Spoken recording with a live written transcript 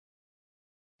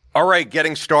All right,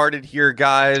 getting started here,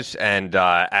 guys. And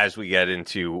as we get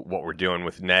into what we're doing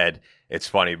with Ned, it's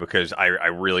funny because I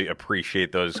really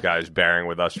appreciate those guys bearing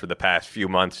with us for the past few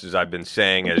months, as I've been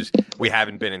saying, as we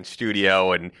haven't been in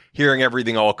studio and hearing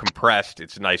everything all compressed.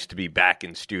 It's nice to be back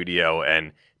in studio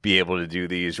and be able to do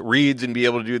these reads and be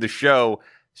able to do the show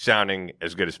sounding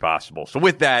as good as possible. So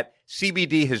with that,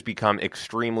 CBD has become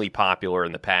extremely popular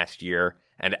in the past year.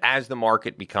 And as the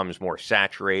market becomes more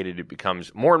saturated, it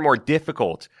becomes more and more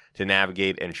difficult to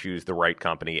navigate and choose the right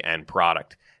company and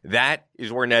product. That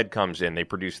is where Ned comes in. They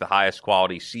produce the highest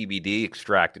quality CBD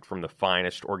extracted from the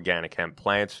finest organic hemp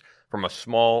plants from a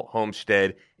small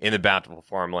homestead in the bountiful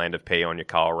farmland of Paonia,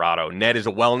 Colorado. Ned is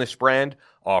a wellness brand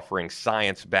offering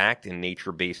science-backed and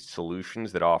nature-based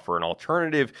solutions that offer an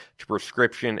alternative to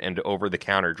prescription and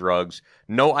over-the-counter drugs.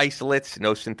 No isolates,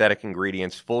 no synthetic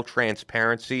ingredients, full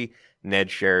transparency.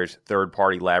 Ned shares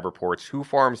third-party lab reports, who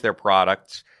farms their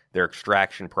products, their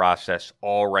extraction process,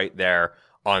 all right there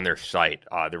on their site.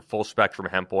 Their full-spectrum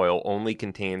hemp oil only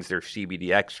contains their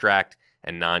CBD extract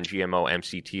and non-GMO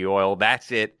MCT oil.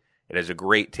 That's it. It has a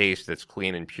great taste that's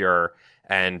clean and pure.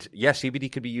 And yes,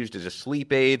 CBD could be used as a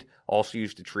sleep aid, also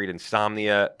used to treat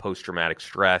insomnia, post-traumatic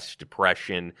stress,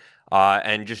 depression,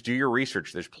 and just do your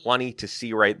research. There's plenty to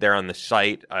see right there on the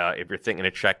site if you're thinking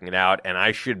of checking it out. And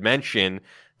I should mention,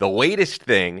 the latest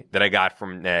thing that I got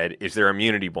from Ned is their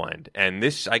immunity blend. And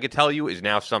this, I could tell you, is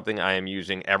now something I am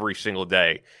using every single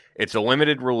day. It's a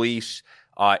limited release.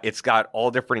 It's got all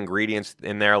different ingredients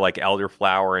in there, like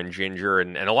elderflower and ginger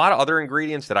and a lot of other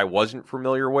ingredients that I wasn't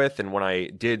familiar with. And when I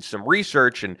did some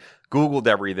research and Googled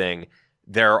everything,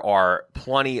 there are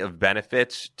plenty of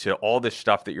benefits to all this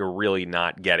stuff that you're really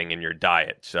not getting in your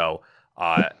diet. So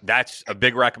that's a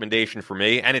big recommendation for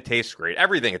me, and it tastes great.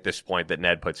 Everything at this point that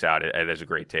Ned puts out, it has a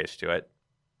great taste to it.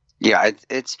 Yeah,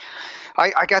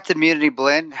 I got the immunity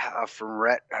blend from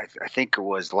Rhett. I think it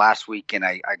was last week, and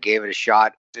I gave it a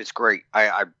shot. It's great.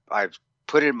 I've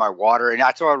put it in my water, and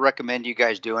that's what I recommend you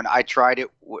guys doing. I tried it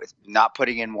with not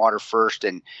putting in water first,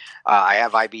 and I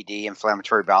have IBD,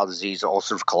 inflammatory bowel disease,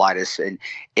 ulcerative colitis, and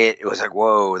it was like,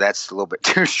 whoa, that's a little bit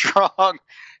too strong.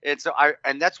 And so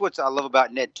that's what I love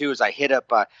about Ned too, is I hit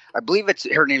up, I believe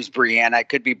her name's Brianna. It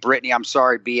could be Brittany. I'm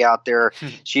sorry, be out there.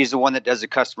 She's the one that does the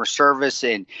customer service,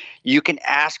 and you can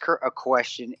ask her a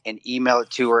question and email it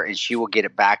to her, and she will get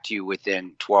it back to you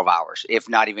within 12 hours, if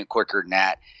not even quicker than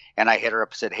that. And I hit her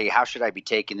up and said, hey, how should I be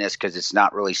taking this? Because it's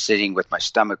not really sitting with my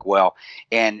stomach well.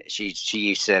 And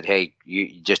she said, hey, you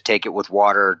just take it with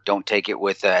water. Don't take it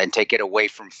with and take it away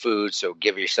from food. So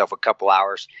give yourself a couple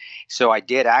hours. So I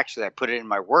did actually. I put it in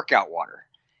my workout water.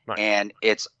 Nice. And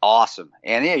it's awesome.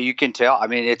 And yeah, you can tell. I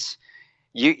mean, it's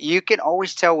you can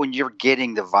always tell when you're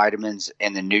getting the vitamins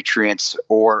and the nutrients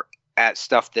or at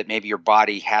stuff that maybe your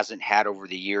body hasn't had over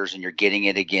the years, and you're getting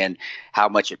it again, how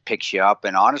much it picks you up.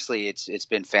 And honestly, it's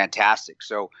been fantastic.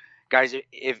 So guys,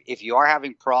 if you are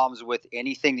having problems with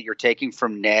anything that you're taking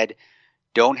from Ned,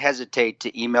 don't hesitate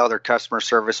to email their customer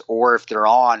service, or if they're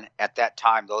on at that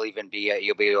time, they'll even be,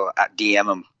 you'll be able to DM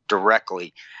them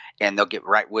directly, and they'll get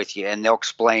right with you, and they'll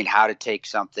explain how to take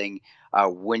something,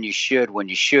 when you should, when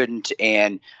you shouldn't,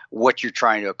 and what you're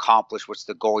trying to accomplish, what's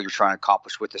the goal you're trying to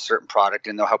accomplish with a certain product,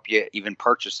 and they'll help you even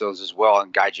purchase those as well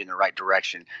and guide you in the right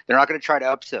direction. They're not going to try to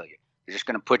upsell you. They're just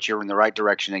going to put you in the right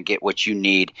direction and get what you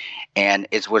need, and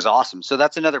it was awesome. So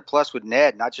that's another plus with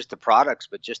Ned, not just the products,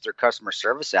 but just their customer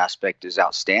service aspect is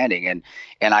outstanding. And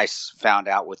I found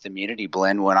out with Immunity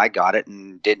Blend when I got it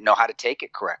and didn't know how to take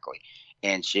it correctly.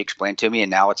 And she explained to me,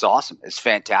 and now it's awesome. It's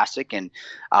fantastic, and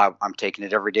I'm taking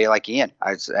it every day like Ian.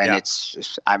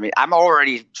 It's I mean, I'm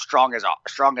already strong as a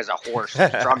horse,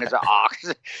 strong as an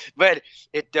ox, but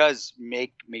it does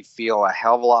make me feel a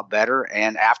hell of a lot better.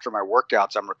 And after my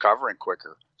workouts, I'm recovering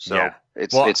quicker. So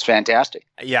it's fantastic.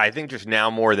 Yeah, I think just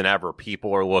now more than ever,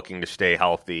 people are looking to stay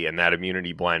healthy, and that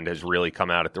immunity blend has really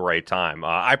come out at the right time.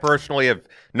 I personally have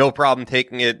no problem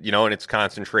taking it, in its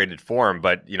concentrated form,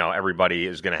 but, everybody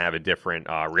is going to have a different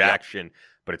reaction. Yeah.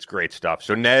 But it's great stuff.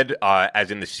 So Ned,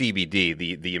 as in the CBD,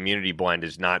 the immunity blend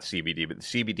is not CBD, but the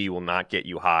CBD will not get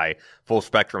you high. Full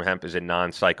spectrum hemp is a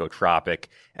non-psychotropic,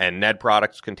 and Ned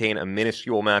products contain a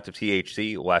minuscule amount of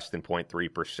THC, less than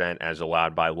 0.3% as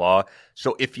allowed by law.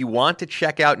 So if you want to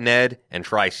check out Ned and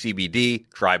try CBD,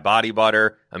 try body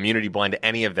butter, immunity blend,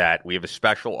 any of that, we have a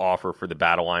special offer for the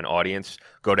Battleline audience.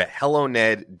 Go to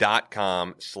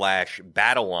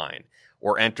helloned.com/battleline.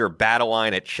 or enter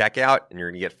Battleline at checkout, and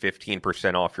you're going to get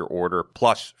 15% off your order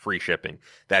plus free shipping.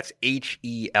 That's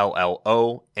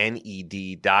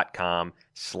HELLONED.com,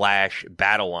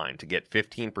 FortScott.com/battleline to get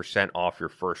 15% off your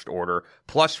first order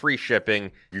plus free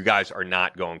shipping. You guys are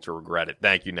not going to regret it.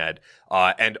 Thank you, Ned.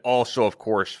 And also, of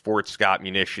course, Fort Scott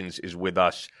Munitions is with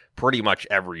us pretty much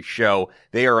every show.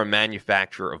 They are a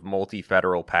manufacturer of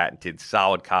multi-federal patented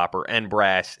solid copper and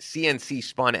brass CNC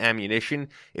spun ammunition.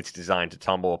 It's designed to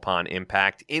tumble upon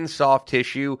impact in soft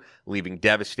tissue, leaving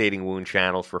devastating wound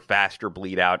channels for faster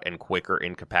bleed out and quicker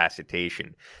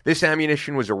incapacitation. This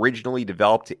ammunition was originally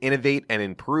developed to innovate and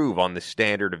improve on the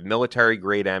standard of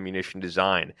military-grade ammunition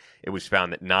design. It was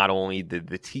found that not only did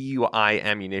the TUI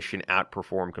ammunition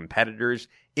outperform competitors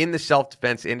in the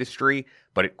self-defense industry,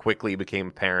 but it quickly became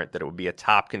apparent that it would be a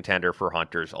top contender for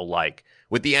hunters alike.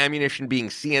 With the ammunition being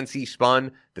CNC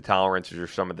spun, the tolerances are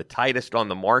some of the tightest on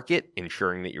the market,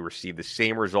 ensuring that you receive the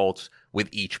same results with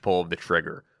each pull of the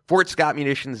trigger. Fort Scott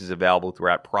Munitions is available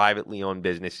throughout privately owned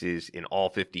businesses in all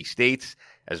 50 states,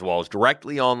 as well as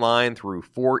directly online through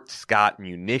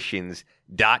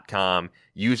FortScottMunitions.com.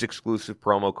 Use exclusive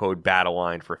promo code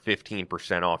BattleLine for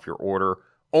 15% off your order.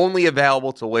 Only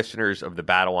available to listeners of the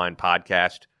Battleline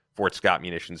podcast. Fort Scott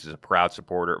Munitions is a proud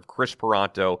supporter of Chris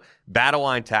Peranto,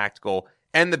 Battleline Tactical,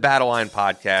 and the Battleline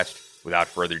podcast. Without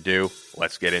further ado,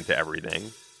 let's get into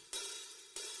everything.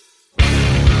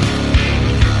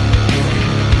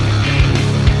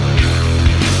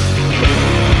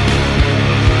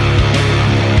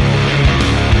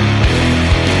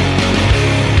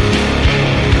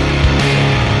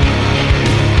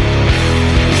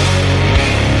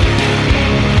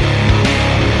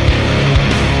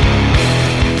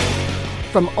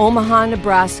 From Omaha,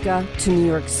 Nebraska to New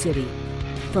York City,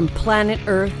 from planet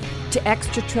Earth to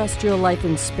extraterrestrial life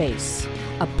in space,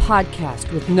 a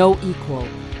podcast with no equal,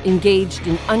 engaged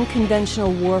in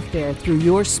unconventional warfare through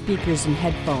your speakers and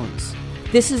headphones.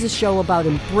 This is a show about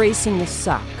embracing the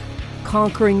suck,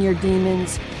 conquering your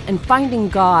demons, and finding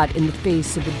God in the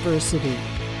face of adversity.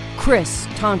 Chris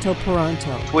Tonto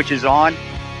Peranto. Switch is on.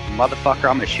 Motherfucker,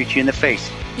 I'm going to shoot you in the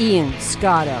face. Ian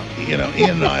Scotto. You know,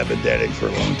 Ian and I have been dating for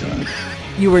a long time.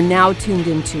 You are now tuned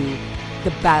into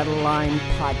the Battle Line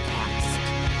Podcast.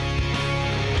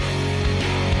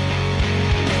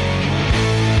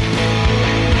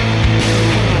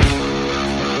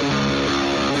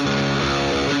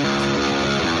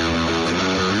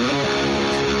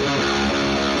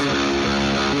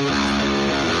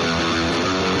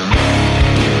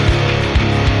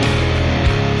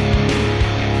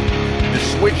 The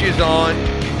switch is on.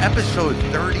 Episode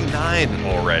 39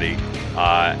 already.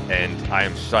 And I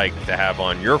am psyched to have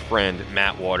on your friend,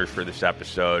 Matt Waters, for this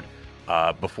episode.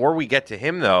 Before we get to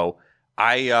him, though,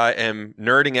 I am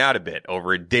nerding out a bit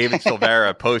over David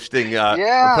Silvera posting,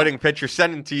 or putting pictures,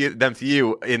 sending them to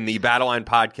you in the Battleline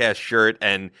podcast shirt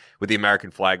and with the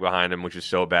American flag behind him, which is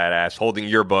so badass, holding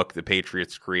your book, The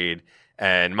Patriot's Creed.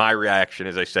 And my reaction,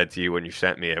 as I said to you when you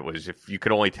sent me it, was if you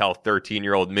could only tell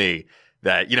 13-year-old me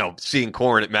that, you know, seeing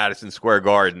Korn at Madison Square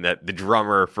Garden, that the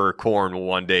drummer for Korn will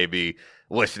one day be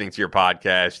listening to your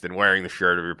podcast and wearing the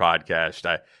shirt of your podcast.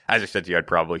 As I said to you, I'd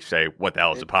probably say, what the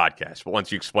hell is a podcast? But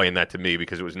once you explain that to me,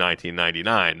 because it was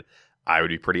 1999, I would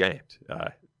be pretty amped.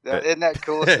 Isn't that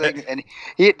coolest thing? And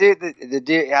he, dude, the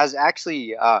dude has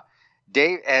actually,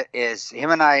 Dave is,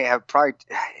 him and I have probably,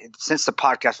 since the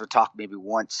podcast, we've talked maybe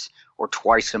once or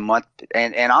twice a month.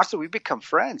 And also, we've become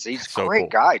friends. He's a great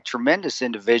guy, tremendous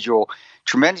individual,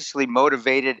 tremendously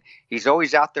motivated. He's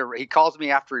always out there. He calls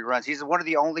me after he runs. He's one of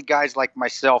the only guys like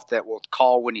myself that will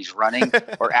call when he's running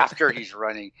or after he's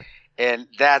running. And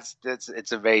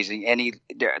it's amazing. And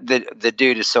the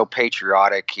dude is so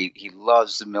patriotic. He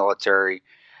loves the military.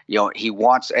 You know, he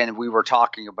wants, and we were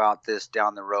talking about this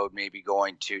down the road, maybe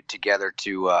going together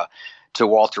to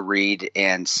Walter Reed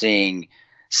and seeing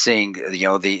you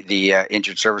know the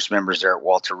injured service members there at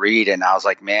Walter Reed. And I was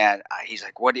like, man, he's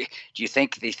like, what do you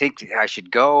think? They think I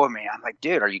should go? I mean, I'm like,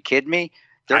 dude, are you kidding me?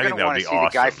 They're going to want to see awesome.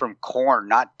 The guy from Korn,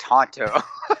 not Tonto.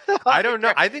 I don't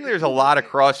know. I think there's a lot of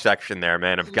cross section there,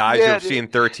 man, of guys who have seen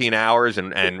 13 Hours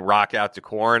and rock out to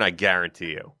Korn. I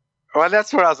guarantee you. Well,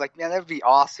 that's what I was like, man, that'd be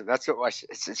awesome. That's what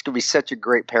it's going to be such a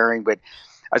great pairing. But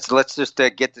let's just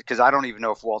get this, because I don't even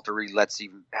know if Walter Reed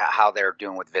how they're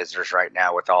doing with visitors right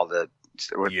now with all the.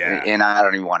 And I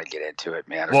don't even want to get into it,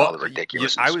 man. There's all the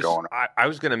ridiculousness going on. I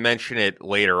was going to mention it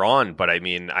later on, but I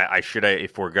mean, I should.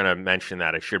 If we're going to mention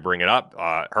that, I should bring it up.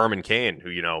 Herman Cain,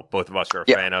 who both of us are a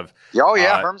fan of. Oh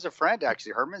yeah, Herman's a friend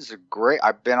actually. Herman's a great.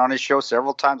 I've been on his show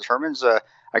several times. Herman's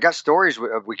I got stories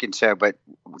we can say, but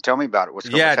tell me about it.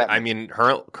 What's I mean,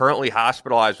 currently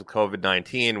hospitalized with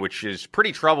COVID-19, which is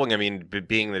pretty troubling. I mean,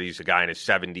 being that he's a guy in his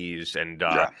 70s and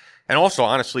also,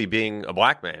 honestly, being a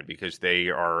black man, because they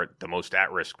are the most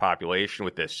at-risk population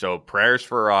with this. So prayers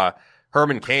for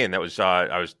Herman Cain. That was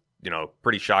I was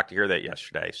pretty shocked to hear that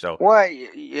yesterday. So well,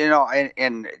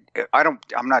 and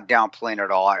I'm not downplaying it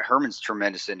at all. Herman's a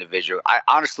tremendous individual. I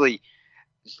honestly.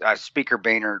 Speaker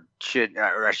Boehner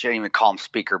or I shouldn't even call him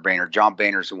Speaker Boehner. John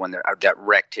Boehner's the one that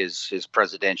wrecked his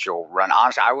presidential run.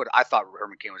 Honestly, I thought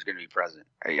Herman Cain was going to be president.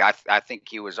 I think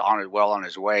he was on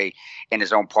his way, and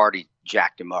his own party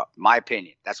jacked him up. My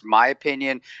opinion. That's my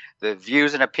opinion. The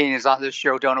views and opinions on this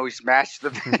show don't always match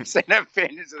the same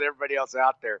opinions of everybody else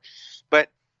out there. But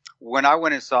when I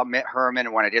went and met Herman,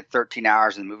 and when I did 13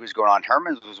 Hours and the movie was going on,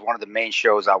 Herman was one of the main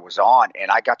shows I was on, and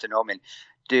I got to know him. And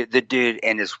the dude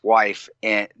and his wife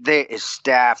and his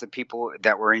staff, the people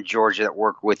that were in Georgia that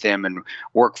worked with him and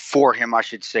worked for him, I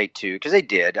should say too, because they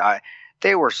did.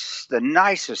 They were the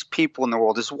nicest people in the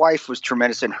world. His wife was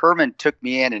tremendous, and Herman took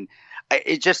me in, and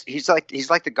he's like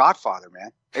the Godfather,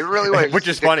 man. It really was. Which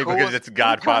is funny because it's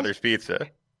Godfather's Pizza.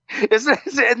 And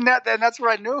that's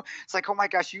what I knew. It's like, oh my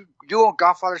gosh, you own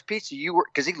Godfather's Pizza. You were,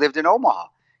 because he lived in Omaha.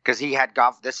 Because he had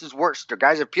this is worse. The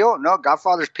guys appeal. No,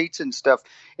 Godfather's Pizza and stuff,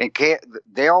 and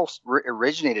they all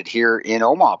originated here in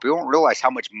Omaha. People don't realize how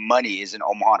much money is in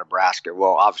Omaha, Nebraska.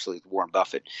 Well, obviously Warren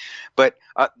Buffett, but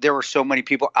there were so many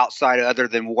people outside other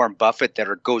than Warren Buffett that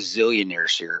are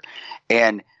gazillionaires here,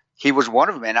 and he was one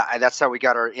of them. And that's how we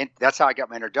got that's how I got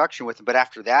my introduction with him. But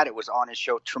after that, it was on his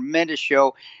show, tremendous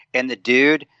show, and the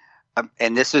dude.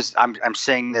 And this is I'm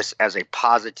saying this as a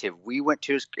positive. We went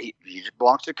to he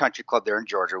belongs to a country club there in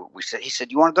Georgia. He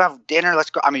said, you want to go have dinner? Let's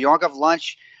go. You want to go have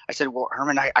lunch? I said, well,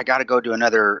 Herman, I got to go do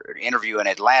another interview in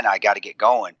Atlanta. I got to get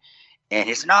going. And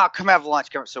he said, no, come have lunch.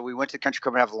 So we went to the country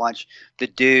club and have lunch. The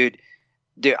dude,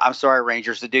 I'm sorry,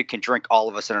 Rangers. The dude can drink all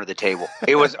of us under the table.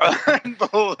 It was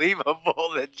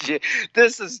unbelievable.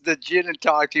 This is the gin and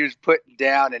tonic he was putting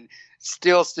down, and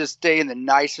still staying the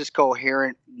nicest,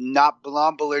 coherent, not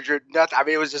belligerent, nothing.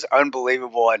 It was just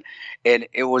unbelievable, and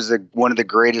it was one of the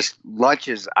greatest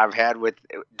lunches I've had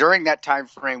during that time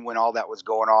frame when all that was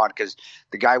going on. Because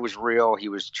the guy was real, he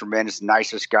was tremendous,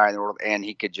 nicest guy in the world, and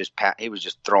he could he was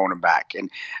just throwing them back. And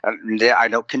I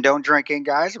don't condone drinking,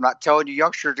 guys. I'm not telling you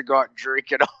youngsters to go out and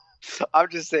drink at all. I'm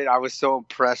just saying I was so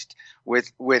impressed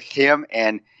with him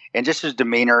and just his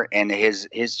demeanor and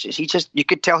you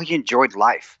could tell he enjoyed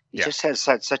life. He just had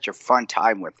such a fun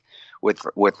time with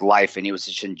life, and he was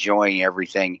just enjoying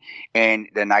everything, and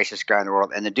the nicest guy in the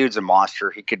world. And the dude's a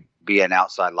monster. He could be an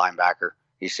outside linebacker.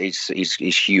 He's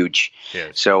huge.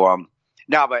 Yes. So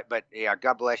no, but yeah,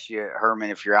 God bless you, Herman.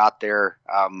 If you're out there,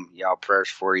 prayers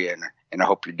for you, and I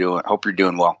hope you're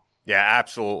doing well. Yeah,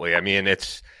 absolutely.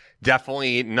 It's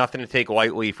definitely nothing to take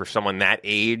lightly for someone that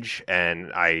age,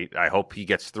 and I hope he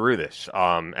gets through this,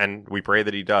 and we pray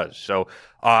that he does. So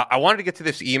I wanted to get to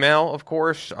this email, of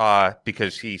course,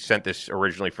 because he sent this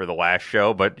originally for the last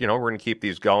show, but, we're going to keep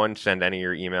these going. Send any of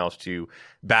your emails to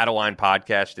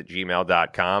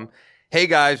battlelinepodcast@gmail.com. Hey,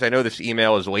 guys, I know this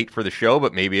email is late for the show,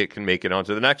 but maybe it can make it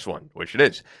onto the next one, which it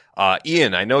is.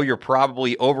 Ian, I know you're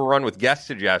probably overrun with guest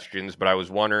suggestions, but I was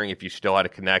wondering if you still had to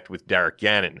connect with Derek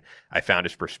Gannon. I found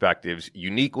his perspectives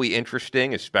uniquely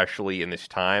interesting, especially in this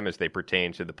time as they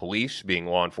pertain to the police, being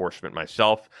law enforcement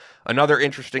myself. Another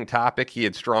interesting topic he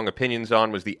had strong opinions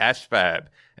on was the SFAB,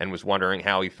 and was wondering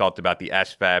how he felt about the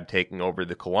SFAB taking over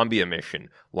the Columbia mission,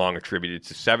 long attributed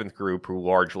to 7th Group, who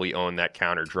largely own that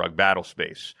counter-drug battle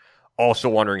space. Also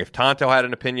wondering if Tonto had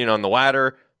an opinion on the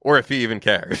latter, or if he even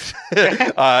cares.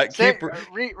 Read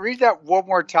that one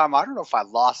more time. I don't know if I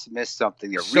missed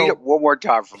something there. Read it one more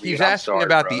time for me. He's asking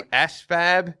about the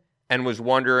SFAB and was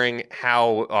wondering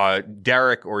how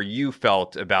Derek or you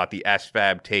felt about the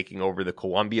SFAB taking over the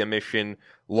Columbia mission,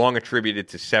 long attributed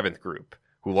to 7th Group,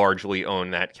 who largely own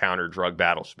that counter-drug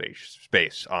battle space.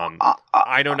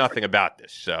 I know nothing about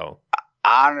this, so.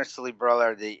 Honestly,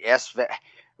 brother, the SFAB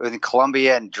with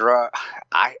Columbia and drug,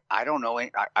 I don't know.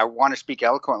 I want to speak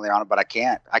eloquently on it, but I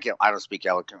can't. I don't speak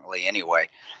eloquently anyway.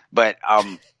 But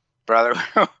brother,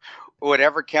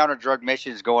 whatever counter drug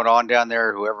mission is going on down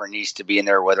there, whoever needs to be in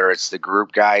there, whether it's the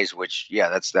group guys, which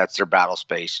that's their battle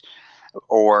space,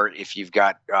 or if you've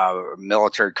got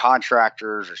military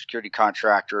contractors or security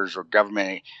contractors or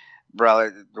government.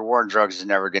 Brother, the war on drugs is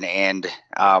never going to end.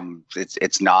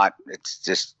 It's not. It's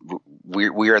just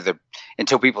we are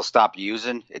until people stop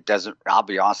using. It doesn't. I'll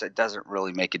be honest. It doesn't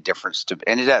really make a difference to.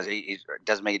 And it does. It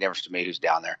doesn't make a difference to me who's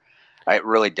down there. It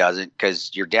really doesn't,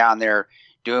 because you're down there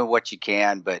doing what you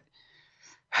can, but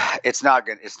it's not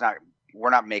good. It's not. We're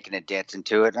not making a dent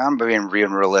into it. I'm being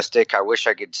realistic. I wish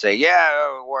I could say,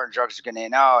 war on drugs is going to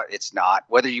end. No, it's not.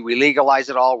 Whether we legalize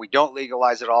it all, we don't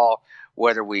legalize it all.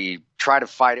 Whether we try to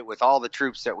fight it with all the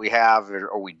troops that we have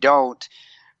or we don't,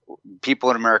 people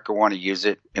in America want to use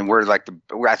it, and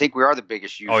I think we are the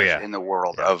biggest users in the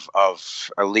world of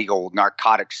illegal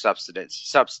narcotic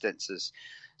substances.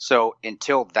 So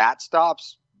until that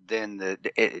stops, then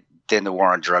the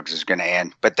war on drugs is going to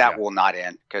end. But that will not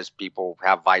end because people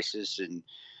have vices, and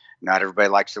not everybody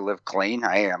likes to live clean.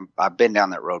 I've been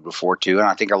down that road before too, and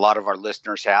I think a lot of our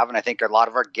listeners have, and I think a lot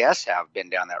of our guests have been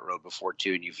down that road before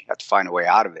too, and you have to find a way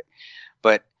out of it.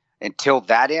 But until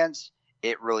that ends,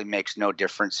 it really makes no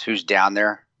difference who's down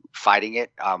there fighting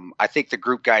it. I think the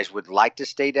group guys would like to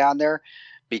stay down there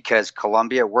because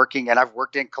Colombia and I've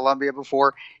worked in Colombia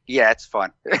before. Yeah, it's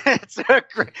fun. Do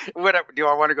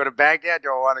I want to go to Baghdad? Do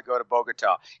I want to go to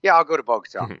Bogota? Yeah, I'll go to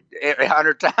Bogota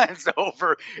 100 times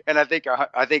over. And I think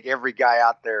every guy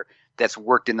out there that's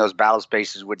worked in those battle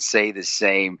spaces would say the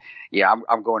same. Yeah,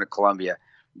 I'm going to Colombia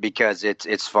because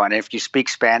it's fun. And if you speak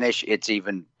Spanish, it's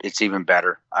even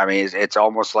better. I mean, it's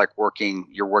almost like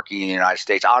you're working in the United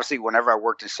States. Honestly, whenever I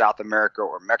worked in South America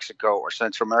or Mexico or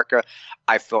Central America,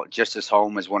 I felt just as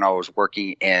home as when I was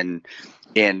working on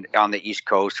the East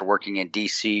Coast or working in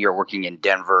DC or working in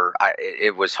Denver.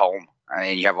 It was home. I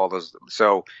mean, you have all those.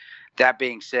 So that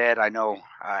being said, I know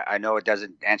it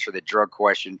doesn't answer the drug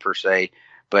question per se,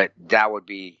 but that would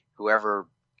be whoever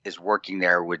is working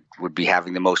there would be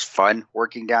having the most fun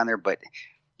working down there, but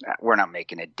we're not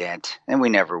making a dent, and we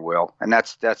never will. And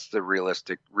that's the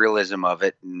realism of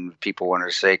it. And people want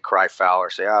to say cry foul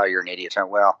or say, "Oh, you're an idiot."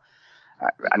 Well,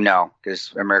 no,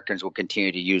 because Americans will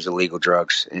continue to use illegal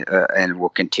drugs and will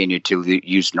continue to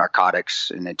use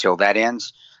narcotics, and until that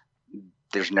ends,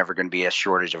 there's never going to be a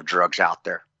shortage of drugs out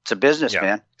there. It's a business,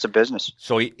 man. It's a business.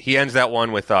 So he ends that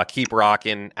one with Keep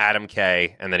Rockin', Adam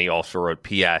K., and then he also wrote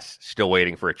P.S. Still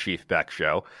waiting for a Chief Beck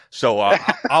show. So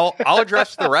I'll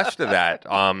address the rest of that.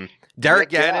 Derek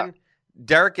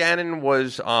Gannon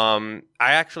was I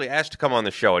actually asked to come on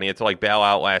the show, and he had to bail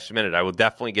out last minute. I will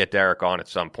definitely get Derek on at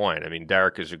some point. I mean,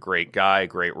 Derek is a great guy,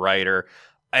 great writer,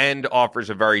 and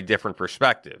offers a very different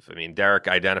perspective. I mean, Derek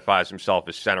identifies himself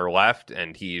as center-left,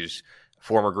 and he's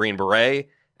former Green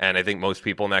Beret. And I think most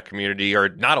people in that community are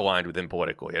not aligned with him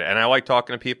politically. And I like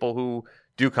talking to people who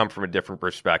do come from a different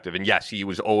perspective. And yes, he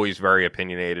was always very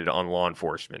opinionated on law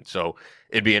enforcement. So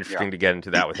it'd be interesting to get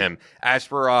into that with him. As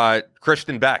for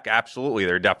Kristen Beck, absolutely.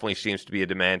 There definitely seems to be a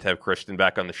demand to have Kristen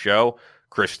Beck on the show.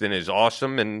 Kristen is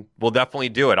awesome, and we'll definitely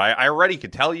do it. I already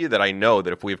could tell you that I know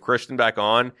that if we have Kristen Beck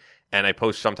on and I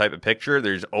post some type of picture,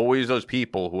 there's always those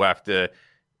people who have to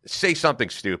say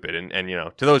something stupid, and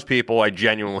to those people, I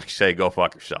genuinely say, go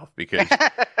fuck yourself, because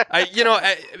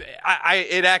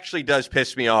it actually does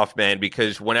piss me off, man,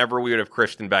 because whenever we would have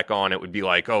Kristen Beck on, it would be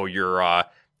like, oh, you're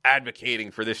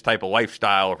advocating for this type of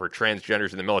lifestyle or for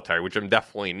transgenders in the military, which I'm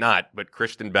definitely not. But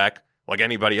Kristen Beck, like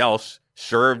anybody else,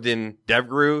 served in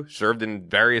DevGru, served in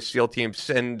various SEAL teams,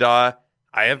 and I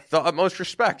have the utmost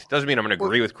respect. Doesn't mean I'm going to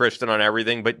agree with Kristen on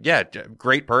everything, but yeah,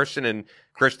 great person. And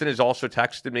Kristen has also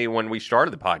texted me when we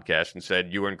started the podcast and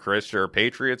said, you and Chris are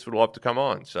patriots, would love to come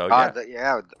on. So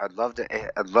yeah. I'd love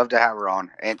to have her on.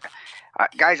 And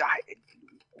guys,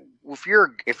 if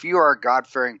you are a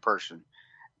God-fearing person,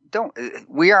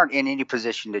 we aren't in any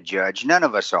position to judge. None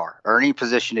of us are, or any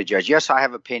position to judge. Yes, I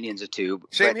have opinions too.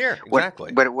 Same here.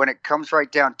 Exactly. But when it comes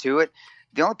right down to it,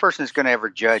 the only person that's going to ever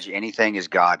judge anything is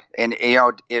God. And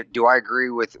do I agree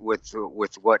with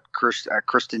what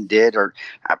Kristen did? Or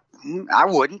I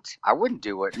wouldn't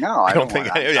do it. No, I don't think.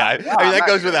 That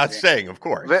goes without saying, of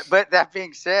course. But that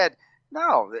being said,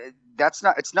 no, that's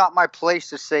not. It's not my place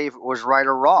to say if it was right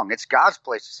or wrong. It's God's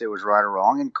place to say it was right or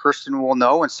wrong, and Kristen will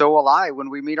know, and so will I when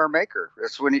we meet our Maker.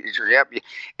 That's when.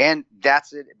 And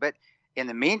that's it. But in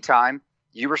the meantime,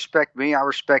 you respect me, I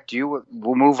respect you.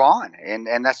 We'll move on, and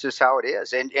that's just how it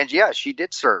is. And yeah, she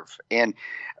did serve, and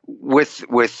with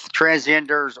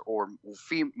transgenders or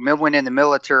women in the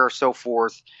military or so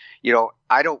forth,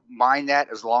 I don't mind that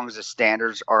as long as the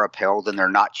standards are upheld and they're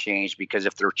not changed. Because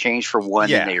if they're changed for one,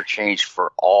 then they are changed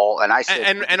for all. And I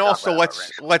said, and also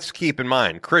let's keep in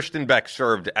mind, Kristen Beck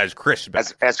served as Chris Beck,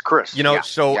 as Chris.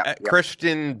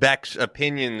 Kristen Beck's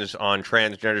opinions on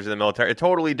transgenders in the military, a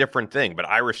totally different thing. But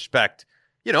I respect.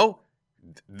 Who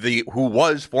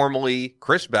was formerly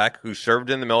Chris Beck, who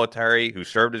served in the military, who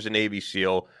served as a Navy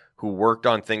SEAL, who worked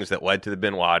on things that led to the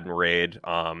Bin Laden raid,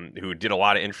 who did a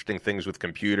lot of interesting things with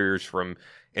computers from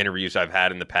interviews I've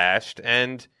had in the past.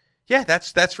 And yeah,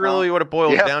 that's really what it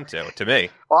boils down to me.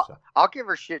 Well, so. I'll give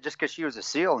her shit just because she was a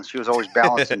SEAL and she was always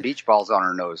balancing beach balls on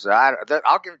her nose.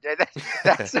 I'll give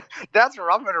that's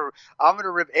where I'm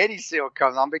gonna rip any SEAL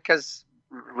comes on, because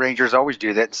Rangers always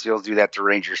do that. SEALs do that to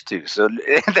Rangers too. So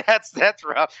that's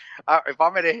rough. If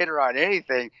I'm going to hit her on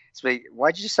anything, it's like,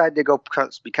 why'd you decide to go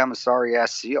become a sorry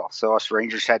ass SEAL? So us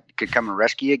Rangers could come and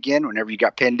rescue you again whenever you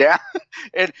got pinned down.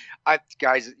 And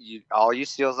guys, all you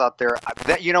SEALs out there,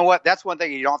 you know what? That's one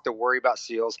thing you don't have to worry about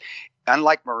SEALs.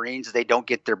 Unlike Marines, they don't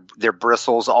get their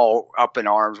bristles all up in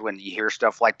arms when you hear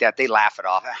stuff like that. They laugh it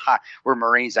off. Where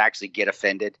Marines actually get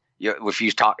offended. If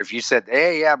you said,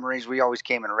 hey, yeah, Marines, we always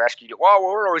came and rescued you. Well,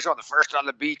 we're always on the first on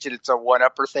the beach, and it's a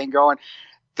one-upper thing going.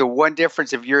 The one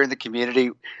difference, if you're in the community,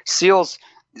 SEALs,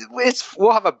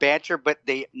 we'll have a banter, but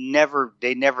they never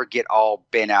get all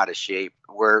bent out of shape.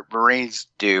 Where Marines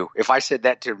do. If I said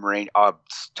that to a Marine, I'm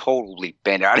totally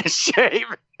bent out of shape.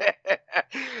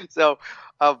 So,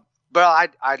 but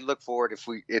I'd look forward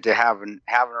to having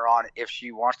her on if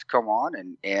she wants to come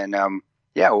on and.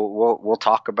 Yeah, we'll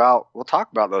talk about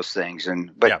those things,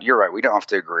 but You're right, we don't have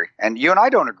to agree, and you and I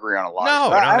don't agree on a lot.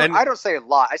 No, I don't say a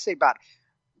lot. I say about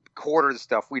a quarter of the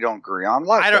stuff we don't agree on.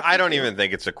 I don't even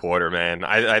think it's a quarter, man.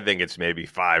 I think it's maybe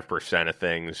 5% of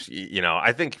things.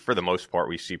 I think for the most part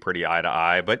we see pretty eye to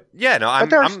eye. But yeah, no, but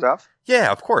there's stuff.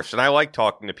 Yeah, of course, and I like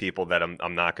talking to people that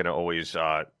I'm not going to always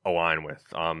align with.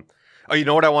 Oh, you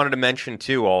know what I wanted to mention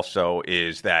too? Also,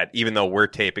 is that even though we're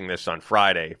taping this on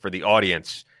Friday, for the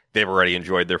audience, they've already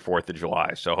enjoyed their 4th of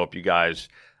July. So I hope you guys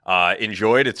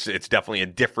enjoyed. It's definitely a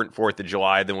different 4th of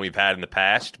July than we've had in the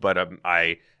past, but I'm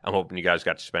hoping you guys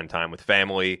got to spend time with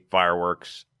family,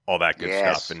 fireworks, all that good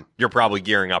stuff. And you're probably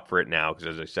gearing up for it now because,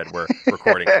 as I said, we're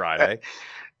recording Friday.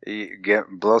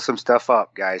 Blow some stuff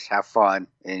up, guys. Have fun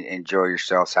and enjoy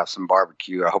yourselves. Have some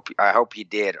barbecue. I hope you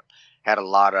did. Had a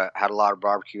lot of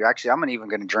barbecue. Actually, I'm even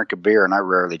going to drink a beer, and I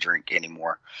rarely drink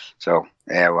anymore. So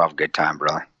yeah, we'll have a good time,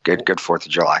 brother. Good 4th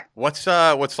of July. What's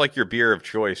like your beer of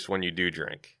choice when you do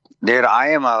drink? Dude, I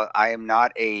am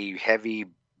not a heavy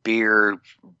beer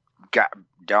guy.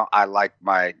 I like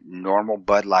my normal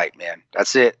Bud Light, man.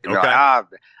 That's it. Okay.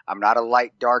 I'm not a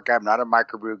light dark guy. I'm not a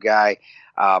microbrew guy.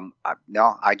 I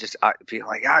feel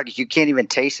like, you can't even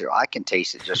taste it. I can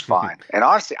taste it just fine. And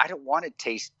honestly, I don't want to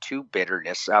taste too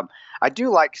bitterness. I do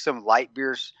like some light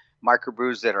beers,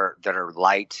 microbrews that are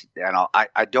light. And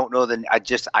I don't know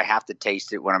that I have to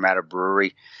taste it when I'm at a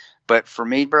brewery. But for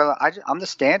me, brother, I'm the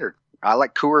standard. I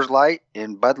like Coors Light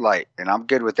and Bud Light, and I'm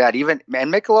good with that. And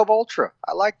Michelob Ultra,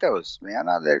 I like those, man.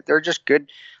 They're just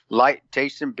good, light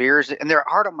tasting beers, and they're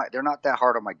not that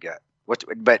hard on my gut.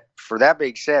 But for that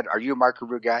being said, are you a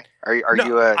microbrew guy? Are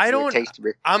you a tasty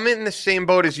beer? I'm in the same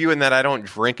boat as you in that I don't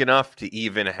drink enough to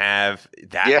even have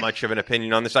that much of an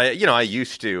opinion on this. I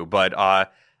used to, but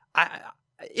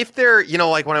if there,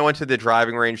 like when I went to the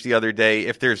driving range the other day,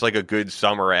 if there's like a good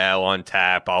summer ale on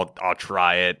tap, I'll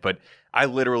try it. But I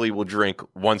literally will drink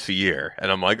once a year, and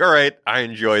I'm like, all right, I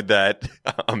enjoyed that.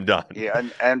 I'm done. Yeah,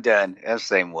 I'm done. The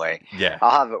same way. Yeah,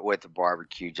 I'll have it with the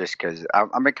barbecue just because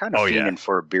I'm kind of fiending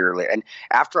for a beer. And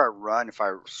after I run, if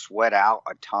I sweat out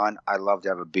a ton, I love to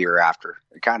have a beer after.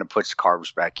 It kind of puts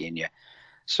carbs back in you.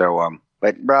 So,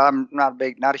 but bro, I'm not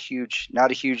a huge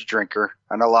drinker.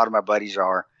 I know a lot of my buddies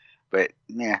are, but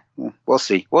yeah, we'll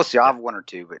see. I'll have one or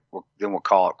two, but then we'll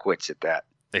call it quits at that.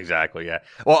 Exactly, yeah.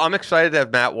 Well, I'm excited to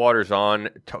have Matt Waters on.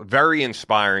 Very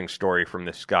inspiring story from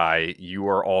this guy. You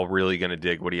are all really going to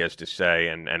dig what he has to say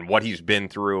and what he's been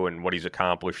through and what he's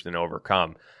accomplished and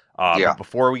overcome. But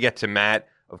before we get to Matt,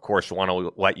 of course, I want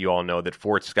to let you all know that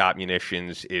Fort Scott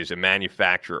Munitions is a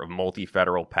manufacturer of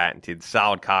multi-federal patented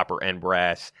solid copper and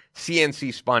brass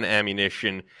CNC spun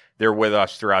ammunition. They're with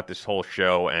us throughout this whole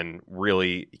show and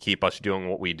really keep us doing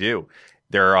what we do.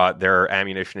 Their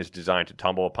ammunition is designed to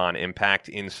tumble upon impact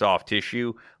in soft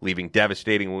tissue, leaving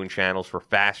devastating wound channels for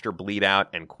faster bleed out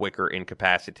and quicker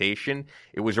incapacitation.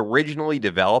 It was originally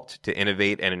developed to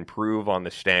innovate and improve on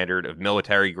the standard of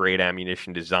military-grade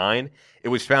ammunition design. It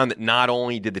was found that not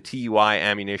only did the TUI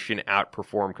ammunition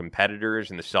outperform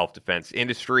competitors in the self-defense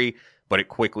industry, but it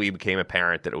quickly became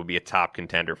apparent that it would be a top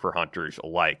contender for hunters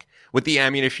alike. With the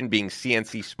ammunition being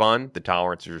CNC spun, the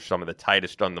tolerances are some of the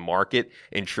tightest on the market,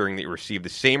 ensuring that you receive the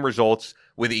same results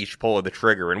with each pull of the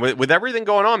trigger. And with everything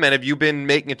going on, man, have you been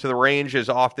making it to the range as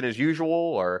often as usual,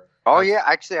 or? Oh yeah,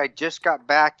 actually, I just got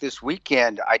back this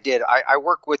weekend. I did. I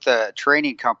work with a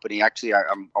training company. Actually,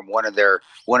 I'm one of their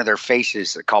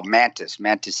faces called Mantis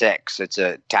X. It's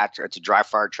a dry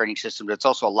fire training system, but it's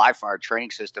also a live fire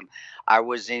training system. I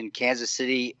was in Kansas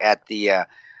City at the at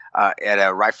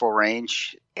a rifle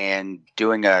range and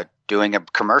doing a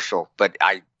commercial, but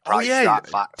I probably shot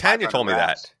five. Tanya told me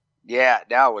that. Yeah,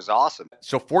 that was awesome.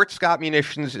 So Fort Scott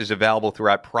Munitions is available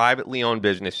throughout privately owned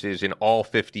businesses in all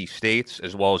 50 states,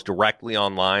 as well as directly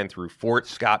online through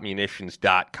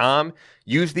fortscottmunitions.com.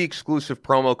 Use the exclusive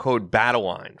promo code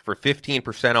BATTLELINE for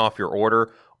 15% off your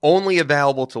order, only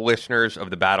available to listeners of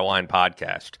the Battle Line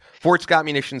podcast. Fort Scott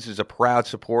Munitions is a proud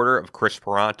supporter of Chris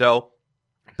Peranto,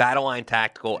 Battle Line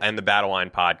Tactical, and the Battle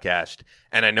Line podcast.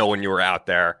 And I know when you were out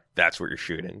there, that's what you're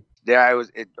shooting. Yeah, I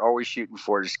was always shooting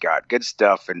Fort Scott. Good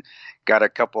stuff, and got a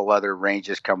couple other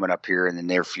ranges coming up here in the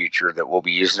near future that we'll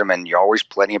be using them. And you always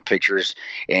plenty of pictures.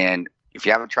 And if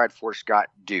you haven't tried Fort Scott,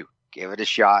 do give it a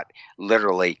shot,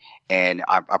 literally. And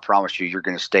I promise you, you're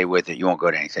going to stay with it. You won't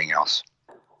go to anything else.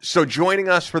 So joining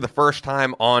us for the first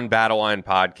time on Battle Line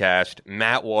Podcast,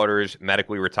 Matt Waters,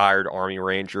 medically retired Army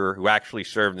Ranger, who actually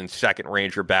served in 2nd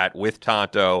Ranger Bat with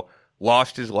Tonto,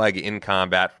 lost his leg in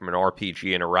combat from an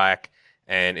RPG in Iraq,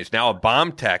 and is now a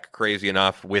bomb tech, crazy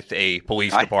enough, with a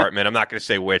police department. I'm not going to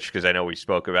say which because I know we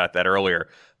spoke about that earlier.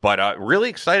 But really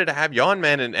excited to have you on,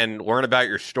 man, and learn about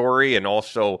your story and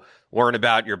also learn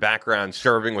about your background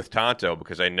serving with Tonto,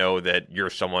 because I know that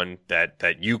you're someone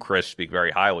that you, Chris, speak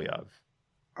very highly of.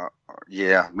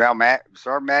 Yeah. Now, Matt,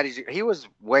 he was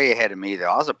way ahead of me, though.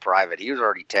 I was a private. He was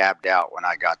already tabbed out when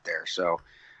I got there. So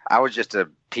I was just a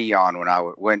peon when I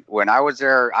was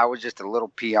there. I was just a little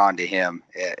peon to him.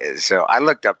 So I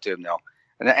looked up to him, though.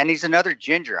 And he's another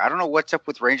ginger. I don't know what's up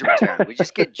with Ranger Battalion. We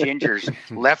just get gingers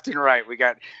left and right. We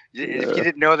got, if you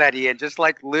didn't know that, Ian, just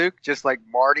like Luke, just like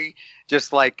Marty,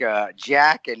 just like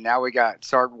Jack, and now we got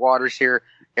Sergeant Waters here.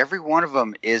 Every one of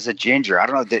them is a ginger. I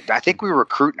don't know. I think we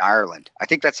recruit in Ireland. I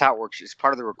think that's how it works. It's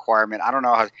part of the requirement. I don't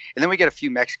know how. And then we get a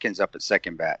few Mexicans up at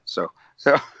 2nd Bat. So.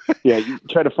 Yeah, you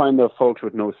try to find the folks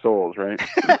with no souls, right?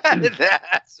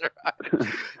 That's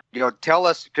right. Tell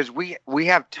us, because we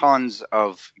have tons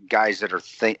of guys that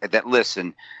that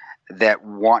listen, that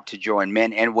want to join,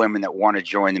 men and women that want to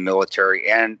join the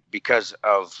military. And because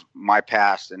of my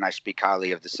past, and I speak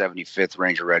highly of the 75th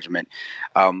Ranger Regiment,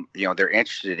 they're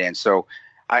interested in. So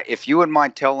if you wouldn't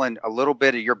mind telling a little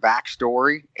bit of your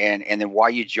backstory and then why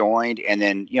you joined, and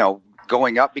then,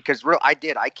 going up, because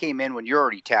I came in when you're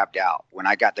already tabbed out when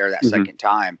I got there that second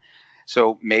time.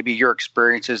 So maybe your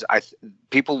experiences,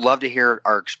 people love to hear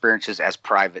our experiences as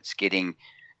privates getting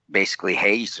basically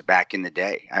hazed back in the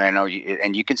day. I know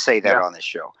you can say that on this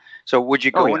show. So would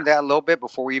you go into that a little bit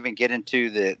before we even get into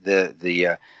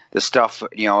the stuff,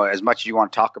 as much as you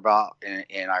want to talk about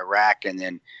in Iraq, and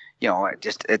then,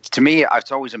 to me,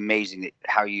 it's always amazing that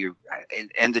how you,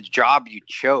 and the job you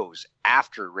chose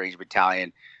after Ranger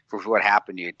Battalion for what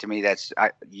happened to you. To me, that's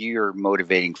you're a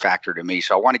motivating factor to me.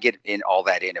 So I want to get in all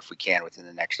that in if we can within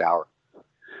the next hour.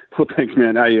 Well, thanks,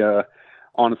 man.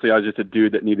 Honestly, I was just a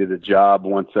dude that needed a job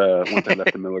once I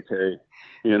left the military,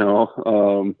 but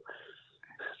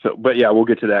yeah, we'll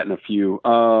get to that in a few.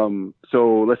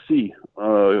 So let's see.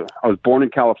 I was born in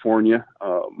California.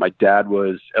 My dad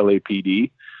was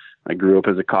LAPD. I grew up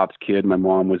as a cop's kid. My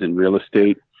mom was in real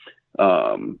estate.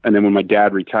 And then when my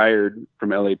dad retired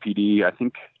from LAPD, I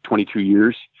think 22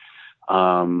 years,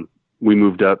 we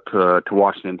moved up to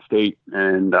Washington State,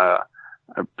 and I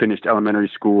finished elementary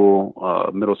school,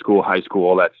 middle school, high school,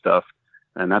 all that stuff.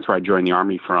 And that's where I joined the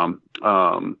Army from.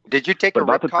 Did you take a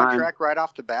RIP contract right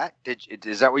off the bat?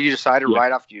 Is that what you decided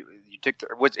right off? You took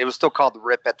it was still called the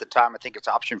RIP at the time. I think it's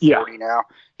option 40 now.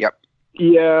 Yep.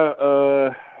 Yeah,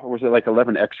 was it like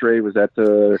 11 X-ray? Was that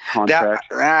the contract?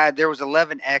 There was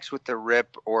 11X with the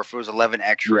RIP, or if it was 11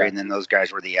 X-ray, and then those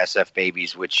guys were the SF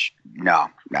babies, which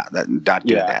not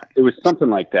do that. It was something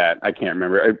like that. I can't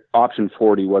remember. Option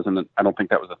 40 wasn't. I don't think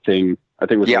that was a thing. I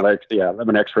think it was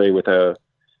 11 X-ray with a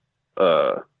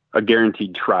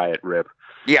guaranteed try at RIP.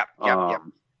 Yeah.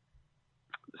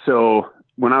 So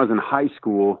when I was in high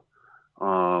school,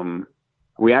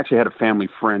 we actually had a family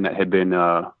friend that had been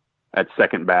at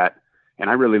 2nd Bat, and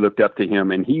I really looked up to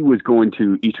him, and he was going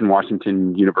to Eastern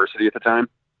Washington University at the time.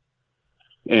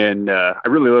 And I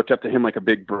really looked up to him like a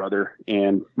big brother.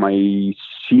 And my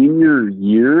senior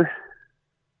year,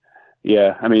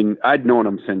 I'd known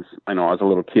him since I was a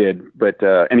little kid, but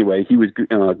anyway, he was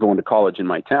going to college in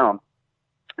my town.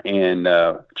 And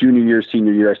junior year,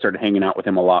 senior year, I started hanging out with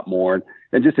him a lot more.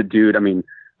 And just a dude,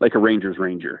 like a Ranger's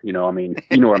Ranger, you know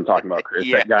what I'm talking about, Chris.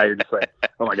 That guy, you're just like,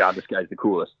 oh my God, this guy's the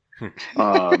coolest.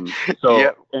 And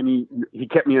he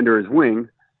kept me under his wing,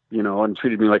 and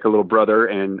treated me like a little brother.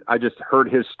 And I just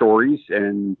heard his stories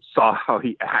and saw how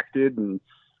he acted. And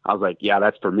I was like, yeah,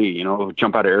 that's for me,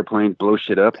 jump out of airplanes, blow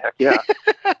shit up. Heck yeah.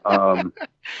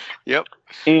 Yep.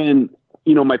 And,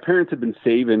 my parents had been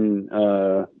saving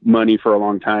money for a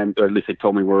long time, or at least they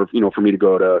told me for me to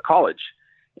go to college.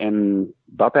 And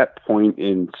about that point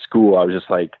in school, I was just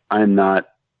like, I'm not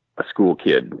a school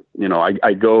kid. You know,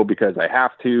 I go because I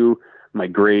have to. My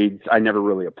grades, I never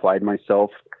really applied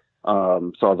myself.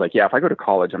 So I was like, yeah, if I go to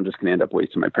college, I'm just going to end up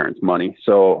wasting my parents' money.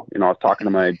 So, you know, I was talking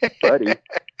to my buddy,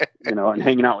 you know, and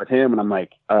hanging out with him. And I'm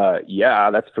like, yeah,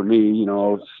 that's for me, you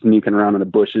know, sneaking around in the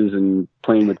bushes and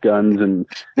playing with guns and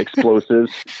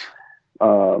explosives.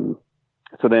 So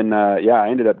then, I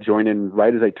ended up joining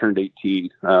right as I turned 18,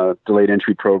 delayed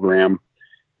entry program.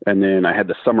 And then I had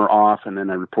the summer off, and then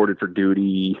I reported for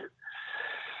duty.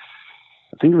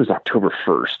 I think it was October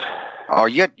 1st. Oh,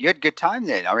 you had good time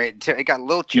then. I mean, it got a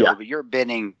little chilly, but you're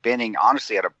bending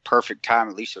honestly at a perfect time,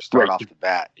 at least to start off the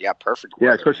bat. Yeah, perfect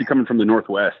weather, especially coming from the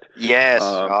Northwest. Yes.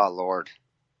 Oh, Lord.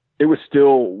 It was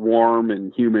still warm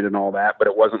and humid and all that, but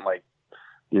it wasn't like,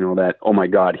 you know, that, oh my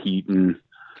God, heat and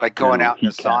like going out in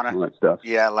the sauna and all that stuff.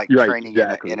 Yeah, like You're training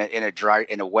right, exactly. in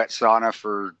a wet sauna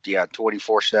for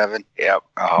 24/7. Yep.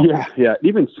 Oh, yeah. It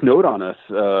even snowed on us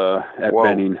at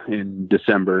Benning in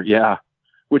December. Yeah.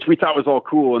 Which we thought was all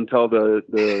cool until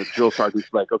the drill sergeant's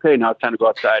like, okay, now it's time to go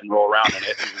outside and roll around in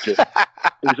it. And it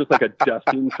was just like a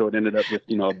dusting, so it ended up just,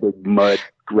 you know, a big mud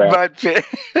pit.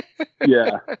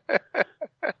 Yeah.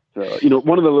 So, you know,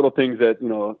 one of the little things that, you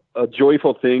know, a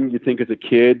joyful thing you think as a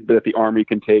kid, but that the Army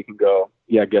can take and go,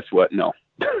 yeah, guess what? No.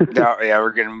 No, yeah,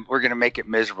 we're gonna make it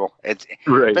miserable. It's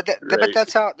right. But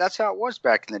that's how it was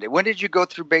back in the day. When did you go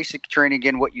through basic training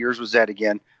again? What years was that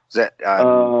again? Was that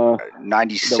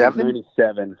 97?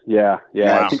 97. Yeah.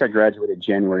 Wow. I think I graduated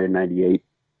January of 98.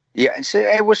 Yeah, and so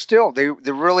it was still they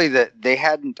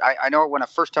hadn't. I know when the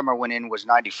first time I went in was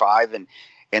 95, and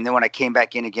then when I came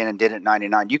back in again and did it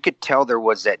 99, you could tell there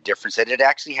was that difference, that it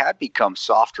actually had become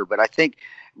softer. But I think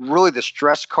really the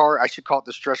stress car, I should call it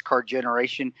the stress car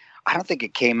generation, I don't think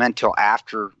it came in until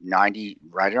after 90,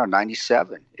 right around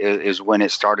 97 is when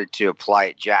it started to apply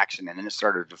at Jackson, and then it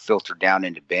started to filter down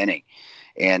into Benning.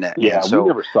 And we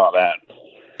never saw that.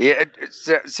 Yeah.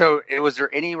 So was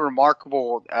there any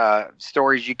remarkable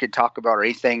stories you could talk about, or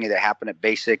anything that happened at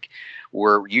basic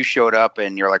where you showed up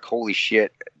and you're like, holy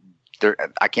shit,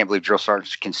 I can't believe drill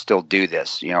sergeants can still do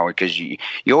this, you know, because you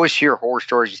always hear horror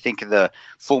stories. You think of the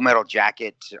Full Metal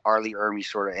Jacket, Arlie Ermy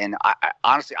sort of. And I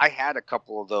honestly, I had a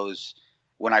couple of those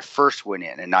when I first went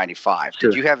in 95.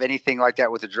 Sure. Did you have anything like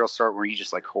that with the drill sergeant where you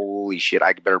just like, holy shit,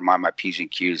 I better mind my P's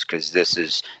and Q's because this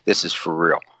is for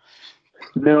real?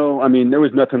 No, I mean, there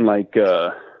was nothing like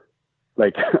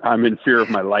I'm in fear of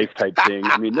my life type thing.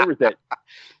 I mean, there was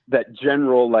that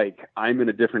general, like, I'm in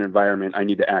a different environment, I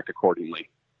need to act accordingly.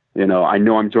 You know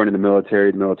I'm joining the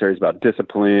military. The military is about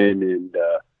discipline and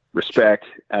respect,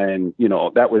 and you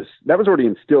know that was already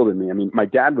instilled in me. I mean, my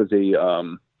dad was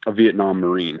a Vietnam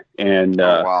Marine, and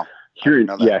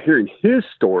hearing his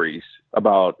stories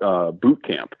about boot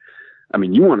camp. I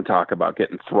mean, you want to talk about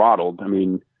getting throttled? I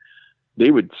mean,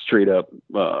 they would straight up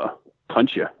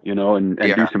punch you, you know, and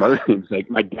do some other things. Like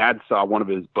my dad saw one of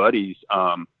his buddies.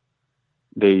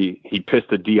 He pissed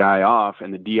the DI off,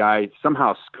 and the DI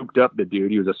somehow scooped up the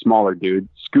dude. He was a smaller dude,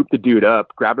 scooped the dude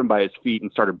up, grabbed him by his feet, and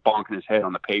started bonking his head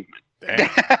on the pavement.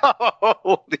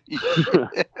 Holy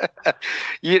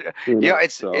shit.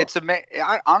 It's amazing.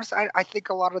 Honestly, I think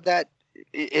a lot of that,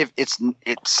 it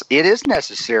is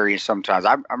necessary sometimes.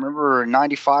 I remember in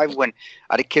 95 when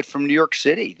I had a kid from New York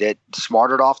City that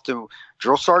smarted off to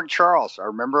Drill Sergeant Charles. I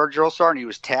remember our drill sergeant. He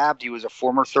was tabbed. He was a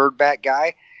former third bat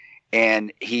guy,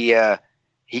 and he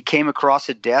came across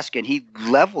a desk and he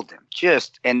leveled him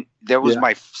and there was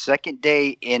my second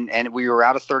day in, and we were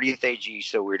out of 30th AG.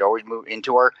 So we'd always move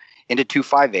into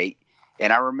 258.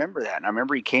 And I remember that. And I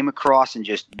remember he came across and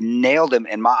just nailed him.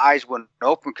 And my eyes went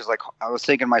open because like, I was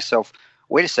thinking to myself,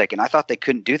 wait a second, I thought they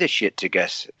couldn't do this shit to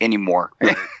us anymore.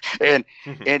 but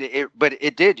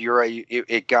it did. You're right.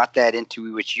 It got that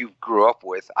into which you grew up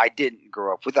with. I didn't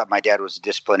grow up with that. My dad was a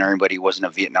disciplinarian, but he wasn't a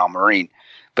Vietnam Marine.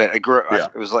 But it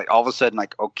was like all of a sudden,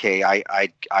 like, okay,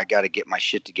 I got to get my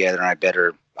shit together, and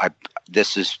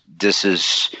this is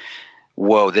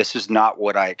not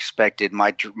what I expected.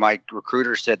 My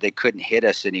recruiter said they couldn't hit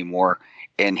us anymore,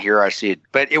 and here I see it.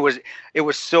 But it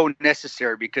was so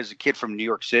necessary because a kid from New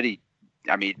York City,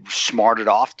 I mean, smarted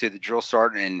off to the drill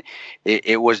sergeant, and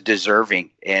it was deserving.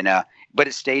 And but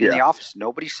it stayed in the office.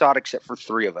 Nobody saw it except for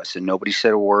three of us, and nobody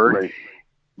said a word. Right.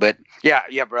 But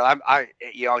yeah, bro.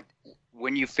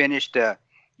 When you finished,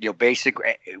 basic,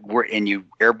 and you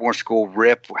airborne school,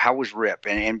 RIP. How was RIP?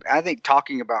 And I think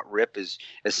talking about RIP is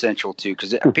essential too,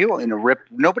 because people in the RIP,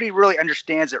 nobody really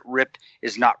understands that RIP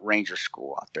is not Ranger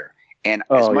School out there. And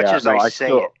as much as I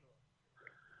say it,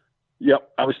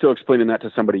 Yep. I was still explaining that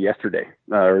to somebody yesterday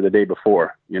or the day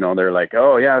before. They're like,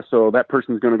 oh, yeah, so that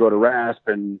person's going to go to RASP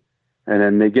and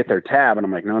then they get their tab. And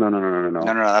I'm like, no. No,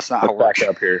 that's not how it works. Back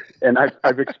up here. And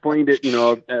I've explained it,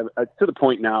 to the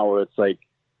point now where it's like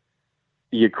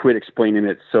you quit explaining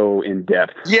it so in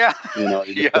depth. Yeah.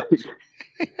 Yeah.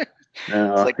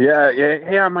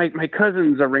 My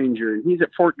cousin's a ranger and he's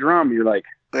at Fort Drum. You're like,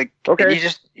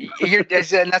 okay.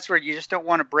 And that's where you just don't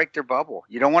want to break their bubble.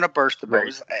 You don't want to burst the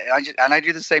bubble. Right. I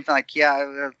do the same thing. Like,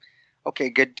 okay,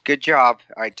 good job.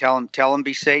 I tell them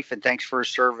be safe and thanks for his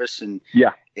service. And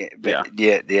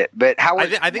but how? I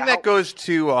think that goes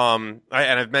to and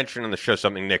I've mentioned on the show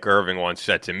something Nick Irving once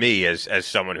said to me as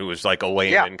someone who was like a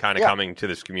layman kind of coming to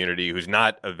this community who's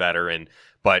not a veteran.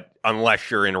 But unless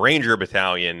you're in Ranger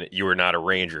Battalion, you are not a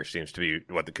Ranger. Seems to be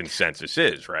what the consensus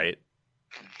is, right?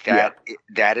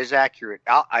 That is accurate.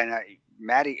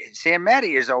 Matty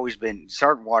has always been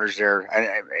Sergeant Waters there.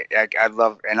 I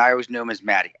love, and I always knew him as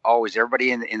Matty. Always,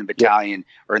 everybody in the battalion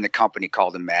or in the company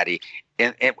called him Matty.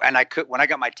 And I could, when I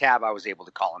got my tab, I was able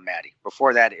to call him Matty.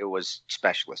 Before that, it was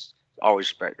specialist, always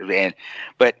specialist.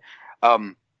 But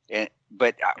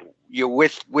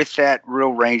with that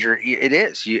real Ranger, it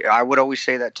is. I would always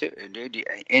say that too, dude.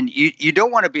 And you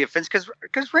don't want to be offensive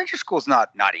because Ranger school's not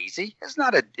easy. It's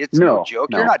no joke.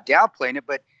 No. You're not downplaying it,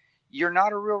 but you're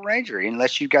not a real Ranger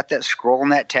unless you've got that scroll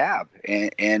and that tab.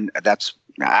 And that's,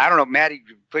 I don't know, Matty,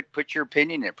 put your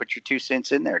opinion in, put your 2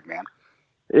 cents in there, man.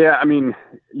 Yeah, I mean,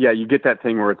 you get that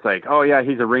thing where it's like, oh yeah,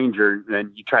 he's a Ranger,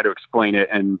 and you try to explain it,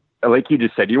 and like you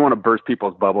just said, you want to burst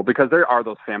people's bubble because there are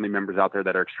those family members out there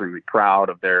that are extremely proud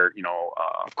of their,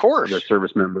 of course, their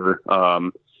service member,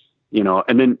 and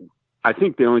then I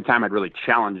think the only time I'd really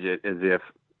challenge it is if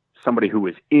somebody who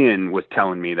was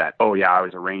telling me that, oh yeah, I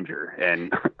was a Ranger.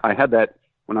 And I had that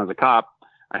when I was a cop.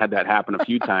 I had that happen a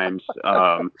few times.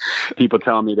 People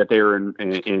telling me that they were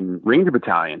in Ranger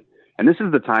Battalion. And this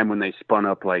is the time when they spun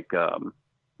up like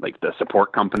the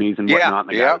support companies and whatnot.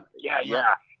 And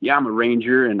yeah, I'm a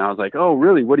Ranger. And I was like, oh,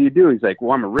 really? What do you do? He's like,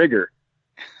 well, I'm a rigger.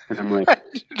 And I'm like,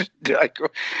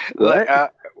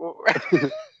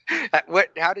 what?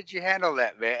 How did you handle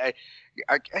that, man?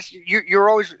 I guess you're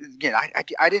always, again,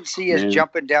 I didn't see us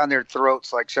jumping down their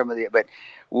throats like some of the, but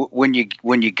when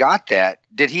you got that,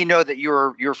 did he know that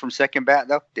you're from Second Bat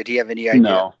though? Did he have any idea?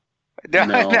 No.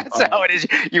 That's how it is.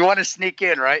 You want to sneak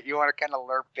in, right? You want to kind of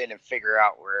lerp in and figure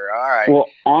out where. All right. Well,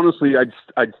 honestly,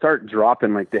 I'd start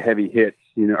dropping like the heavy hits,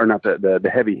 or not the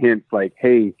heavy hints, like,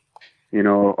 hey,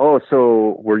 oh,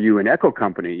 so were you in Echo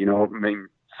Company? I mean,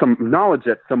 some knowledge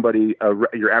that somebody,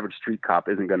 your average street cop,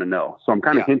 isn't going to know. So I'm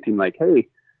kind of hinting, like, hey,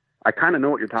 I kind of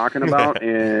know what you're talking about,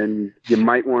 and you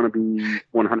might want to be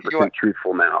 100%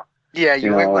 truthful now. Yeah,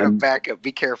 you might want to back up.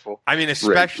 Be careful. I mean,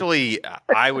 especially,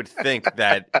 I would think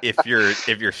that if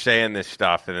you're saying this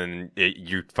stuff and then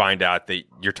you find out that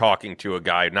you're talking to a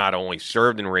guy who not only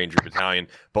served in Ranger Battalion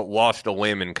but lost a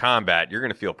limb in combat, you're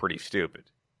going to feel pretty stupid.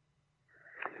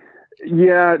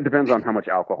 Yeah, it depends on how much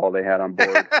alcohol they had on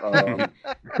board.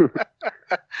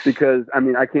 Because, I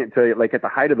mean, I can't tell you, like at the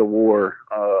height of the war,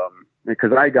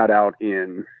 because I got out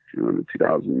in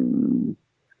 2000,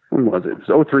 when was it? It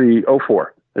was 03,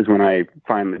 04 is when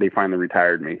they finally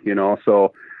retired me,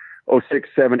 so 06,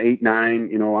 7, 8,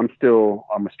 9,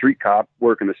 I'm a street cop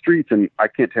working the streets, and I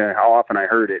can't tell you how often I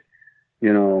heard it,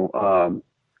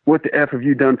 what the F have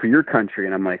you done for your country?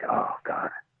 And I'm like, oh God,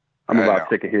 I'm about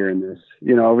sick of hearing this,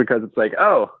 because it's like,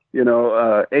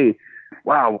 hey,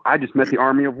 wow, I just met the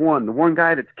army of one. The one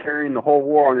guy that's carrying the whole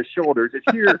war on his shoulders.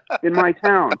 It's here in my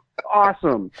town.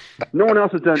 Awesome. No one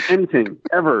else has done anything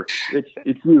ever. It's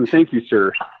you. Thank you,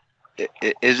 sir.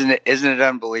 Isn't it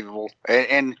unbelievable?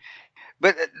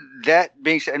 But that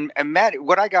being said, and Matty,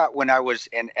 what I got when I was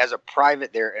as a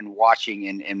private there and watching,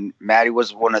 and Matty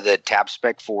was one of the Tab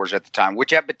Spec 4s at the time,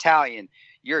 which at battalion,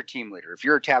 you're a team leader. If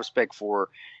you're a Tab Spec 4,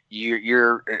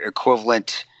 you're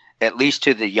equivalent, at least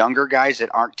to the younger guys that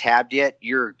aren't tabbed yet.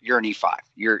 You're an E5.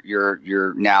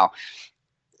 You're now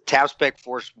Tab Spec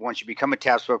 4. Once you become a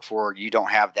Tab Spec 4, you don't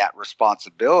have that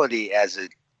responsibility as an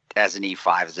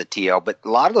E5, as a TL, but a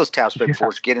lot of those Tab Spec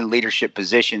 4s get in leadership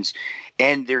positions,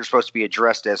 and they're supposed to be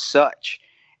addressed as such.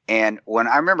 And when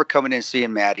I remember coming in and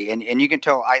seeing Matty, and you can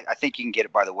tell, I think you can get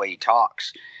it by the way he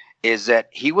talks, is that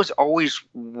he was always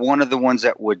one of the ones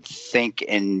that would think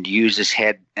and use his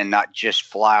head and not just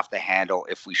fly off the handle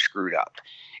if we screwed up.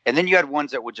 And then you had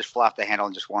ones that would just fly off the handle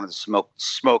and just wanted to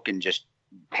smoke and just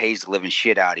haze the living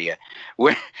shit out of you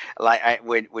when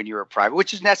you were private,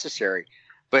 which is necessary.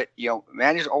 But,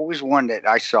 Matt is always one that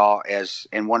I saw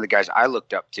and one of the guys I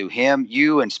looked up to. Him,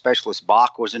 you, and Specialist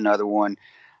Bach was another one.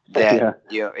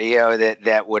 that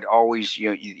that would always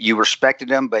you respected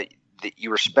them, but you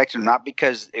respected them not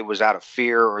because it was out of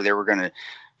fear or they were gonna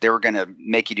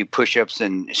make you do push-ups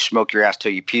and smoke your ass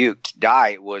till you puked, die.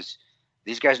 It was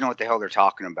these guys know what the hell they're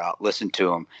talking about. Listen to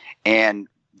them, and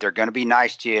they're going to be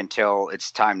nice to you until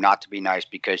it's time not to be nice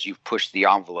because you've pushed the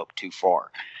envelope too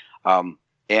far. And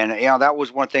that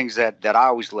was one of the things that I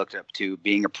always looked up to,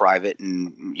 being a private,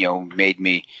 and made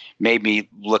me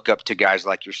look up to guys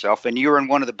like yourself. And you were in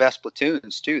one of the best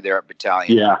platoons too there at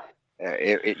Battalion. Yeah.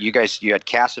 You had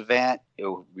Cassavant,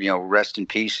 rest in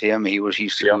peace him. He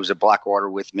was at Blackwater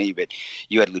with me, but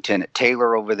you had Lieutenant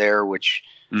Taylor over there, which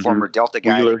former Delta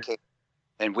guy.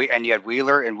 And you had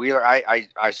Wheeler,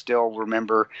 I still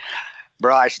remember.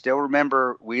 Bro, I still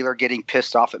remember Wheeler getting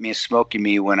pissed off at me and smoking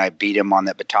me when I beat him on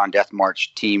that Baton Death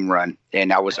March team run,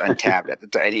 and I was untabbed at the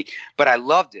time. But I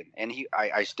loved him, and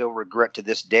I still regret to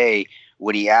this day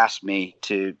when he asked me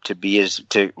to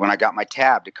when I got my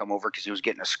tab to come over because he was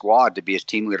getting a squad to be his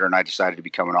team leader, and I decided to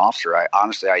become an officer.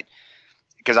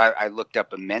 Because I looked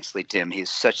up immensely to him. He's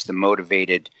such the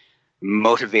motivated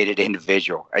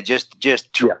individual. I just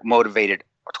motivated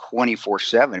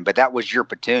 24/7, but that was your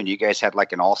platoon. You guys had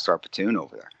like an all-star platoon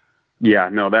over there. Yeah,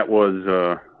 no, that was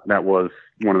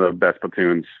one of the best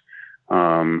platoons,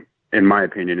 in my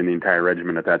opinion, in the entire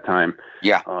regiment at that time.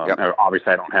 Yeah.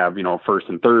 Obviously I don't have, first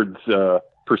and thirds,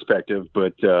 perspective,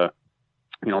 but,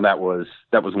 that was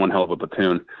one hell of a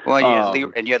platoon. Well,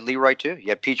 and you had Leroy too. You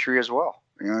had Petrie as well.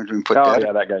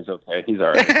 That guy's okay. He's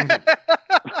all right.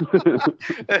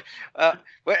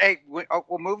 But hey,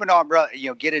 moving on, bro.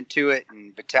 Get into it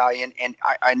and Battalion. And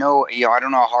I know, I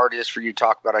don't know how hard it is for you to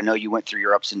talk about. I know you went through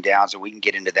your ups and downs, and we can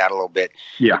get into that a little bit.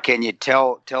 Yeah. But can you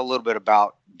tell a little bit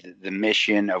about the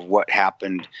mission of what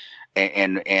happened?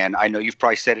 And I know you've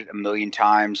probably said it a million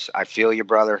times. I feel you,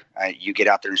 brother. You get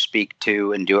out there and speak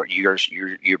too, and do it. You're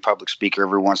a public speaker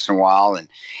every once in a while,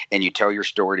 and you tell your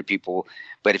story to people.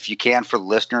 But if you can, for the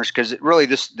listeners, because really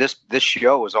this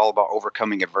show is all about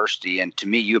overcoming adversity, and to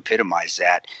me, you epitomize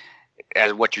that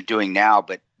as what you're doing now.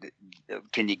 But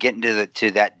can you get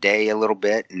into that day a little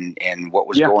bit and what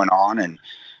was going on? And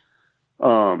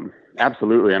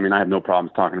absolutely. I mean, I have no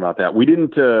problems talking about that. We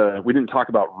didn't talk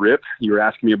about RIP. You were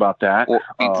asking me about that.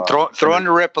 Well, throw in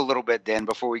the RIP a little bit then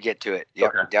before we get to it. Yeah,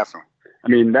 okay. Definitely. I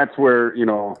mean, that's where you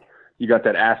got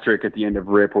that asterisk at the end of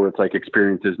RIP where it's like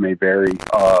experiences may vary.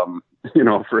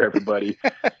 For everybody.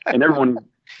 And everyone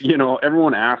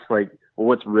asks like, well,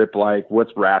 what's RIP like?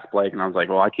 What's RASP like? And I was like,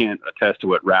 well, I can't attest to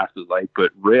what RASP is like,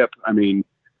 but RIP, I mean,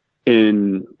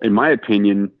 in my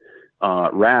opinion,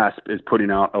 RASP is putting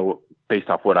out, based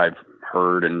off what I've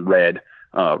heard and read,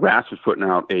 RASP is putting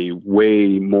out a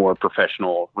way more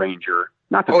professional Ranger.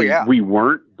 Not that we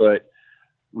weren't, but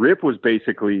RIP was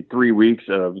basically 3 weeks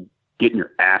of getting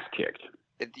your ass kicked.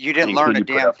 You didn't learn a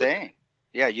damn thing.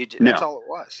 Yeah, you. That's all it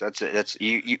was. That's it. That's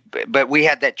you. But we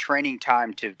had that training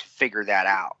time to figure that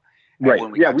out. Right.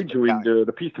 We joined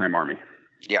the peacetime army.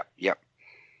 Yep.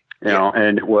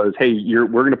 And it was, hey, we're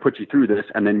going to put you through this,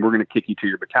 and then we're going to kick you to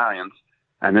your battalions,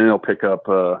 and then they'll pick up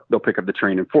the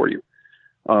training for you.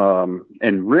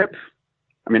 And RIP,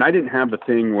 I mean, I didn't have the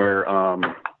thing where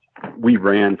we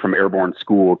ran from airborne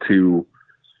school to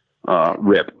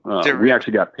RIP. We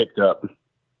actually got picked up.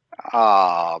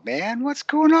 Oh man, what's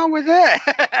going on with that?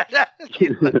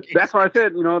 That's why I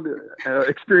said, the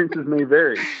experiences may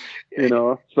vary,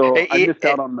 So I missed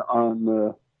out on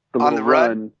the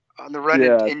run. On the run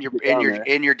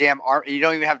in your damn arm. You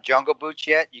don't even have jungle boots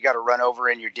yet. You got to run over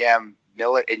in your damn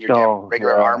damn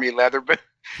regular army leather boot.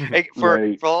 Hey,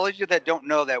 for all of you that don't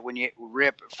know that when you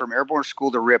RIP from airborne school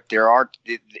to RIP,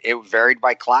 it varied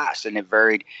by class, and it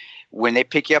varied when they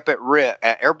pick you up at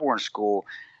airborne school.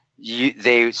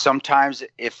 They sometimes,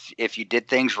 if you did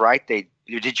things right,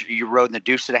 you rode in the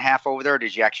deuce and a half over there, or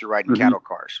did you actually ride in cattle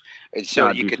cars? And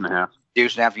so you could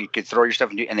deuce and a half, you could throw your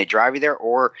stuff and they drive you there.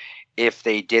 Or if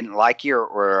they didn't like you,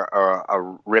 or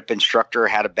a RIP instructor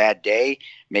had a bad day,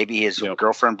 maybe his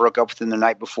girlfriend broke up with him the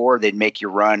night before, they'd make you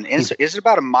run. And is it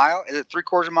about a mile? Is it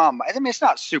 3/4 mile? I mean, it's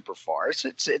not super far.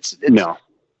 It's no.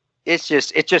 It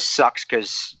just sucks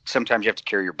because sometimes you have to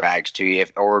carry your bags too,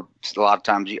 or a lot of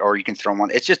times, or you can throw them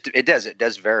on. It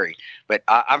does vary. But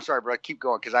I'm sorry, bro. Keep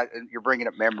going because you're bringing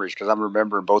up memories because I'm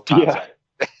remembering both times. Yeah.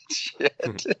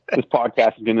 This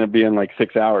podcast is going to be in like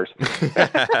 6 hours.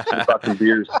 About some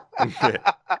beers.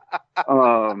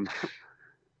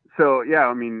 So yeah,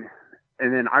 I mean,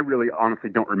 and then I really honestly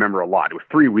don't remember a lot. It was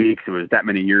 3 weeks. It was that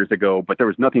many years ago, but there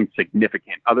was nothing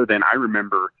significant other than I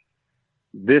remember.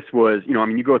 This was,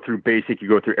 you go through basic, you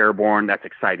go through airborne, that's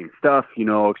exciting stuff,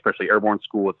 especially airborne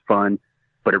school, it's fun,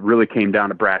 but it really came down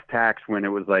to brass tacks when it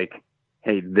was like,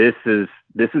 hey, this is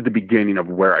the beginning of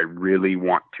where I really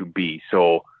want to be.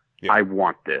 So Yeah. I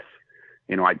want this.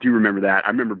 I do remember that. I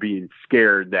remember being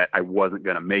scared that I wasn't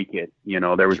going to make it.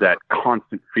 There was that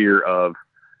constant fear of,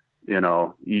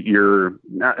 your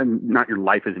not your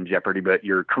life is in jeopardy, but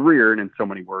your career, and in so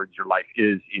many words, your life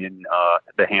is in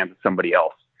the hands of somebody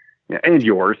else, and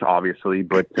yours, obviously.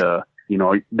 But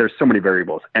there's so many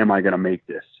variables. Am I going to make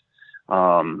this?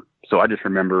 So I just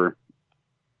remember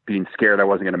being scared I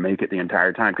wasn't going to make it the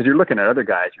entire time, because you're looking at other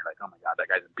guys, you're like, oh my God, that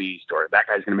guy's a beast, or that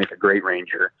guy's going to make a great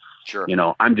ranger. Sure.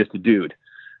 I'm just a dude.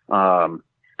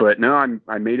 But no,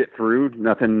 I made it through.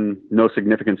 Nothing, no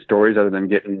significant stories other than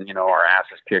getting, our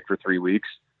asses kicked for 3 weeks.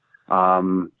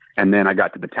 And then I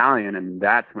got to battalion, and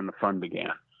that's when the fun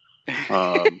began.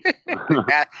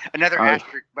 Another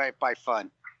asterisk by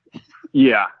fun.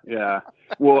 Yeah.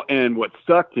 Well, and what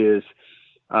sucked is,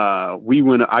 it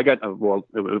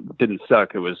didn't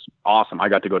suck. It was awesome. I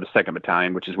got to go to 2nd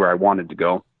Battalion, which is where I wanted to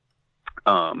go.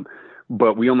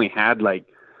 But we only had like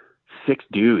 6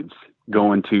 dudes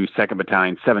going to 2nd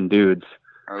Battalion, 7 dudes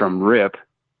from RIP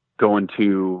going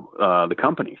to the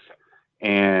companies.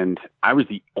 And I was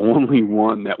the only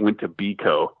one that went to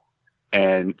BCO.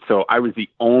 And so I was the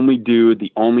only dude,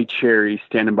 the only cherry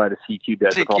standing by the CQ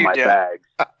desk with all my bags.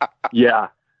 Yeah.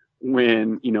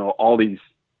 When, all these,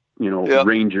 Yep.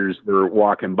 Rangers were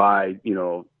walking by,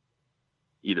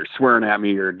 either swearing at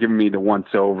me or giving me the once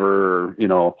over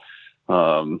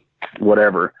or,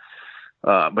 whatever.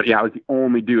 But yeah, I was the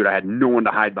only dude. I had no one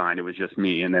to hide behind. It was just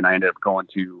me. And then I ended up going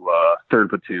to 3rd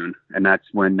Platoon. And that's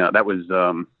when that was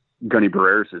Gunny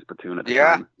Barreras' platoon at the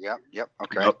time. Yep.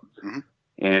 Okay. Yep. Mm-hmm.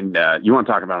 And you want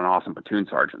to talk about an awesome platoon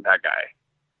sergeant, that guy.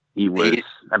 He was,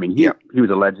 he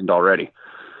was a legend already.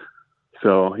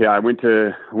 So yeah, I went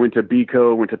to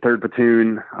BCO, went to 3rd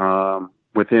Platoon.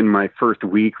 Within my first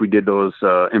week, we did those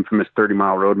infamous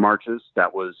 30-mile road marches.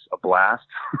 That was a blast.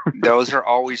 Those are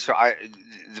always. I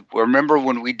remember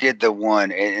when we did the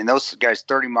one, and those guys,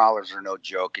 30-milers are no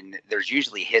joke, and there's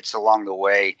usually hits along the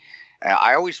way.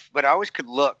 I always could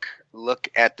look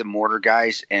at the mortar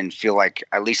guys and feel like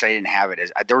at least I didn't have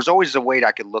it. There was always a way that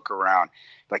I could look around,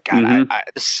 like, God,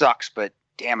 this sucks, but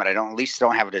damn it, at least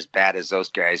don't have it as bad as those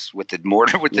guys with the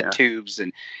mortar, with the tubes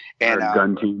and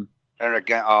gun team.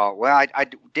 Oh, well, I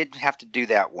did have to do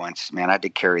that once, man. I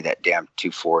did carry that damn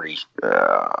 240,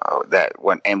 that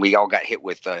one, and we all got hit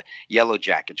with yellow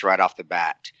jackets right off the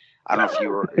bat. I don't know if you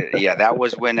were, that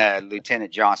was when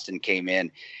Lieutenant Johnston came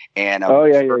in, and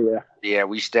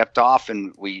we stepped off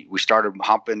and we started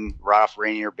humping right off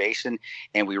Rainier Basin,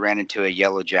 and we ran into a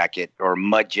yellow jacket or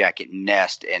mud jacket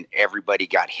nest, and everybody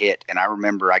got hit. And I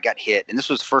remember I got hit, and this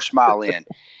was the first mile in.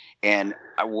 And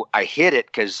I hit it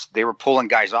because they were pulling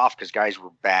guys off because guys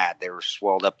were bad. They were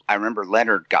swelled up. I remember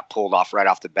Leonard got pulled off right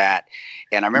off the bat.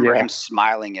 And I remember him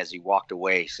smiling as he walked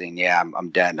away saying, yeah, I'm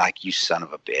done. Like, you son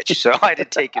of a bitch. So I had to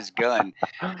take his gun.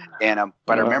 And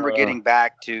but I remember getting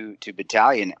back to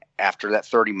battalion after that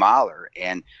 30-miler.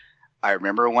 And I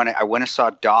remember when I went and saw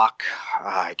Doc.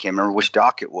 I can't remember which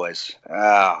Doc it was.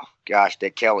 Oh, gosh,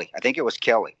 that Kelly. I think it was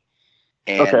Kelly.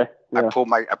 And I pulled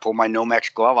my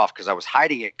Nomex glove off because I was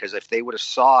hiding it, because if they would have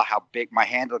saw how big my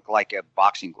hand looked like a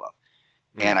boxing glove,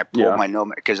 and I pulled my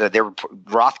Nomex because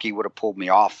Rothke would have pulled me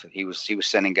off. He was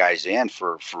sending guys in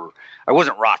for I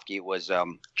wasn't Rothke, it was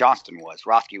Johnston was.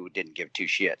 Rothke didn't give two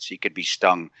shits. He could be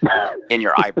stung in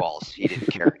your eyeballs. He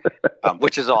didn't care,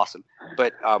 which is awesome.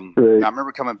 But I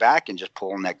remember coming back and just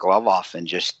pulling that glove off and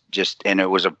just and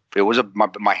it was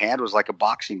my hand was like a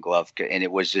boxing glove, and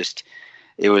it was just.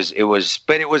 It was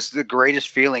the greatest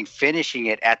feeling finishing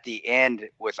it at the end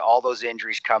with all those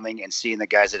injuries coming and seeing the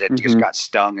guys that had just got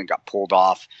stung and got pulled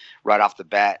off right off the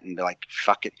bat and be like,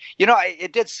 fuck it.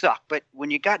 It did suck, but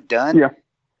when you got done,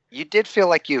 you did feel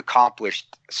like you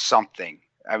accomplished something.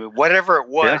 I mean, whatever it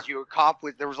was, you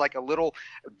accomplished. There was like a little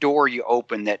door you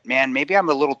opened that, man, maybe I'm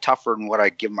a little tougher than what I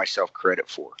give myself credit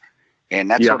for.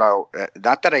 And that's what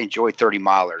not that I enjoyed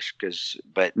 30-milers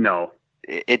but no,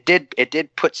 it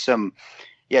did put some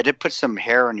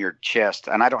hair on your chest,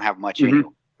 and I don't have much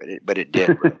anyway, but it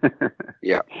did.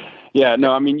 Yeah.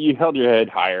 No, I mean, you held your head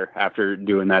higher after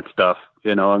doing that stuff.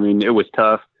 I mean, it was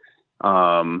tough.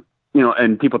 And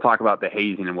people talk about the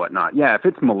hazing and whatnot. Yeah. If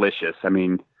it's malicious, I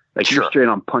mean, like you're straight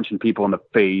on punching people in the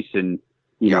face and,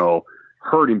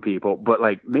 hurting people, but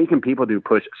like making people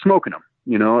smoking them.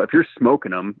 If you're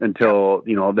smoking them until,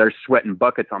 they're sweating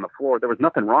buckets on the floor, there was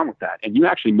nothing wrong with that. And you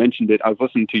actually mentioned it. I was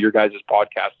listening to your guys'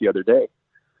 podcast the other day.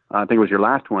 I think it was your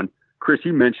last one. Chris,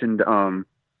 you mentioned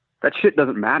that shit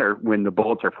doesn't matter when the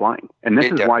bullets are flying. And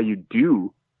this is why you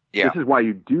do. This is why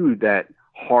you do that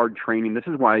hard training. This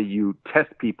is why you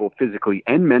test people physically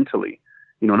and mentally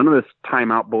none of this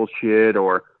timeout bullshit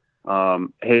or,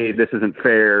 hey, this isn't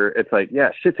fair. It's like,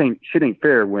 yeah, shit ain't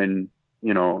fair when,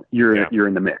 you're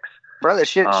in the mix. Brother,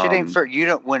 shit ain't fair. You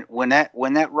don't when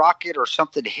that rocket or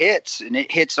something hits and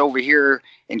it hits over here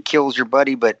and kills your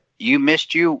buddy, but you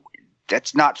missed you.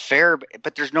 That's not fair.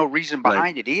 But there's no reason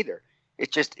behind it either.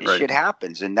 It just shit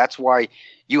happens, and that's why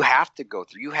you have to go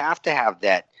through. You have to have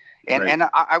that. And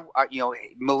I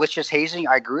malicious hazing.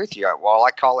 I agree with you. Well,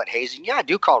 I call it hazing. Yeah, I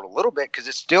do call it a little bit because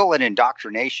it's still an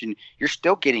indoctrination. You're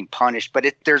still getting punished, but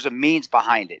there's a means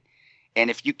behind it.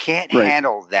 And if you can't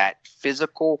handle that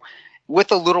physical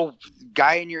with a little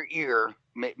guy in your ear,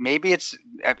 maybe it's.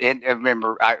 And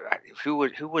remember, who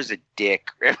was a dick?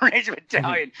 Rage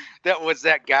Battalion. That was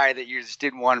that guy that you just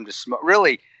didn't want him to smoke.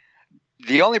 Really,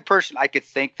 the only person I could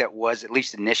think that was, at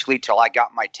least initially, till I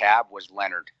got my tab, was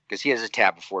Leonard, because he has a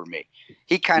tab before me.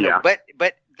 He kind of, but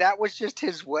that was just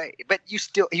his way. But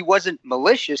he wasn't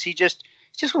malicious. He just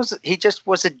was a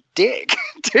dick.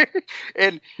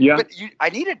 But I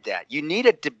needed that. You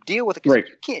needed to deal with it, because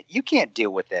you can't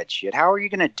deal with that shit. How are you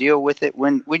going to deal with it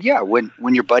when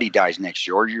your buddy dies next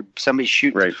year, or somebody's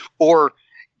shooting, or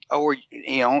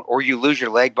you lose your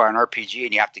leg by an RPG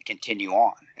and you have to continue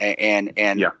on,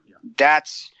 and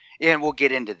that's, and we'll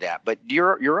get into that. But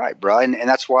you're right, bro, and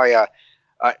that's why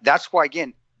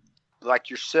again, like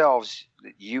yourselves,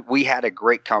 we had a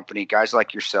great company, guys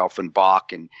like yourself and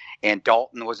Bach and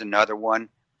Dalton was another one,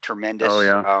 tremendous. Oh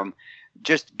yeah.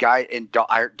 Just guy, and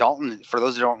Dalton, for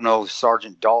those who don't know,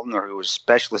 Sergeant Dalton, or who was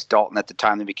Specialist Dalton at the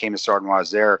time that became a sergeant while I was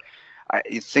there, I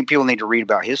think people need to read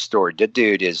about his story. The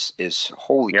dude is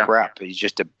holy crap. He's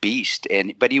just a beast,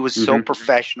 but he was so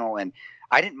professional, and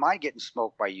I didn't mind getting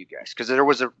smoked by you guys, because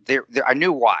I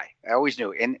knew why. I always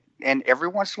knew. And every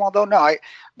once in a while, though,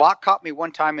 Bach caught me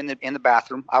one time in the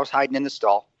bathroom. I was hiding in the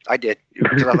stall. I did,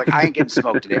 because I was like, I ain't getting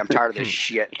smoked today. I'm tired of this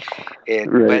shit.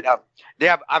 But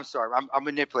I'm sorry. I'm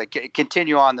manipulating.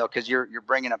 Continue on though, because you're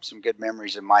bringing up some good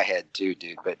memories in my head too,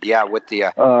 dude. But yeah, with the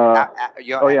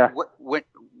when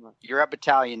you're at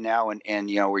battalion now, and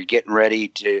we're getting ready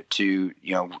to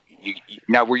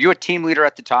now, were you a team leader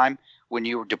at the time when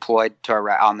you were deployed to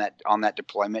Iraq on that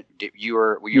deployment? You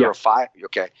were a 5?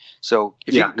 Okay, so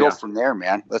if you could go from there,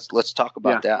 man, let's talk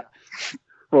about that.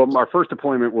 Well, our first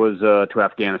deployment was to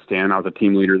Afghanistan. I was a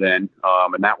team leader then,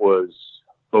 and that was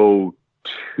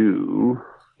 2002.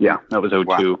 Yeah, that was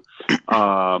 2002.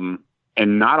 Wow.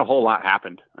 And not a whole lot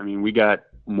happened. I mean, we got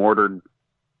mortared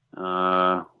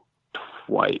once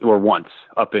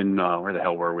up in where the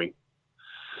hell were we?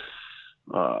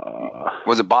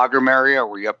 Was it Bagram area, or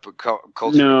were you up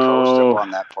close to the coast up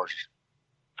on that portion?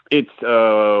 It's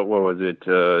what was it?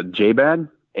 Jabad?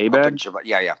 Abad?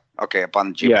 Yeah. Okay, up on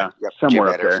the Jabad. Yeah, somewhere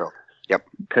Jabad up there. Airfield. Yep.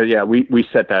 Because we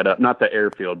set that up, not the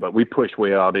airfield, but we pushed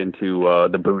way out into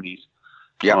the boonies.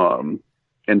 Yeah.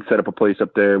 And set up a place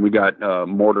up there. We got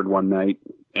mortared one night,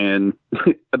 and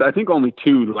I think only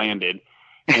 2 landed.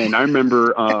 And I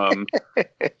remember,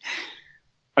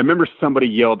 somebody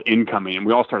yelled incoming, and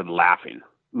we all started laughing.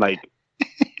 Like,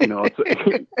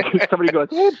 somebody goes,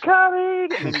 "It's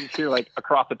coming!" And then you hear, like,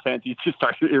 across the tent, you just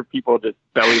start to hear people just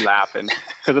belly laughing,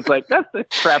 because it's like, that's the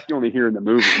crap you only hear in the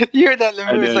movie. You hear that in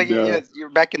the movie? It's like you're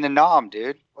back in the Nam,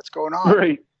 dude. What's going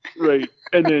on? Right.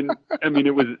 And then, I mean,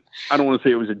 it was, I don't want to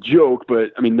say it was a joke,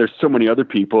 but I mean, there's so many other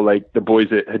people, like the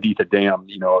boys at Haditha Dam,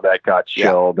 that got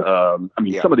shelled. Some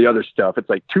of the other stuff, it's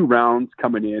like 2 rounds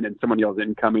coming in and someone yells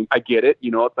incoming. I get it.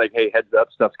 It's like, hey, heads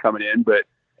up, stuff's coming in.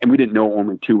 And we didn't know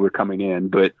only 2 were coming in,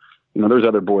 but there's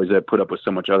other boys that put up with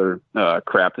so much other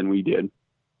crap than we did.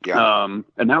 Yeah.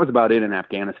 And that was about it in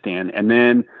Afghanistan. And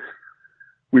then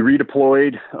we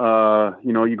redeployed.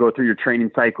 You go through your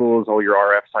training cycles, all your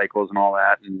RF cycles and all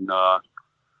that. And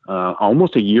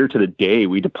almost a year to the day,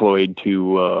 we deployed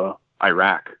to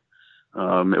Iraq.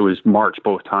 It was March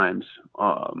both times.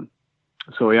 Then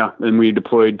we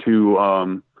deployed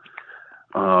to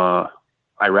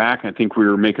Iraq. I think we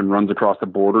were making runs across the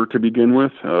border to begin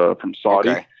with from Saudi.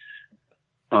 Okay.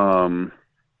 And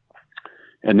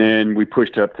then we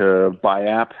pushed up to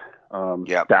Bayap.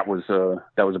 That was a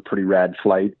pretty rad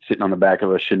flight, sitting on the back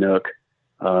of a Chinook.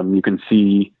 You can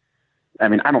see, I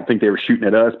mean, I don't think they were shooting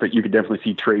at us, but you could definitely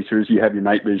see tracers. You have your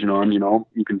night vision on,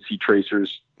 you can see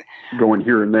tracers going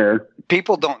here and there.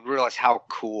 People don't realize how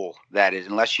cool that is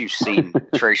unless you've seen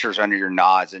tracers under your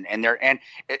nods, and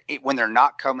when they're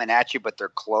not coming at you, but they're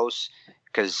close.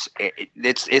 Because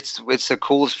it's the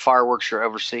coolest fireworks you'll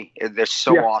ever see. They're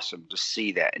so awesome to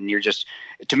see that, and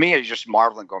to me, you're just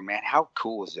marveling, going, man, how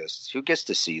cool is this? Who gets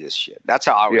to see this shit? That's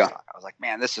how I was. Thought. I was like,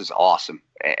 man, this is awesome.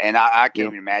 And I can't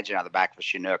even imagine on the back of a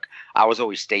Chinook. I was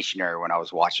always stationary when I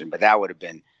was watching, but that would have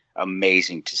been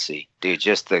amazing to see, dude.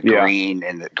 Just the green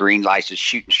and the green lights just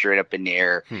shooting straight up in the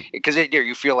air because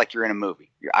you feel like you're in a movie.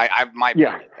 I my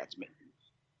opinion, that's me.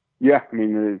 Yeah, I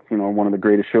mean, it's one of the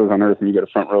greatest shows on earth, and you get a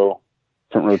front row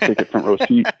ticket, front row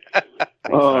seat.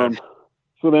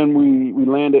 So then we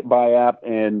land at Biap,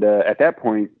 and at that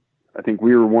point, I think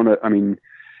we were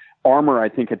Armor, I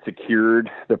think, had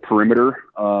secured the perimeter,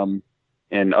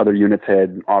 and other units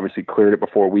had obviously cleared it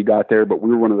before we got there, but we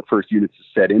were one of the first units to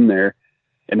set in there,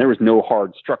 and there was no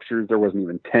hard structures. There wasn't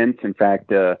even tents. In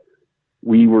fact,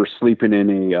 we were sleeping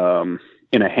in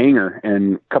a hangar,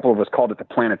 and a couple of us called it the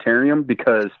planetarium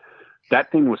because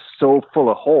that thing was so full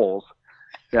of holes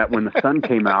that when the sun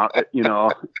came out,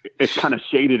 it's kind of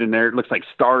shaded in there. It looks like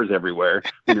stars everywhere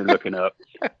when you're looking up.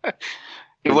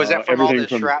 Was that from all the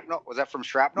shrapnel? Was that from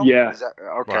shrapnel? Yeah.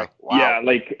 Okay. Wow. Yeah,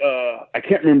 I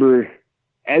can't remember.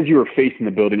 As you were facing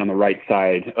the building on the right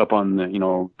side, up on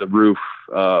the roof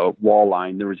wall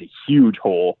line, there was a huge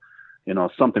hole.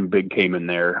 Something big came in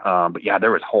there. But yeah,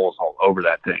 there was holes all over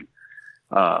that thing.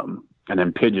 And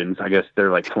then pigeons, I guess they're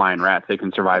like flying rats. They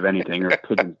can survive anything. There's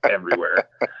pigeons everywhere.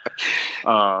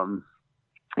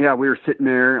 Yeah, we were sitting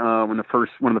there when one of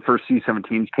the first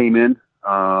C-17s came in.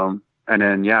 And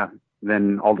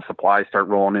then all the supplies start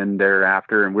rolling in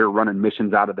thereafter, and we were running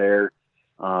missions out of there.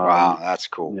 Wow, that's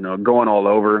cool. Going all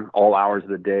over, all hours of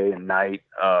the day and night.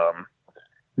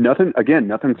 Nothing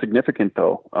significant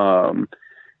though.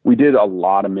 We did a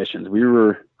lot of missions.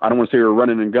 I don't want to say we were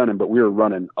running and gunning, but we were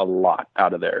running a lot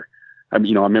out of there. I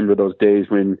remember those days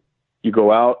when you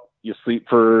go out, you sleep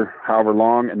for however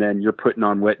long, and then you're putting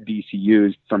on wet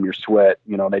DCUs from your sweat.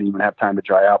 They didn't even have time to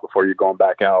dry out before you're going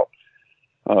back out.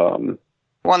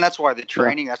 Well, and that's why the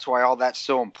training, that's why all that's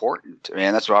so important.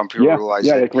 Man, that's why I'm people realize.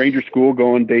 Yeah, like Ranger School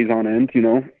going days on end,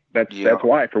 that's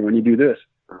why, for when you do this.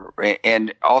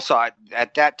 And also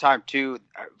at that time too,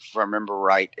 if I remember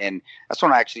right, and that's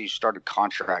when I actually started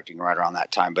contracting right around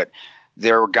that time, but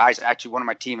there were guys, actually one of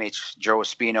my teammates, Joe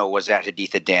Espino, was at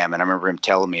Haditha Dam, and I remember him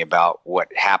telling me about what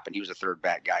happened. He was a third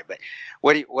bat guy, but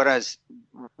what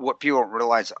people don't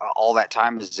realize all that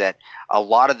time is that a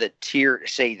lot of the tier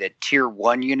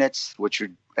 1 units, which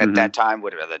would at that time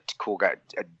would have been the cool guy,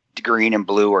 Green and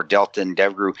Blue or Delta and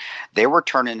DevGru, they were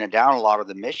turning it down a lot of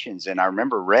the missions. And I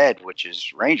remember Red, which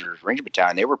is Ranger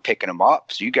Battalion, they were picking them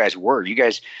up. So you guys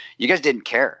didn't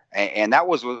care. And that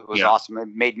was awesome. It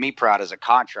made me proud as a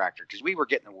contractor because we were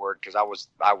getting the word, because I was,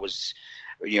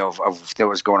 of that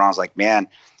was going on. I was like, man,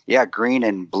 yeah, Green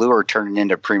and Blue are turning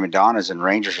into prima donnas, and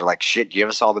Rangers are like, shit, give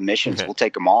us all the missions. We'll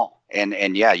take them all. And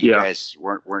you guys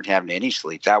weren't having any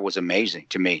sleep. That was amazing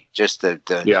to me. Just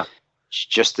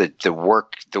the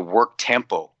work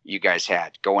tempo you guys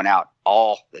had going out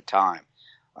all the time.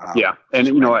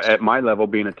 And at my level,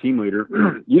 being a team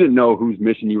leader, you didn't know whose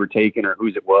mission you were taking or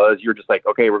whose it was. You're just like,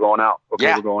 okay, we're going out.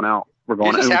 Okay, we're going out. We're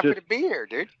going. You're just happy to be here,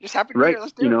 dude. Just happy to be here.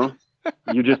 Let's do it.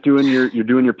 You're just doing your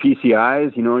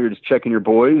PCIs. You're just checking your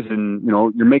boys, and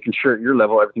you're making sure at your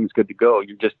level everything's good to go.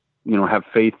 You just have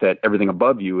faith that everything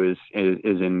above you is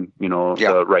in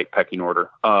the right pecking order.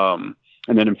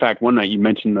 And then, in fact, one night you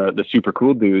mentioned the super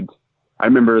cool dudes. I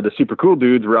remember the super cool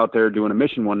dudes were out there doing a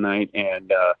mission one night,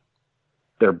 and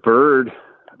their bird,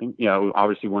 I think,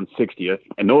 obviously 160th.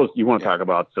 And those, you want to talk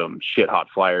about some shit hot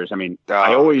flyers. I mean,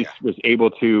 I always was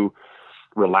able to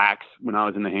relax when I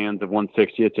was in the hands of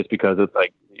 160th, just because it's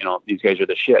like, these guys are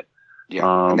the shit.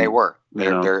 Yeah, and they were.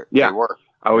 They were.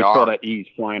 I always felt at ease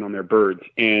flying on their birds.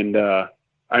 And I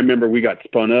remember we got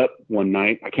spun up one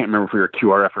night. I can't remember if we were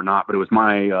QRF or not, but it was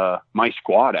my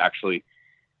squad actually.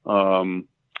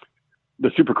 The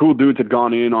super cool dudes had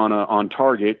gone in on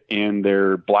target, and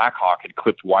their Black Hawk had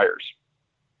clipped wires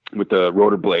with the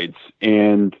rotor blades,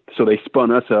 and so they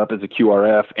spun us up as a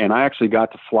QRF. And I actually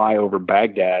got to fly over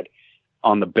Baghdad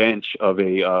on the bench of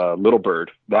a Little Bird.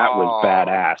 That was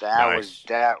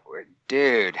badass.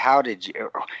 Dude, how did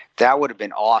you? That would have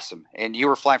been awesome. And you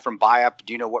were flying from Biap.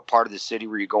 Do you know what part of the city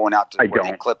were you going out to? Were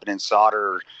they clipping in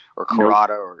Solder or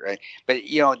Karata? But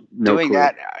doing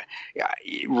that,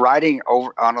 riding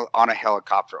over on a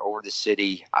helicopter over the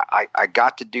city. I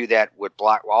got to do that with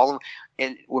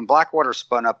and when Blackwater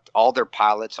spun up, all their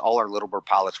pilots, all our Little Bird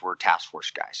pilots were task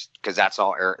force guys, because that's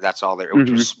all there, which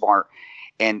was smart.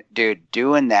 And dude,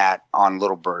 doing that on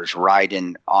Little Birds,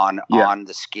 riding on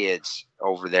the skids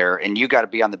over there, and you got to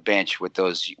be on the bench with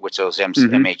those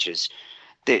MHs.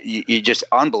 You just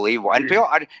unbelievable. And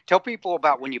I tell people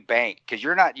about when you bank, because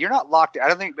you're not locked. I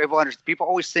don't think people understand. People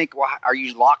always think, well, are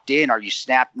you locked in? Are you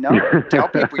snapped? No. Tell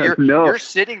people you're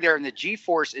sitting there, and the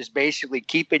G-force is basically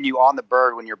keeping you on the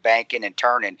bird when you're banking and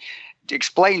turning.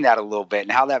 Explain that a little bit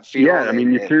and how that feels. Yeah, I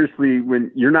mean, seriously,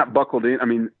 when you're not buckled in, I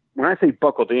mean, when I say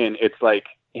buckled in, it's like,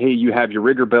 hey, you have your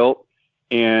rigger belt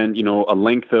and, you know, a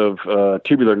length of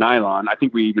tubular nylon. I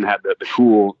think we even had the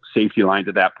cool safety lines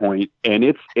at that point. And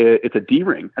it's a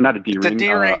D-ring, not a D-ring,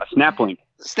 a snap link.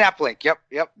 Snap link. Yep.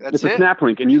 It's a snap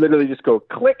link, and you literally just go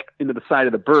click into the side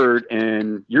of the bird,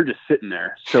 and you're just sitting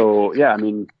there. So yeah, I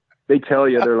mean, they tell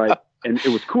you, they're like, and it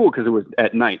was cool because it was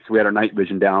at night, so we had our night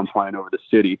vision down, flying over the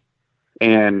city,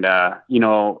 and you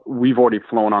know, we've already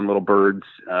flown on little birds.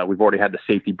 We've already had the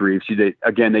safety briefs.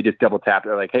 They just double tap.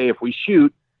 They're like, hey, if we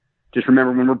shoot, just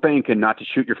remember when we're banking not to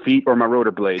shoot your feet or my rotor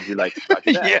blades. You're like,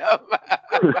 yep.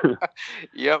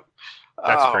 Yep.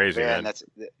 That's crazy, man.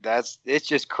 That's it's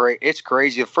just crazy. It's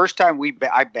crazy. The first time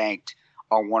I banked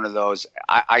on one of those,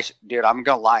 dude, I'm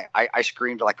gonna lie, I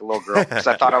screamed like a little girl because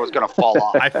I thought I was gonna fall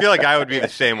off. I feel like I would be the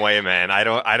same way, man. I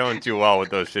don't do well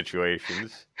with those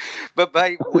situations. But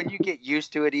when you get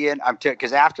used to it, Ian,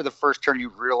 because after the first turn, you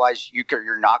realize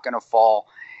you're not gonna fall.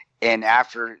 And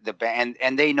after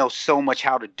and they know so much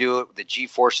how to do it with the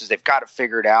G-forces, they've got it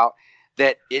figured out,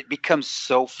 that it becomes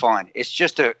so fun. It's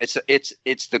just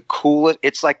it's the coolest.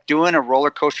 It's like doing a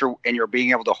roller coaster and you're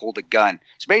being able to hold a gun.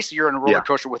 So basically you're in a roller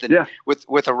coaster with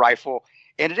a rifle.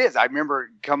 And it is. I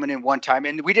remember coming in one time,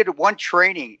 and we did one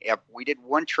training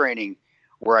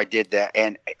where I did that.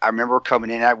 And I remember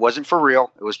coming in, I wasn't for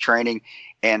real. It was training.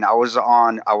 And I was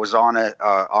on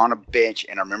a bench,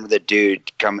 and I remember the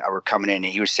dude coming in, and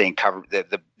he was saying, cover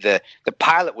the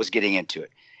pilot was getting into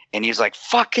it. And he's like,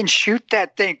 fucking shoot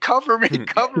that thing. Cover me.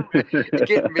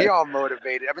 Getting me all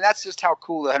motivated. I mean, that's just how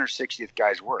cool the 160th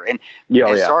guys were. And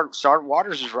Sergeant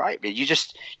Waters is right, man.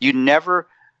 You never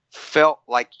felt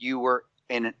like you were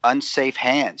in unsafe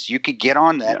hands. You could get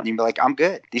on that and you'd be like, I'm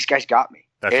good. These guys got me.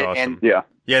 That's awesome.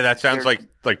 Yeah, that sounds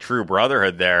like true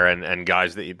brotherhood there, and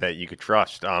guys that you could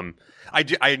trust.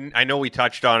 I know we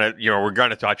touched on it. You know, we're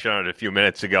going to touch on it a few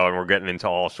minutes ago, and we're getting into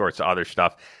all sorts of other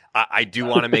stuff. I do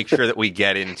want to make sure that we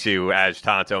get into, as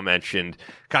Tonto mentioned,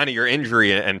 kind of your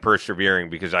injury and persevering,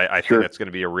 because I think that's going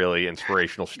to be a really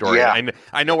inspirational story. Yeah.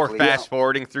 I know we're fast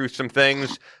forwarding through some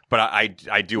things, but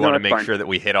I do want to make sure that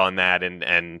we hit on that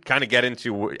and kind of get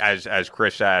into, as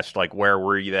Chris asked, like, where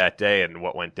were you that day and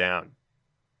what went down?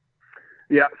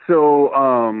 Yeah.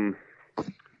 So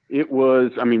it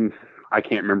was, I mean, I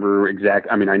can't remember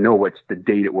I mean, I know what's the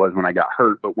date it was when I got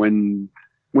hurt, but when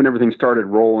everything started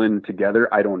rolling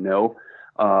together, I don't know.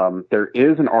 There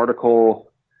is an article,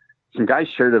 some guys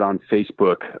shared it on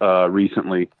Facebook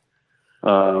recently,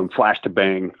 Flash to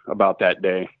Bang, about that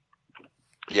day.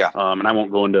 Yeah. And I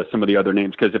won't go into some of the other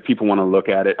names, because if people want to look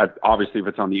at it, obviously if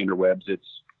it's on the interwebs,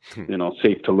 it's, you know,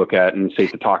 safe to look at and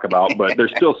safe to talk about, but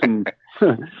there's still some,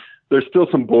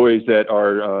 boys that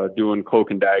are doing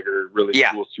cloak and dagger, really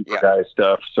cool super guy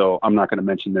stuff. So I'm not going to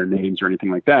mention their names or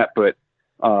anything like that, but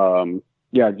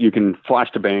yeah, you can Flash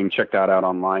to Bang, check that out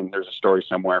online. There's a story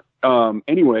somewhere.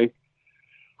 Anyway,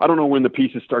 I don't know when the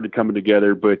pieces started coming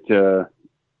together, but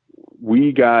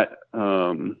we got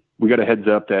a heads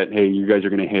up that, hey, you guys are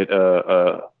going to hit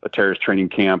a terrorist training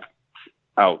camp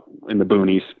out in the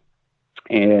boonies.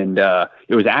 And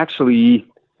it was actually,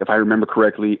 if I remember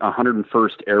correctly,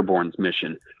 101st Airborne's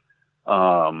mission.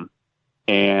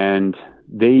 And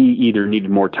they either needed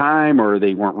more time or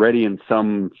they weren't ready in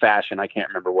some fashion. I can't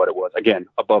remember what it was. Again,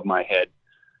 above my head.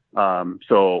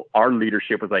 So our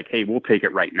leadership was like, hey, we'll take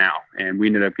it right now. And we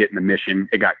ended up getting the mission.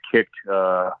 It got kicked.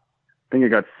 I think it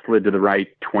got slid to the right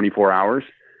 24 hours.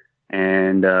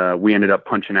 And we ended up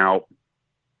punching out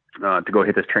to go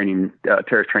hit this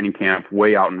terrorist training camp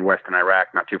way out in western Iraq,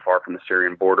 not too far from the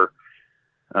Syrian border.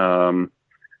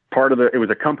 It was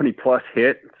a company plus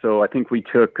hit. So I think we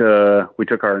took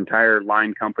our entire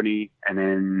line company, and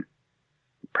then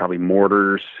probably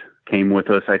mortars came with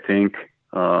us, I think.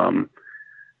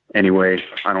 Anyway,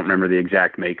 I don't remember the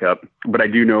exact makeup, but I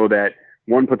do know that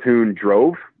one platoon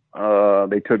drove.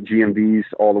 They took GMVs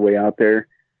all the way out there.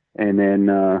 And then,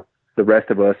 the rest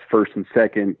of us, first and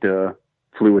second,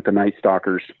 flew with the Night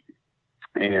Stalkers.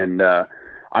 And,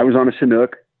 I was on a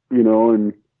Chinook, you know,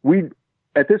 and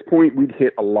at this point, we'd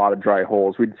hit a lot of dry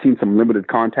holes. We'd seen some limited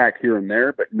contact here and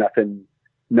there, but nothing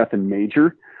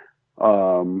major.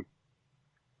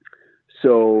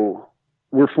 So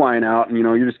we're flying out, and, you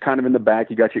know, you're just kind of in the back.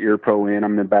 You got your ear pro in.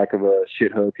 I'm in the back of a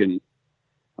shit hook, and,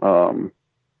 you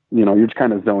know, you're just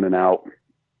kind of zoning out.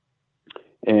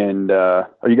 And are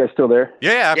you guys still there?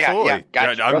 Yeah, absolutely. Yeah,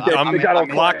 gotcha. I'm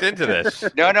locked into this.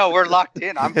 No, we're locked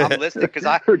in. I'm listening, because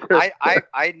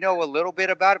I know a little bit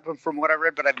about it from what I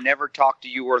read, but I've never talked to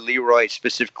you or Leroy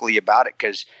specifically about it,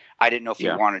 because I didn't know if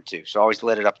you wanted to. So I always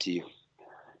let it up to you.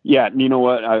 Yeah, you know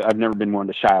what? I've never been one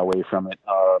to shy away from it.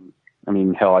 I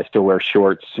mean, hell, I still wear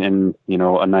shorts and, you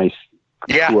know, a nice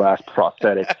cool ass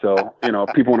prosthetic. So, you know,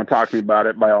 if people want to talk to me about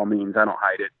it, by all means, I don't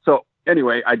hide it. So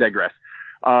anyway, I digress.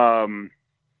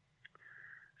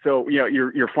 So, you know,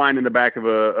 you're flying in the back of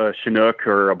a Chinook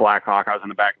or a Black Hawk. I was in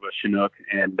the back of a Chinook,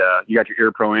 and you got your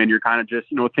ear pro in. You're kind of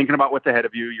just, you know, thinking about what's ahead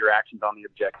of you, your actions on the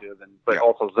objective, but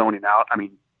also zoning out. I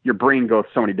mean, your brain goes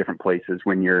so many different places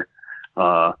when you're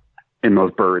in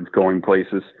those birds going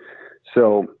places.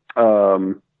 So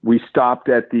we stopped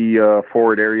at the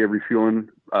forward area refueling.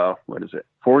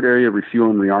 Forward area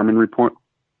refueling, rearming report.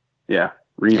 Yeah,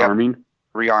 rearming. Yep.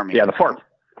 Rearming. Yeah, the FARP.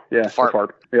 Yeah, the FARP.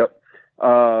 Yep.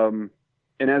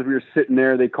 And as we were sitting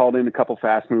there, they called in a couple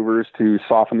fast movers to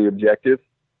soften the objective.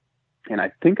 And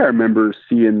I think I remember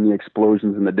seeing the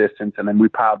explosions in the distance. And then we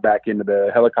piled back into the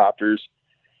helicopters,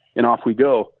 and off we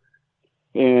go.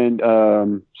 And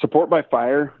support by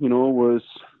fire, you know, was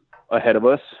ahead of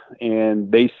us.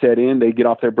 And they set in. They get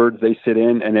off their birds. They sit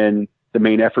in. And then the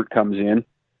main effort comes in.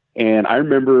 And I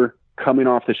remember coming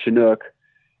off the Chinook.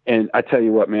 And I tell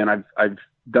you what, man, I've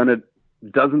done it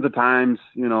dozens of times,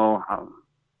 you know.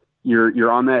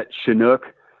 You're on that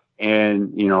Chinook,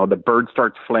 and you know the bird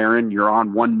starts flaring. You're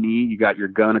on one knee, you got your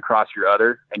gun across your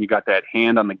other, and you got that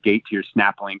hand on the gate to your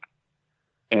snap link.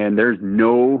 And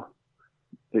you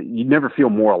never feel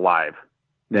more alive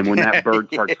than when that bird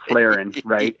starts flaring,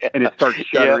 right? Yeah. And it starts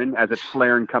shuddering as it's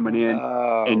flaring coming in,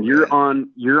 and you're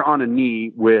on a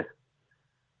knee with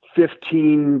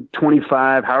 15,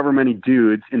 25, however many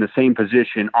dudes in the same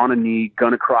position on a knee,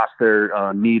 gun across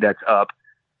their knee that's up.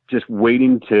 Just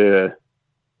waiting for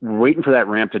that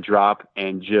ramp to drop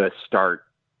and just start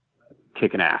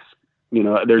kicking ass. You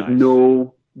know, there's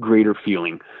no greater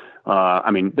feeling.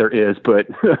 I mean, there is, but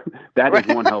that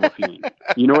is one hell of a feeling.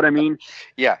 You know what I mean?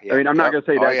 Yeah. I mean, I'm not going to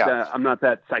say that I'm not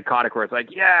that psychotic where it's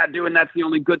like, yeah, doing that's the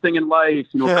only good thing in life.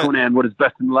 You know, Conan, what is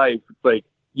best in life? It's like,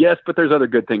 yes, but there's other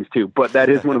good things too. But that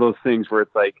is one of those things where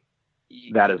it's like,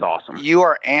 that is awesome. You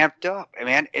are amped up,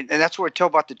 man. And that's what I tell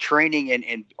about the training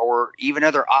and or even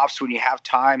other ops when you have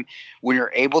time, when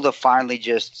you're able to finally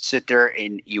just sit there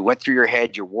and you went through your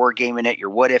head, you're war gaming it, you're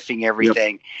what ifing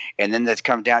everything, and then that's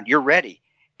come down, you're ready.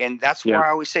 And that's why I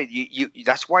always say you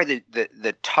that's why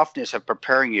the toughness of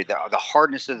preparing you, the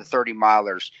hardness of the 30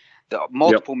 milers, the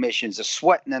multiple missions, the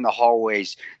sweating in the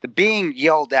hallways, the being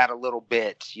yelled at a little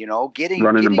bit, you know, getting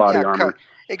in body armor.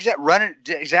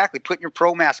 Exactly. Putting your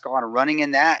pro mask on and running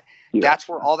in that. Yeah. That's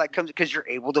where all that comes, because you're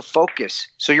able to focus.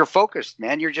 So you're focused,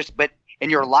 man. And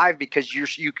you're alive because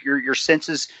your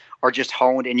senses are just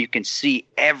honed, and you can see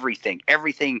everything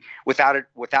without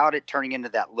it turning into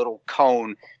that little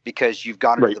cone because you've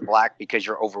gone into the black because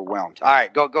you're overwhelmed. All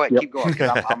right, go ahead, keep going,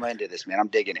 because I'm into this, man. I'm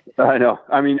digging it. I know.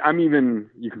 I mean,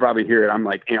 you can probably hear it. I'm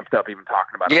like amped up even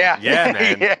talking about it. Yeah,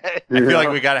 man. I feel like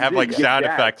we got to have like sound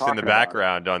effects in the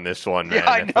background on this one, man.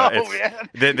 Yeah, I know, man.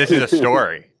 This is a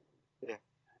story.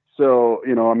 So,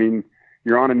 you know, I mean,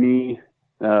 you're on a knee.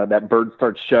 That bird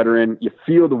starts shuddering. You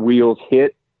feel the wheels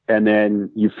hit, and then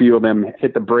you feel them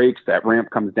hit the brakes. That ramp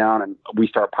comes down, and we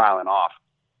start piling off.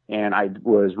 And I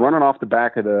was running off the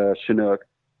back of the Chinook,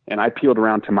 and I peeled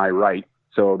around to my right,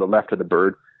 so the left of the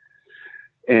bird.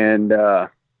 And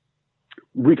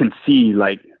we can see,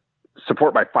 like,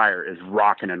 support by fire is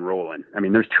rocking and rolling. I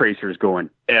mean, there's tracers going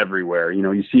everywhere. You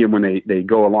know, you see them when they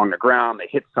go along the ground, they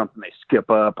hit something, they skip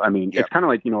up. I mean, it's kind of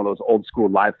like, you know, those old school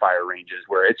live fire ranges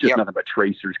where it's just nothing but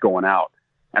tracers going out.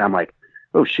 And I'm like,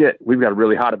 oh shit, we've got a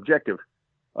really hot objective.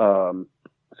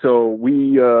 So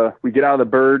we get out of the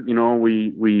bird, you know,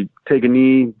 we take a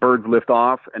knee, birds lift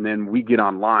off, and then we get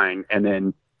online, and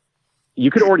then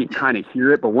you could already kind of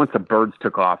hear it, but once the birds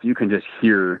took off, you can just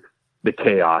hear the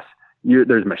chaos.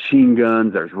 There's machine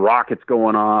guns, there's rockets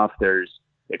going off, there's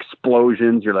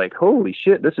explosions. You're like, holy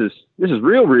shit, this is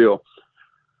real.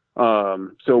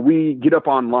 So we get up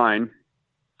online,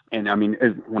 and I mean,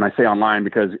 when I say online,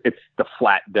 because it's the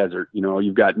flat desert, you know,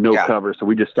 you've got no cover. So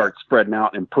we just start spreading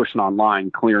out and pushing online,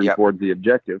 clearing towards the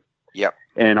objective. Yep.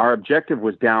 And our objective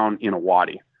was down in a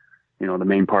wadi, you know, the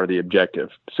main part of the objective.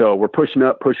 So we're pushing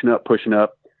up,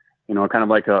 you know, kind of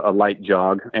like a light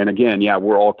jog. And again,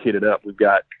 we're all kitted up. We've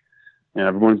got, and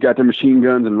everyone's got their machine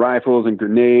guns and rifles and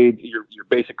grenades, your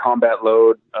basic combat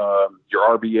load,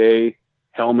 your RBA,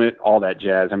 helmet, all that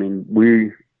jazz. I mean,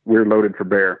 we're loaded for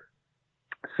bear.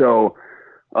 So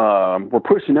we're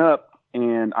pushing up,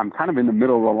 and I'm kind of in the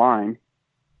middle of the line.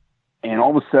 And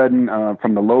all of a sudden,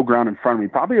 from the low ground in front of me,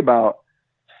 probably about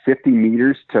 50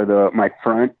 meters to my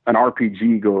front, an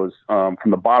RPG goes from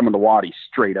the bottom of the wadi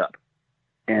straight up.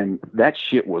 And that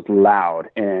shit was loud.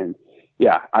 And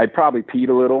Yeah, I probably peed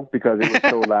a little because it was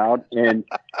so loud, and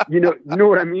you know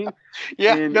what I mean?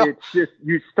 Yeah, and no. it's just,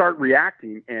 you start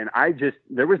reacting, and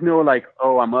there was no like,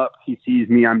 oh, I'm up, he sees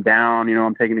me, I'm down,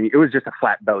 I'm taking it. It was just a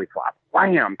flat belly flop.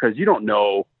 Wham, because you don't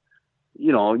know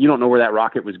where that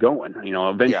rocket was going.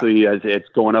 Eventually as it's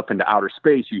going up into outer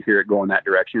space, you hear it go in that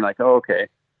direction. You're like, oh, okay.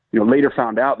 Later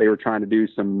found out they were trying to do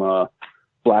some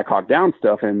Black Hawk Down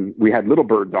stuff, and we had little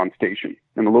birds on station,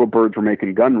 and the little birds were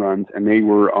making gun runs, and they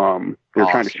were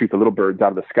trying to shoot the little birds out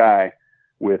of the sky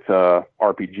with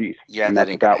RPGs. Yeah, and that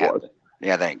ain't gonna happen. Was.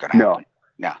 Yeah, that ain't gonna happen.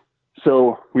 No.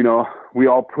 So we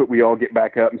all get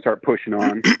back up and start pushing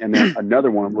on, and then another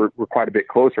one, we're quite a bit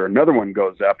closer. Another one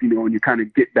goes up, and you kind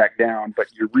of get back down, but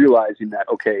you're realizing that,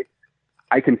 okay,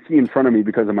 I can see in front of me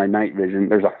because of my night vision.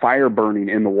 There's a fire burning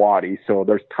in the wadi, so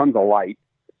there's tons of light.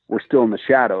 We're still in the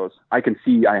shadows. I can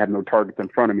see I have no targets in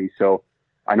front of me, so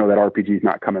I know that RPG is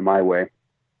not coming my way.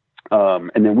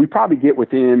 And then we probably get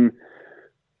within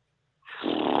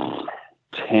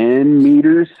 10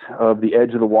 meters of the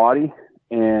edge of the wadi,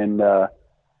 and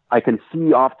I can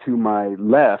see off to my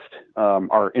left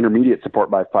our intermediate support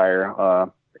by fire. I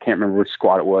can't remember which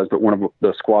squad it was, but one of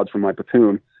the squads from my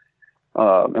platoon,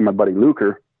 and my buddy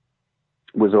Luker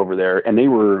was over there, and they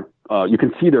were, you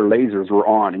can see their lasers were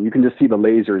on, and you can just see the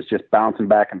lasers just bouncing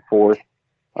back and forth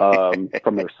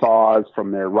from their saws,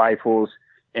 from their rifles,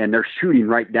 and they're shooting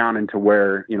right down into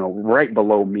where, right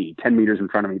below me, 10 meters in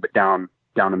front of me, but down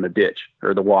in the ditch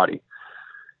or the wadi.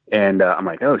 And I'm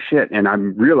like, oh shit. And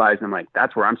I'm realizing, I'm like,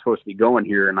 that's where I'm supposed to be going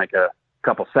here in like a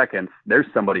couple seconds. There's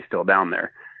somebody still down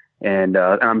there. And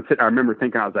I remember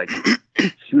thinking, I was like,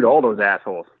 shoot all those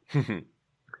assholes.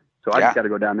 So I just got to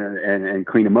go down there and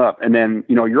clean them up. And then,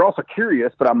 you're also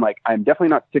curious, but I'm like, I'm definitely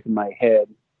not sticking my head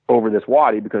over this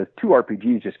wadi because 2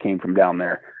 RPGs just came from down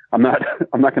there. I'm not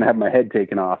going to have my head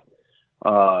taken off.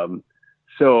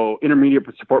 So intermediate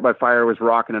support by fire was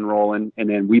rocking and rolling. And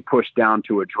then we pushed down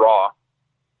to a draw,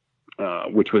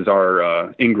 which was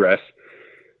our ingress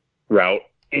route.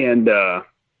 And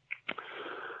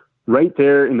right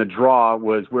there in the draw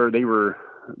was where they were,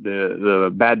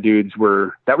 the bad dudes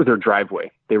were, that was their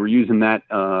driveway. They were using that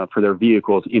for their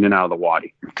vehicles in and out of the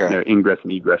wadi, their ingress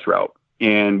and egress route.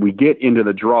 And we get into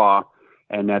the draw,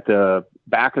 and at the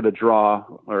back of the draw,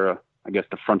 or I guess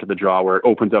the front of the draw where it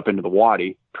opens up into the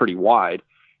wadi pretty wide,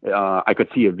 I could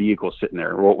see a vehicle sitting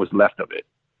there, or what was left of it.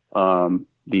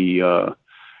 The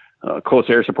close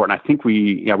air support. And I think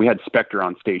we had Spectre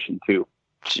on station too.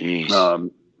 Jeez.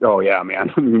 Oh yeah,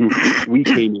 man. We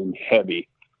came in heavy.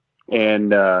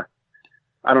 And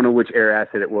I don't know which air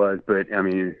asset it was, but I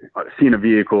mean, seeing a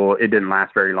vehicle, it didn't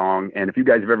last very long. And if you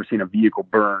guys have ever seen a vehicle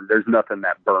burn, there's nothing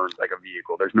that burns like a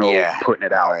vehicle. There's no putting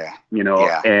it out,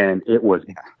 and it was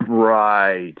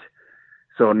bright.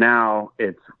 So now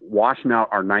it's washing out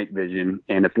our night vision,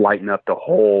 and it's lighting up the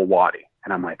whole wadi.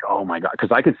 And I'm like, oh my God,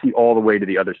 because I could see all the way to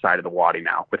the other side of the wadi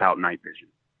now without night vision,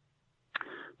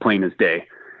 plain as day.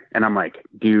 And I'm like,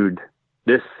 dude,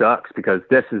 this sucks because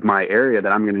this is my area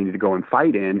that I'm going to need to go and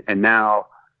fight in. And now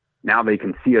they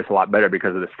can see us a lot better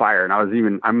because of this fire. And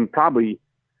I'm probably,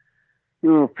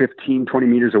 15, 20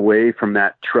 meters away from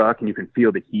that truck, and you can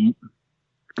feel the heat.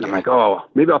 And I'm like, oh,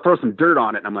 maybe I'll throw some dirt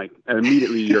on it. And I'm like, and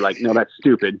immediately you're like, no, that's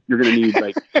stupid. You're going to need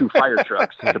like 2 fire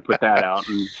trucks to put that out.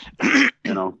 And,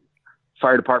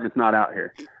 fire department's not out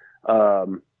here.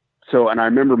 And I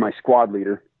remember my squad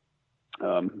leader,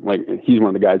 he's one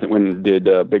of the guys that went and did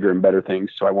bigger and better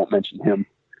things, so I won't mention him.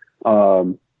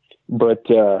 But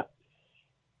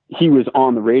he was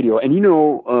on the radio, and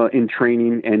in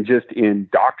training and just in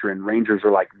doctrine, Rangers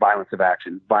are like violence of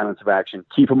action,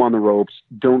 keep them on the ropes.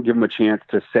 Don't give them a chance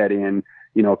to set in,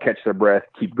 catch their breath,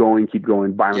 keep going,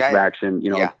 violence of action,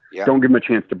 don't give them a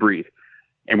chance to breathe.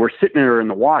 And we're sitting there in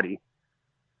the wadi,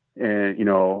 and,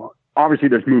 obviously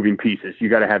there's moving pieces. You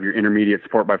got to have your intermediate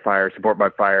support by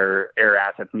fire, air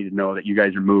assets need to know that you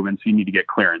guys are moving. So you need to get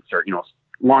clearance, or,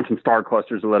 launching star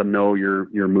clusters to let them know you're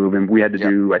moving. We had to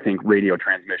do, I think, radio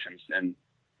transmissions, and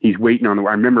he's waiting on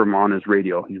I remember him on his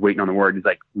radio. He's waiting on the word. He's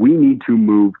like, we need to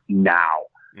move now.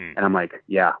 And I'm like,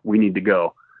 yeah, we need to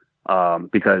go.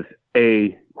 Because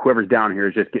whoever's down here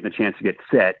is just getting a chance to get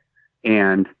set.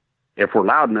 And if we're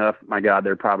loud enough, my God,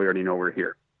 they probably already know we're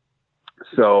here.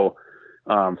 So,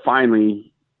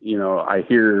 finally, I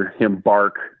hear him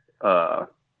bark.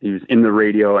 He was in the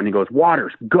radio, and he goes,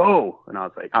 Waters, go. And I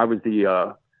was like, I was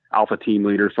the alpha team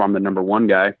leader, so I'm the number 1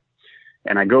 guy.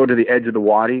 And I go to the edge of the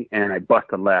wadi, and I bust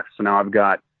a left. So now I've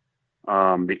got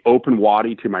the open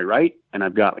wadi to my right, and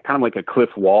I've got kind of like a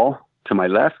cliff wall to my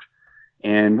left.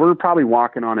 And we're probably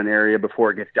walking on an area before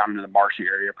it gets down into the marshy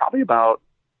area, probably about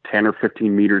 10 or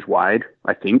 15 meters wide,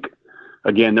 I think.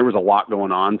 again, there was a lot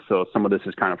going on, so some of this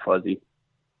is kind of fuzzy.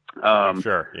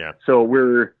 Sure, yeah. So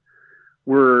we're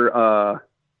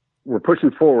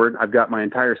pushing forward. I've got my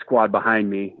entire squad behind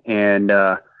me, and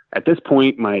at this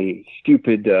point, my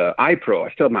stupid iPro,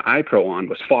 I still have my iPro on,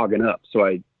 was fogging up. So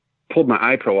I pulled my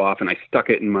iPro off and I stuck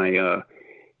it in my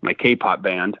my K-pop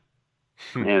band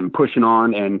and pushing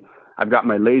on. And I've got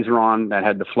my laser on that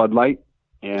had the floodlight,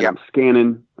 and I'm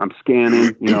scanning,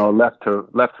 left to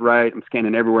right. I'm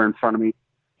scanning everywhere in front of me.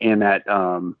 And that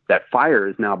fire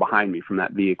is now behind me from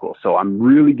that vehicle. So I'm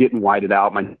really getting whited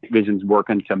out. My vision's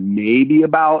working to maybe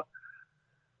about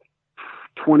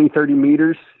 20, 30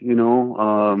 meters,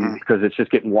 because it's just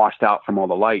getting washed out from all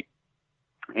the light.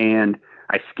 And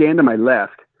I scan to my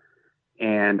left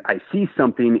and I see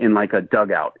something in like a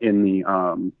dugout in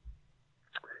the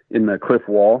cliff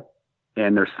wall.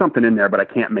 And there's something in there, but I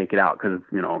can't make it out because,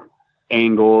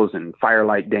 angles and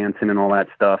firelight dancing and all that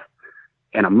stuff.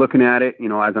 And I'm looking at it,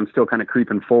 as I'm still kind of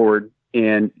creeping forward.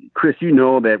 And Chris,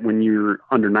 that when you're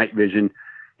under night vision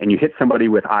and you hit somebody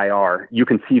with IR, you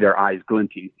can see their eyes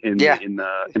glinting in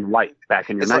light back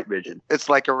in your night vision. It's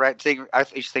like a rat thing. I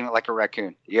used to think like a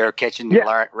raccoon. You're catching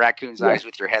raccoon's eyes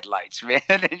with your headlights, man,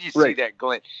 and you see that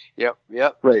glint. Yep.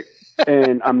 Right.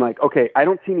 And I'm like, okay, I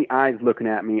don't see any eyes looking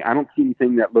at me. I don't see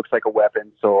anything that looks like a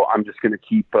weapon. So I'm just going to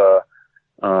keep,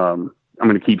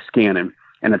 keep scanning.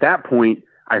 And at that point,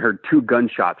 I heard 2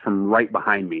 gunshots from right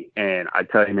behind me. And I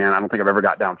tell you, man, I don't think I've ever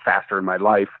got down faster in my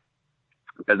life,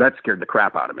 because that scared the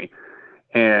crap out of me.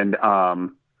 And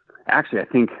actually, I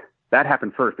think that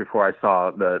happened first before I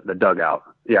saw the dugout.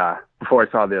 Yeah, before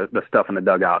I saw the stuff in the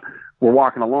dugout. We're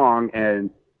walking along, and,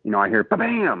 I hear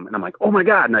ba-bam! And I'm like, oh, my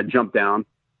God. And I jump down,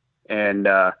 and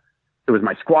it was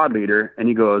my squad leader. And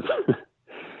he goes,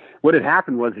 what had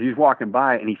happened was he's walking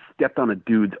by, and he stepped on a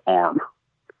dude's arm.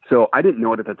 So I didn't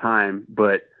know it at the time,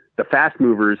 but the fast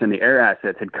movers and the air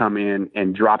assets had come in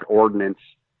and dropped ordnance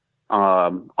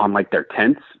on like their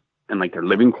tents and like their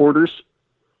living quarters.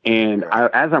 And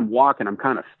as I'm walking, I'm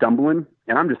kind of stumbling,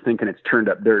 and I'm just thinking it's turned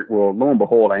up dirt. Well, lo and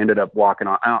behold, I ended up walking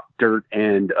out dirt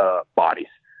and bodies.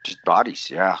 Just bodies,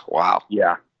 yeah. Wow.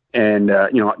 Yeah. And,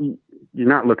 you're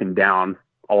not looking down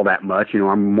all that much.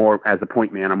 I'm more, as a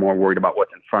point man, I'm more worried about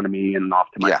what's in front of me and off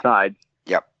to my side.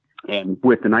 Yep. And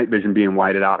with the night vision being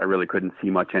whited out, I really couldn't see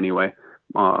much anyway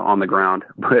on the ground.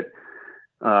 But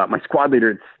my squad leader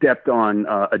had stepped on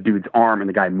a dude's arm, and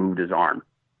the guy moved his arm.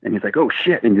 And he's like, oh,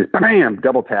 shit. And just bam,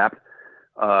 double tap.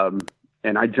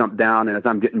 And I jumped down, and as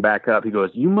I'm getting back up, he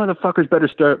goes, you motherfuckers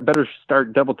better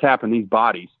start double tapping these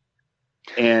bodies.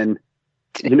 And,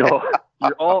 you're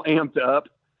all amped up.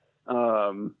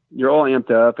 And,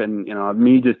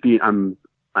 me just being, I'm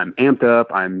amped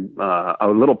up. I'm a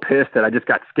little pissed that I just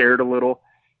got scared a little,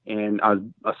 and I was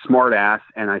a smart ass.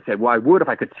 And I said, well, I would if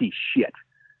I could see shit.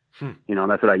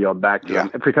 That's what I yelled back to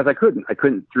him, because I couldn't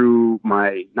through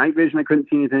my night vision. I couldn't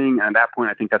see anything. And at that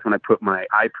point, I think that's when I put my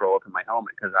iPro up in my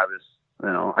helmet, because I was,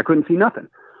 I couldn't see nothing.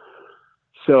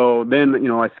 So then,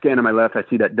 I scan to my left. I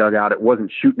see that dugout. It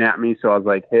wasn't shooting at me. So I was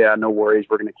like, hey, no worries.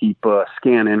 We're going to keep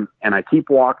scanning. And I keep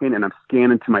walking, and I'm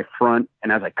scanning to my front.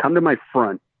 And as I come to my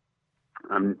front,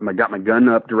 I got my gun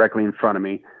up directly in front of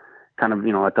me, kind of,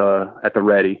 at the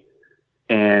ready.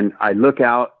 And I look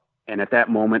out, and at that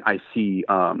moment I see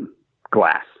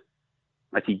glass.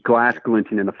 I see glass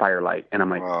glinting in the firelight, and I'm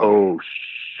like, oh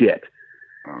shit.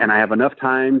 And I have enough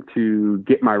time to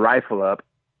get my rifle up.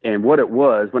 And what I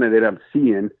ended up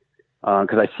seeing, cause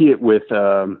I see it with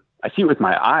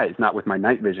my eyes, not with my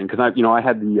night vision. Cause I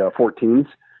had the 14s.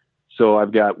 So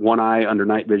I've got one eye under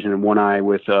night vision and one eye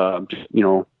with,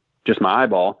 just my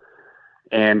eyeball.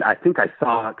 And I think I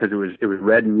saw, cause it was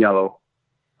red and yellow,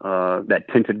 that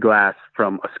tinted glass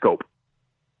from a scope.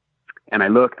 And I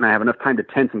look, and I have enough time to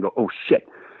tense and go, oh shit.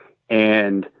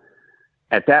 And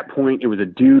at that point, it was a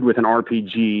dude with an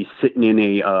RPG sitting in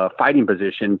a fighting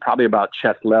position, probably about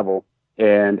chest level.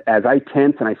 And as I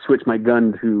tense and I switch my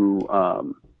gun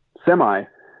to semi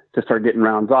to start getting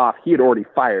rounds off, he had already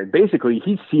fired. Basically,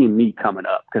 he's seeing me coming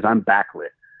up because I'm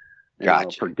backlit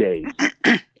for days,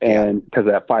 and because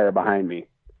of that fire behind me.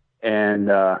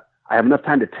 And I have enough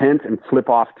time to tense and flip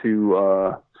off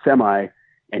to semi,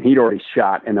 and he'd already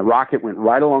shot. And the rocket went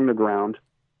right along the ground,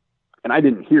 and I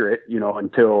didn't hear it,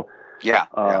 until...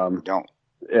 don't.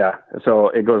 Yeah. So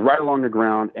it goes right along the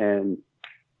ground and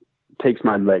takes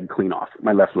my leg clean off,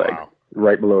 my left leg,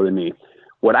 right below the knee.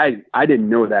 What I didn't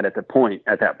know that at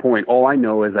that point, all I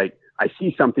know is I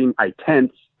see something, I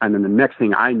tense, and then the next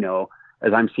thing I know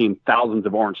is I'm seeing thousands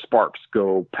of orange sparks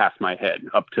go past my head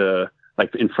up to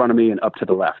like in front of me and up to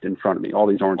the left in front of me, all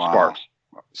these orange sparks.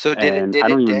 So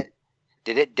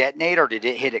Did it detonate, or did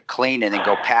it hit it clean and then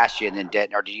go past you and then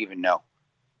detonate, or do you even know?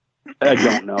 I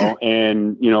don't know.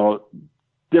 And,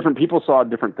 different people saw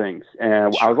different things.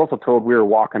 And I was also told we were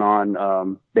walking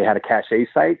on, they had a cache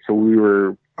site. So we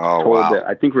were told that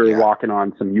I think we were walking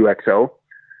on some UXO,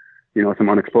 some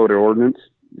unexploded ordnance.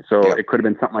 So it could have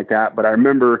been something like that. But I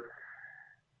remember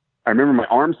my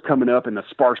arms coming up and the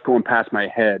sparks going past my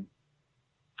head.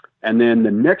 And then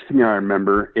the next thing I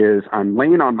remember is I'm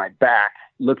laying on my back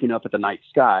looking up at the night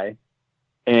sky,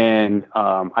 and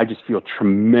I just feel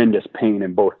tremendous pain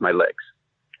in both my legs.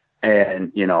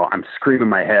 And, I'm screaming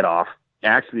my head off.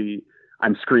 Actually,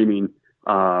 I'm screaming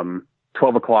 12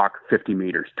 o'clock, 50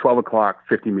 meters, 12 o'clock,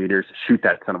 50 meters, shoot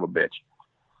that son of a bitch,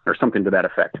 or something to that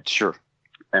effect. Sure.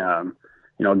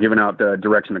 Giving out the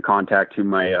direction of contact to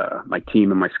my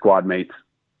team and my squad mates.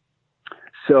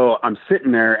 So I'm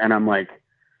sitting there and I'm like,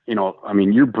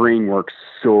 your brain works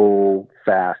so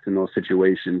fast in those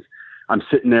situations. I'm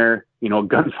sitting there,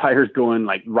 gunfire's going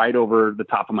like right over the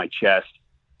top of my chest.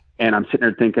 And I'm sitting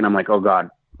there thinking, I'm like, oh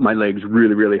God, my legs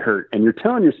really, really hurt. And you're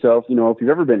telling yourself, if you've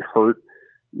ever been hurt,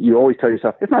 you always tell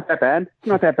yourself, it's not that bad. It's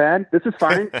not that bad. This is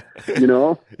fine.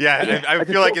 Yeah. I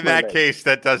feel like in that case,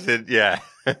 that doesn't,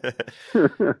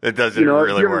 it doesn't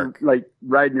really work. Like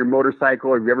riding your motorcycle,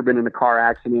 or have you ever been in a car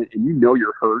accident and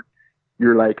you're hurt?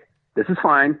 You're like, this is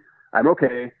fine. I'm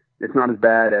okay. It's not as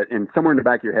bad. And somewhere in the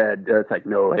back of your head, it's like,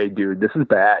 no, hey dude, this is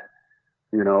bad.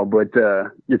 But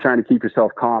you're trying to keep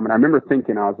yourself calm. And I remember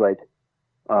thinking, I was like,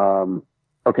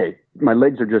 okay, my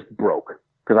legs are just broke,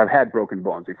 because I've had broken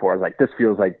bones before. I was like, this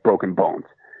feels like broken bones.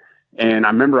 And I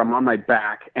remember I'm on my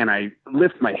back and I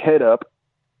lift my head up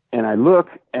and I look,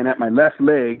 and at my left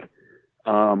leg,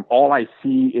 all I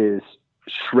see is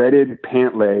shredded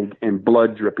pant leg and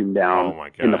blood dripping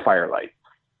down in the firelight.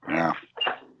 Yeah.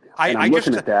 I just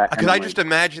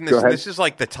imagine this. This is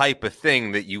like the type of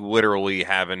thing that you literally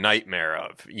have a nightmare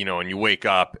of, and you wake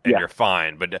up and you're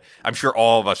fine. But I'm sure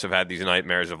all of us have had these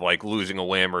nightmares of like losing a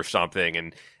limb or something.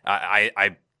 And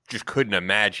I just couldn't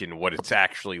imagine what it's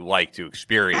actually like to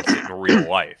experience it in real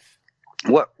life.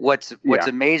 What's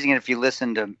amazing, and if you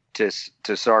listen to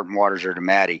Sergeant Waters or to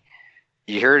Maddie,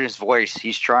 you hear his voice.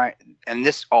 He's trying, and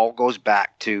this all goes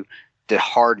back to the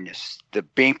hardness, the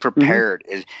being prepared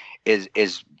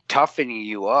is toughening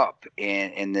you up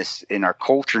in our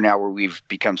culture now, where we've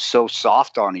become so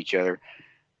soft on each other.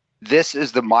 This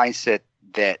is the mindset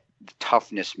that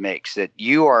toughness makes, that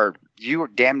you are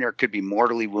damn near could be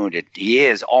mortally wounded. He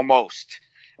is almost,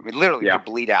 literally could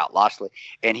bleed out, lost leg.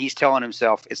 And he's telling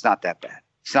himself, it's not that bad.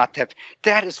 It's not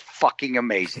that is fucking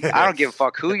amazing. I don't give a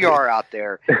fuck who you are out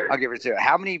there. I'll give it to you.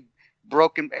 How many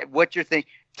broken, what you're thinking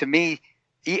to me,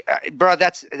 bro,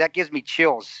 that gives me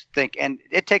chills. And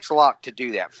it takes a lot to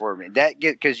do that for me.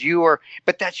 Because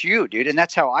but that's you, dude, and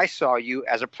that's how I saw you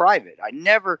as a private.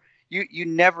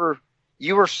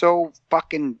 You were so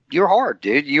fucking. You're hard,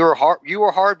 dude. You were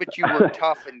hard, but you were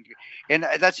tough, and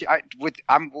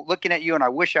I'm looking at you, and I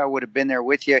wish I would have been there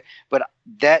with you. But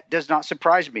that does not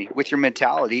surprise me with your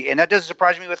mentality, and that doesn't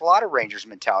surprise me with a lot of Rangers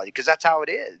mentality, because that's how it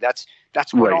is. That's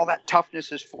what all that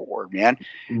toughness is for, man.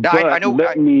 Now, I know.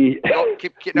 I know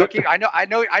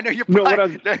you're. No, what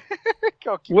I'm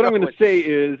going to say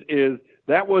is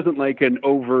that wasn't like an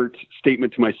overt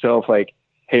statement to myself, like,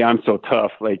 hey, I'm so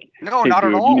tough. Like, no, hey, not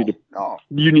dude, at all.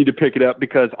 You need to pick it up,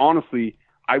 because honestly,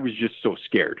 I was just so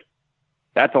scared.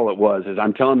 That's all it was, is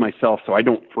I'm telling myself so I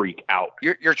don't freak out.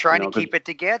 You're trying to keep it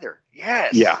together.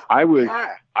 Yes. Yeah, I was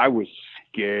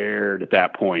scared at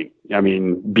that point.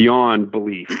 Beyond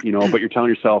belief, but you're telling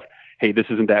yourself, hey, this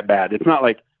isn't that bad. It's not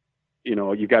like,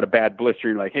 you got a bad blister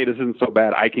and you're like, hey, this isn't so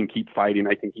bad. I can keep fighting.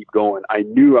 I can keep going. I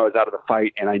knew I was out of the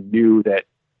fight, and I knew that,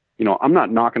 I'm not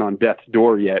knocking on death's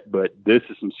door yet, but this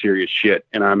is some serious shit,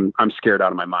 and I'm scared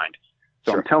out of my mind.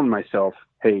 So I'm telling myself,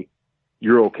 hey,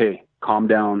 you're okay. Calm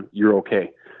down. You're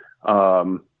okay.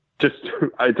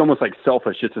 It's almost like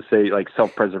selfish just to say, like,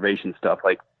 self-preservation stuff.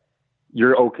 Like,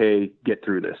 you're okay. Get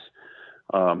through this.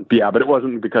 But it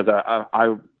wasn't, because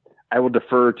I will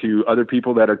defer to other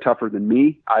people that are tougher than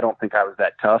me. I don't think I was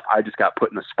that tough. I just got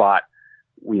put in a spot,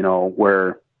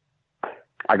 where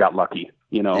I got lucky.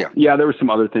 There were some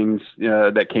other things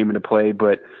that came into play,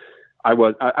 but I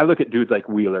look at dudes like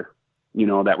Wheeler,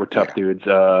 that were tough dudes.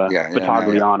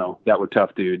 Battagliano, that were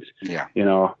tough dudes. Yeah.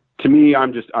 To me,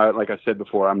 I'm just, like I said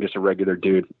before, I'm just a regular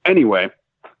dude. Anyway,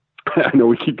 I know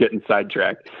we keep getting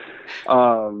sidetracked.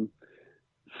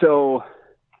 So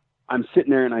I'm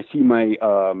sitting there and I see my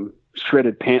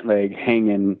shredded pant leg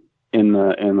hanging in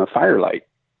the firelight,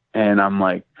 and I'm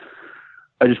like,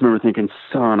 I just remember thinking,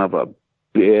 son of a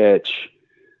bitch.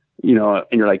 And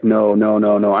you're like, no.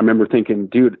 I remember thinking,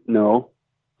 dude, no,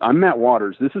 I'm Matt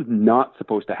Waters. This is not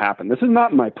supposed to happen. This is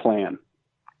not my plan.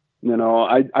 You know,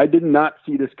 I did not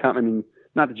see this coming. I mean,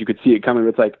 not that you could see it coming, but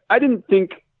it's like, I didn't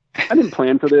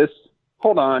plan for this.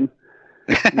 Hold on.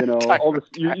 You know, all this,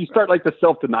 you start like the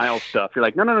self-denial stuff. You're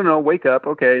like, no, wake up.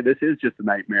 Okay, this is just a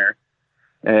nightmare.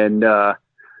 And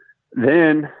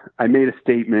then I made a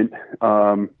statement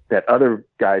that other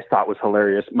guys thought was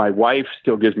hilarious. My wife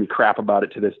still gives me crap about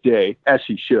it to this day, as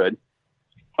she should,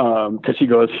 because she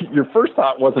goes, your first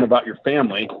thought wasn't about your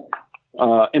family.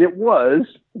 And it was,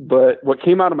 but what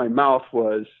came out of my mouth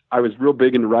was, I was real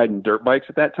big into riding dirt bikes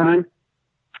at that time.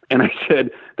 And I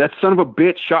said, that son of a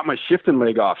bitch shot my shifting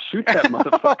leg off. Shoot that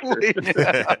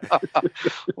motherfucker.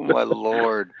 Oh, my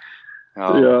Lord. Yeah.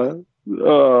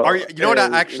 Are you know what?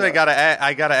 I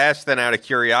gotta ask then, out of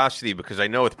curiosity, because I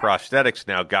know with prosthetics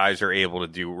now, guys are able to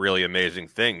do really amazing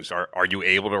things. Are you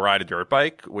able to ride a dirt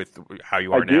bike with how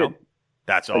you are now?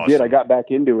 That's awesome. I did. I got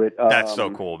back into it. That's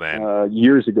so cool, man.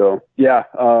 Years ago. Yeah.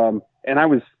 And I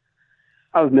was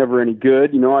never any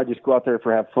good. You know, I just go out there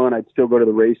for have fun. I'd still go to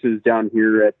the races down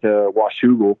here at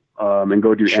Washougal and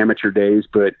go do amateur days.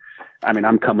 But I mean,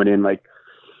 I'm coming in like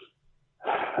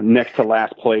next to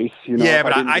last place. You know, yeah,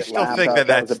 but I still think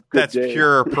that's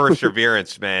pure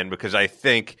perseverance, man. Because I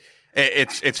think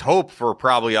it's hope for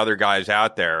probably other guys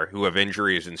out there who have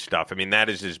injuries and stuff. I mean, that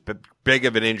is as big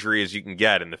of an injury as you can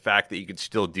get, and the fact that you can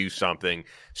still do something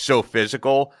so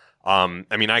physical.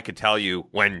 I mean, I could tell you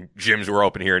when gyms were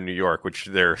open here in New York, which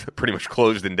they're pretty much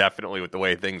closed indefinitely with the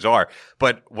way things are.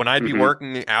 But when I'd be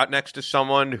working out next to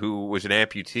someone who was an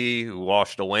amputee, who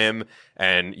lost a limb,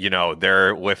 and, you know,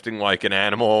 they're lifting like an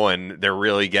animal and they're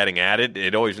really getting at it,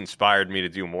 it always inspired me to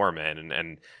do more, man.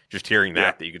 And just hearing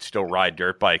that you could still ride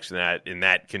dirt bikes in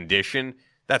that condition,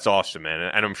 that's awesome, man.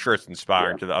 And I'm sure it's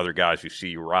inspiring to the other guys who see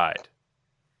you ride.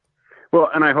 Well,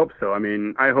 and I hope so. I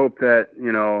mean, I hope that,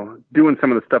 you know, doing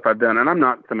some of the stuff I've done, and I'm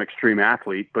not some extreme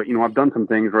athlete, but, you know, I've done some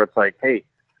things where it's like, hey,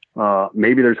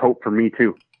 maybe there's hope for me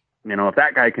too. You know, if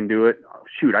that guy can do it,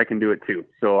 shoot, I can do it too.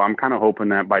 So I'm kind of hoping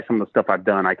that by some of the stuff I've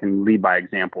done, I can lead by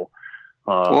example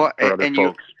for other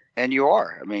folks. And you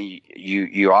are. I mean,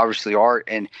 you obviously are.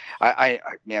 And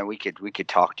man, we could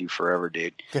talk to you forever,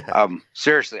 dude.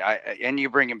 Seriously, and you're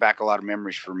bringing back a lot of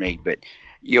memories for me. But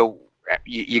you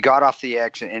got off the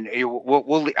X, and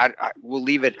we'll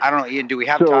leave it. I don't know, Ian. Do we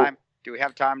have time? Do we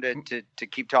have time to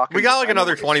keep talking? We got like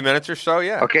another 20 minutes or so.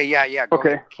 Yeah. Okay. Yeah. Go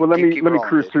okay. ahead. Well, let me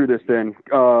cruise through this then,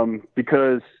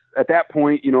 because at that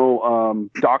point, you know,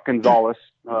 Doc Gonzalez,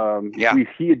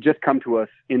 he had just come to us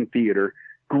in theater.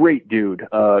 Great dude,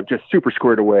 just super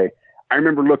squared away. I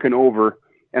remember looking over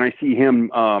and I see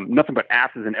him, nothing but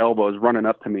asses and elbows running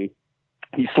up to me.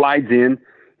 He slides in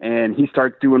and he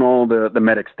starts doing all the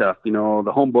medic stuff, you know,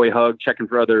 the homeboy hug, checking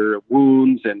for other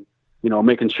wounds and, you know,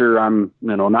 making sure I'm,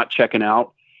 you know, not checking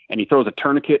out. And he throws a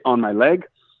tourniquet on my leg,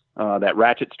 that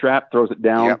ratchet strap, throws it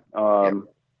down.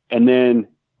 And then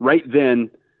right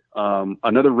then,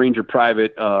 another Ranger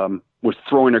private was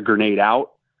throwing a grenade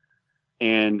out.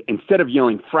 And instead of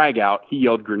yelling frag out, he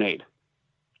yelled grenade.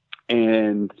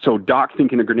 And so Doc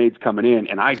thinking a grenade's coming in,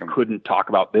 and I couldn't talk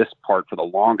about this part for the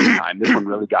longest time. This one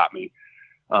really got me.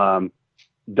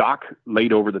 Doc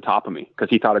laid over the top of me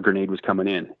because he thought a grenade was coming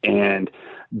in. And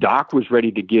Doc was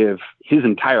ready to give his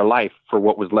entire life for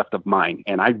what was left of mine.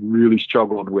 And I really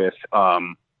struggled with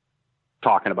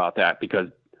talking about that because,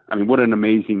 I mean, what an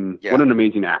amazing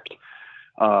act.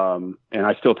 And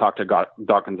I still talk to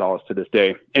Doc Gonzalez to this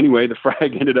day. Anyway, the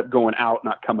frag ended up going out,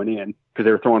 not coming in, because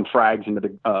they were throwing frags into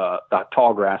the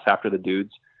tall grass after the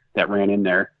dudes that ran in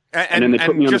there. And then they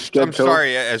put me on the sked I'm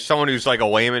sorry, as someone who's like a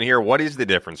layman here, what is the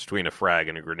difference between a frag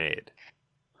and a grenade?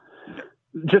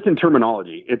 Just in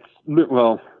terminology. It's,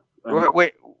 well,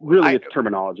 it's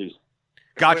terminologies.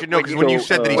 Gotcha. No, because when you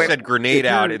said that he said grenade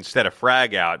out instead of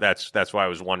frag out, that's why I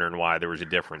was wondering why there was a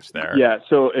difference there. Yeah,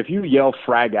 so if you yell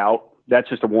frag out, that's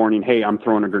just a warning. Hey, I'm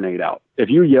throwing a grenade out. If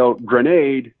you yell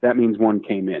grenade, that means one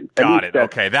came in. Got it.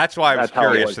 Okay, that's why I was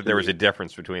curious that there was a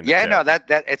difference between the two. Yeah, no, that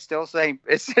it's still same.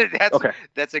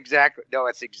 That's exactly.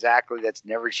 That's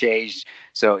never changed.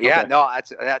 So yeah, no,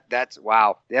 that's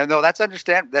wow. Yeah, no, that's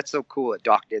understandable. That's so cool that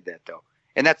Doc did that though.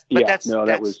 And that's dude, that's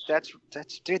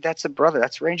a brother.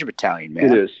 That's Ranger Battalion, man.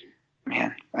 It is,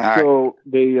 man. So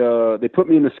they put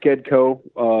me in the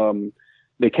Skedco.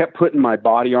 They kept putting my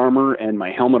body armor and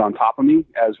my helmet on top of me,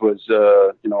 as was,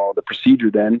 the procedure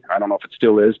then. I don't know if it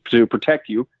still is, to protect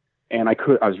you. And I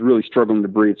was really struggling to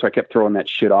breathe, so I kept throwing that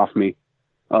shit off me.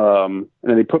 And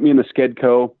then they put me in the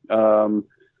Skedco.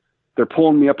 They're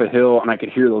pulling me up a hill, and I could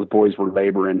hear those boys were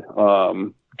laboring,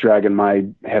 dragging my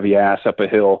heavy ass up a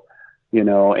hill, you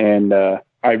know. And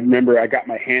I remember I got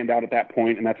my hand out at that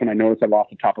point, and that's when I noticed I lost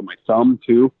the top of my thumb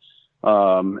too.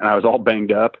 And I was all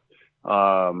banged up.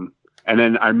 And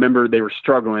then I remember they were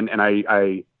struggling, and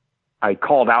I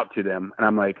called out to them, and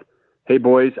I'm like, "Hey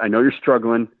boys, I know you're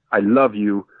struggling. I love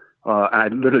you." And I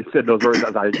literally said those words.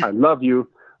 I love you.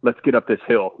 Let's get up this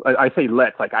hill. I say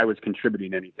let's, like I was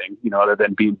contributing anything, other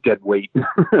than being dead weight.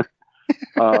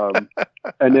 And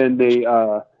then they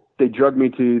drugged me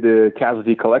to the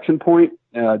casualty collection point,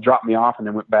 dropped me off, and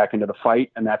then went back into the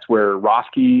fight. And that's where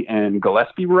Roski and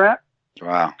Gillespie were at.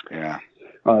 Wow. Yeah.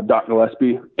 Doc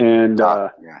Gillespie. And,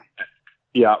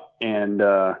 yeah. And,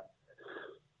 I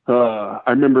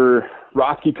remember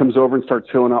Roski comes over and starts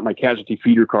filling out my casualty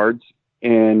feeder cards.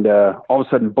 And, all of a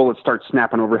sudden bullets start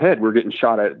snapping overhead. We're getting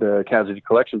shot at the casualty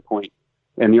collection point,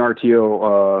 and the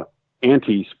RTO,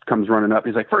 Antes comes running up.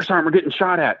 He's like, "First Sergeant, we're getting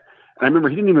shot at." And I remember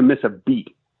he didn't even miss a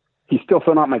beat. He's still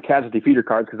filling out my casualty feeder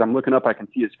cards because I'm looking up. I can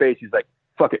see his face. He's like,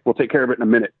 "Fuck it, we'll take care of it in a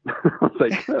minute." I was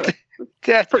like,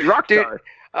 "That's pretty rock star."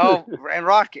 Oh, and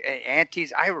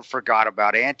Antes, I forgot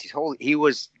about Antes. Holy, he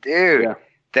was, dude. Yeah.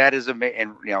 That is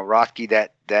amazing. And Rocky, I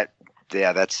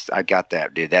got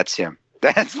that, dude. That's him.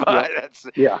 That's fine.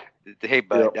 Yeah. Hey,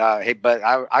 bud. Yep. Hey, bud.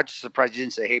 I'm just surprised you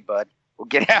didn't say, "Hey, bud. We'll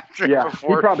get after it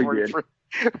before." He probably did.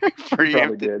 He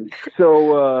probably did.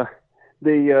 So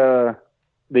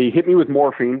they hit me with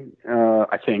morphine,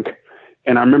 I think.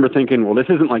 And I remember thinking, well, this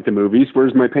isn't like the movies.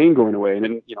 Where's my pain going away? And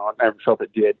then, I never felt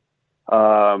it did.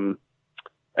 And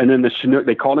then the Chinook,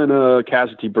 they called in a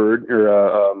casualty bird,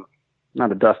 or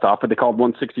not a dust off, but they called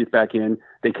 160th back in.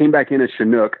 They came back in as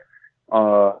Chinook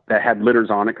that had litters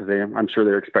on it because I'm sure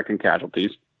they were expecting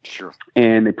casualties. Sure.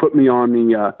 And they put me on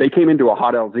they came into a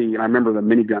hot LZ, and I remember the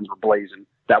miniguns were blazing.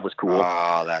 That was cool.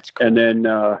 Oh, that's cool. And then,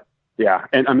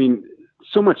 and I mean,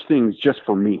 so much things just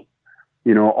for me,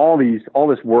 all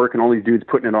this work and all these dudes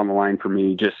putting it on the line for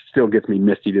me just still gets me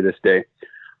misty to this day.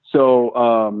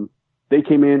 So, they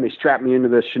came in, they strapped me into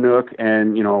the Chinook,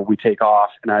 and, we take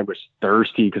off, and I was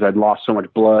thirsty because I'd lost so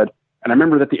much blood. And I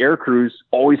remember that the air crews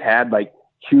always had like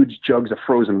huge jugs of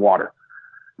frozen water.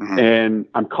 Mm-hmm. And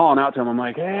I'm calling out to him. I'm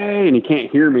like, "Hey," and he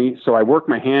can't hear me. So I work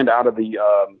my hand out of the,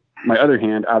 my other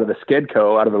hand out of the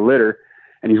Skedco, out of the litter,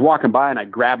 and he's walking by, and I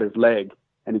grab his leg,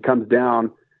 and he comes down,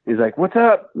 and he's like, "What's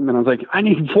up?" And I was like, "I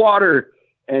need water."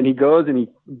 And he goes and he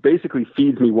basically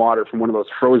feeds me water from one of those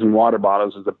frozen water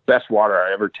bottles. It's the best water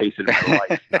I ever tasted in my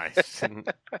life. Nice.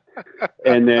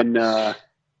 And then,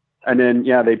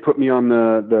 they put me on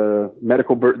the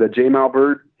medical bird, the JMAL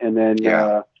bird. And then,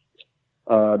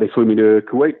 they flew me to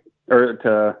Kuwait,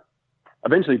 or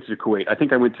eventually to Kuwait. I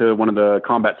think I went to one of the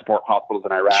combat support hospitals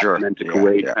in Iraq, and then to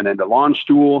Kuwait, and then to Launch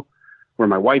Stool, where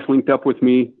my wife linked up with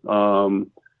me. And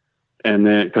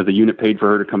then, because the unit paid for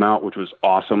her to come out, which was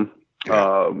awesome.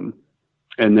 And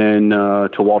then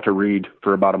to Walter Reed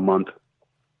for about a month.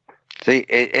 See,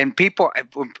 and people,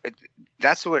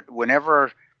 that's what,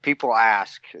 whenever people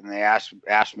ask, and they ask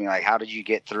me, like, "How did you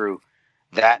get through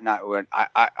that?" Not when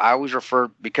I always refer,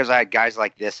 because I had guys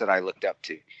like this that I looked up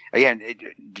to. Again,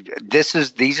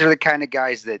 these are the kind of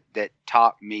guys that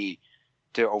taught me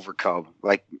to overcome,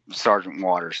 like Sergeant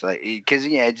Waters. Like, because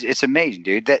it's amazing,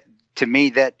 dude. That, to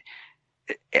me, that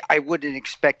I wouldn't have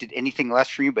expected anything less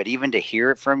from you, but even to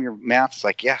hear it from your mouth, it's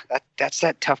like, that's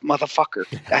that tough motherfucker.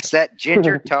 That's that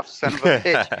ginger tough son of a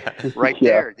bitch right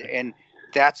there. And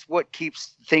that's what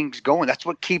keeps things going. That's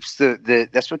what keeps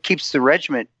that's what keeps the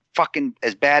regiment fucking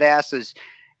as badass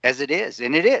as it is.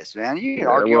 And it is, man. You can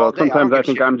argue all day. Sometimes I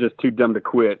think I'm just too dumb to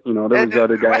quit. There was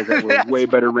other guys that were way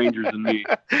better Rangers than me.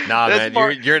 Nah, man,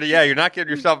 you're not giving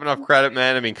yourself enough credit,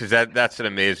 man. I mean, because that's an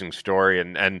amazing story,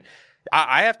 and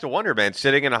I have to wonder, man,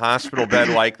 sitting in a hospital bed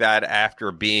like that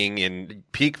after being in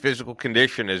peak physical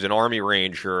condition as an Army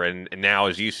Ranger, and now,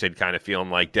 as you said, kind of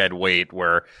feeling like dead weight,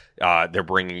 where they're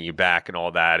bringing you back and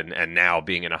all that, and now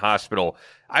being in a hospital.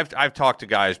 I've talked to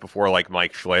guys before, like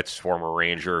Mike Schlitz, former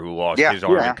Ranger, who lost his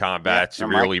arm in combat,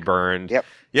 severely burned. Yep.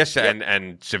 Yes, yep.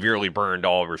 And severely burned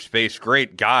all over his face.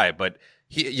 Great guy, but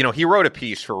he wrote a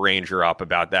piece for Ranger Up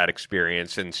about that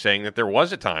experience, and saying that there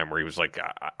was a time where he was like,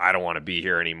 I don't want to be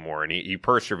here anymore. And he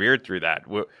persevered through that.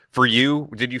 For you,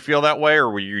 did you feel that way, or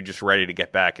were you just ready to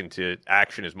get back into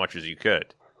action as much as you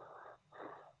could?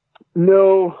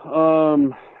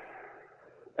 No.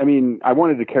 I mean, I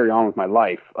wanted to carry on with my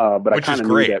life, but I kind of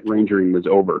knew that Rangering was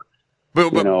over.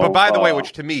 But by the way,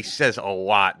 which to me says a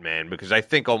lot, man, because I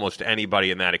think almost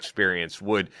anybody in that experience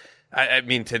would, I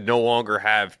mean, to no longer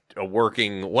have a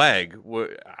working leg,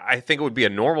 I think it would be a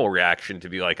normal reaction to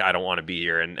be like, I don't want to be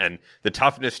here. And the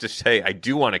toughness to say, I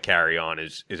do want to carry on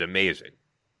is amazing.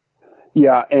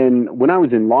 Yeah. And when I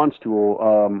was in launch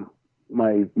school,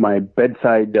 my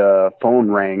bedside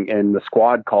phone rang, and the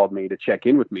squad called me to check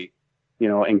in with me.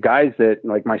 And guys that,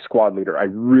 like my squad leader, I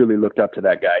really looked up to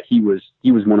that guy. He was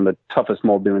one of the toughest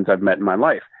Moldoons I've met in my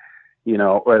life,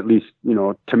 or at least,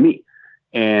 to me.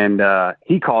 And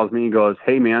he calls me and goes,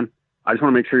 "Hey man, I just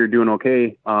want to make sure you're doing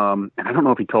okay." And I don't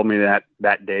know if he told me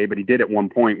that day, but he did at one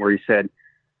point where he said,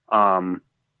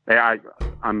 "Hey,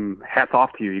 I'm hats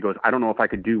off to you." He goes, "I don't know if I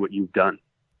could do what you've done.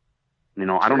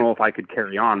 I don't know if I could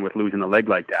carry on with losing a leg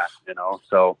like that,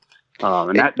 So,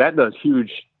 and that does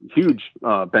huge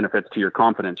benefits to your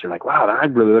confidence. You're like, wow, I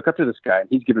really look up to this guy.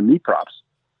 He's giving me props.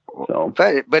 So,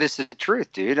 but it's the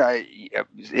truth, dude.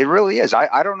 It really is.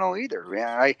 I don't know either,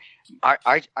 man.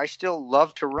 I still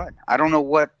love to run. I don't know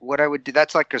what I would do.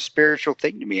 That's like a spiritual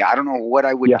thing to me. I don't know what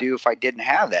I would do if I didn't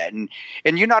have that. And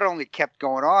you not only kept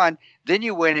going on, then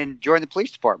you went and joined the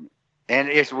police department. And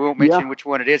we won't mention which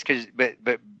one it is,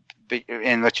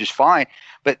 and which is fine.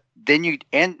 But then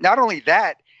and not only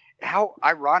that, how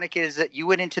ironic is that you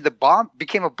went into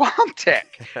became a bomb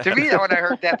tech. To me, when I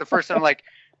heard that the first time, I'm like,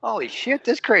 holy shit,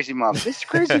 this crazy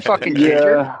fucking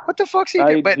ginger. What the fuck's he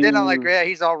doing? But then I'm like, yeah,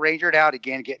 he's all rangered out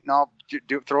again, getting all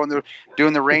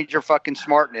doing the ranger fucking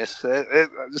smartness.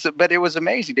 But it was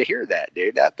amazing to hear that,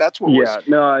 dude. That's what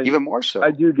was even more so. I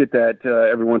do get that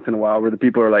every once in a while, where the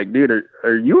people are like, dude,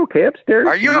 are you okay upstairs?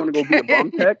 Are you want to go be a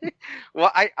bomb tech?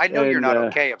 Well, I know you're not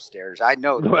okay upstairs. I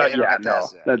know.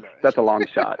 That's a long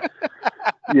shot.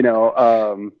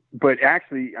 But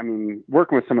actually, I mean,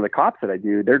 working with some of the cops that I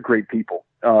do, they're great people.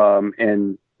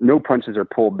 And no punches are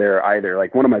pulled there either.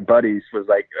 Like one of my buddies was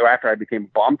like, after I became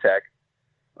bomb tech,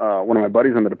 one of my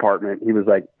buddies in the department, he was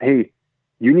like, "Hey,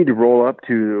 you need to roll up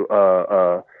to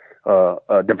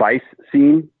a device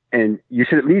scene, and you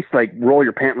should at least like roll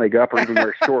your pant leg up or even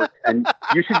wear shorts, and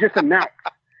you should just announce.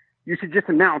 You should just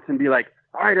announce and be like,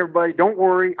 all right, everybody, don't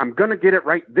worry, I'm gonna get it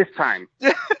right this time."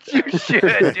 You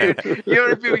should, dude.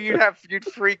 You'd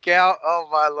freak out. Oh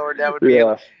my Lord, that would be.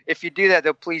 If you do that,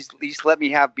 though, please at least let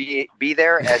me be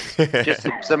there as just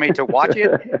somebody to watch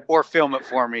it or film it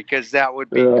for me, because that would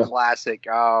be classic.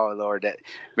 Oh Lord, that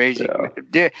amazing.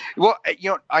 Yeah. Well,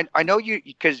 I know you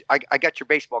because I got your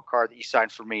baseball card that you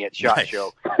signed for me at SHOT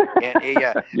Show.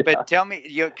 And, but tell me,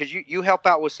 because you help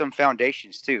out with some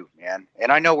foundations too, man.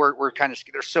 And I know we're kind of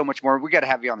there's so much more. We got to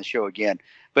have you on the show again.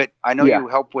 But I know you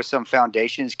help with some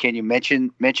foundations. Can you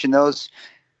mention those?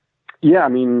 Yeah, I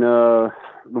mean, the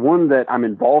one that I'm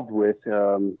involved with,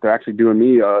 they're actually doing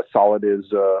me a solid, is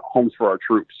Homes for Our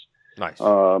Troops. Nice.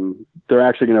 They're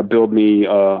actually going to build me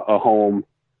a home,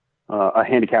 a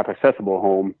handicap accessible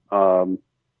home,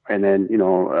 and then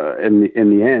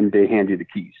in the end they hand you the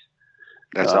keys.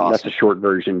 That's awesome. That's a short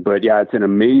version, but yeah, it's an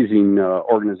amazing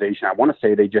organization. I want to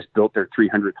say they just built their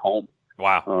 300th home.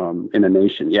 Wow. In the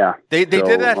nation. Yeah. They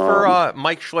did that for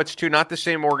Mike Schlitz too, not the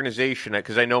same organization,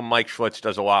 because I know Mike Schlitz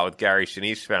does a lot with Gary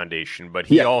Sinise Foundation, but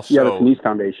he also. Yeah, the Sinise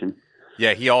Foundation.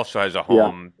 Yeah, he also has a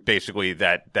home basically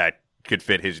that could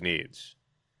fit his needs.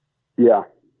 Yeah.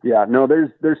 Yeah. No,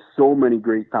 there's so many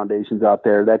great foundations out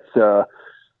there. That's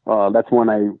one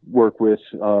I work with.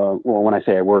 When I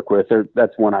say I work with,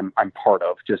 that's one I'm part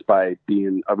of just by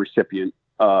being a recipient.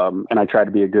 And I try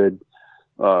to be a good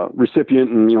recipient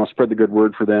and spread the good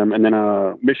word for them. And then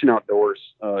Mission Outdoors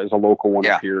is a local one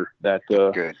up here that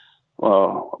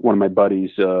one of my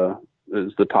buddies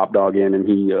is the top dog in, and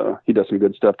he does some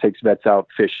good stuff. Takes vets out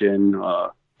fishing,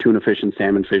 tuna fishing,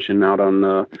 salmon fishing out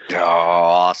on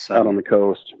awesome out on the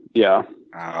coast. Yeah.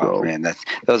 Oh man,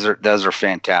 those are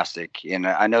fantastic. And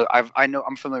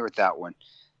I'm familiar with that one.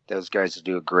 Those guys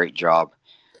do a great job.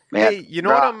 Man, hey, you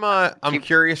know what I'm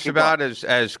curious about is,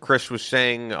 as Chris was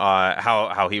saying,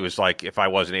 how he was like, if I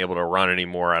wasn't able to run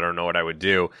anymore, I don't know what I would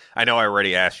do. I know I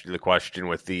already asked you the question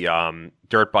with the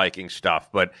dirt biking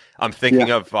stuff, but I'm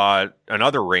thinking of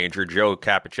another ranger, Joe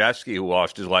Kapicheski, who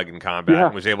lost his leg in combat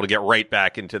and was able to get right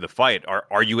back into the fight.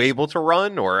 Are you able to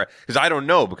run, or because I don't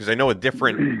know, because I know a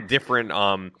different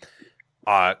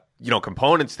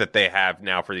components that they have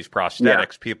now for these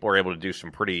prosthetics, people are able to do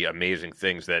some pretty amazing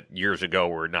things that years ago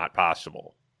were not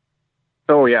possible.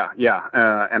 Oh yeah. Yeah.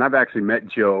 And I've actually met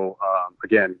Joe,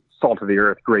 again, salt of the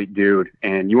earth, great dude.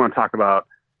 And you want to talk about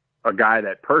a guy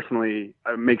that personally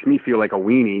makes me feel like a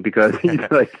weenie, because he's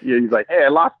like, hey, I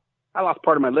lost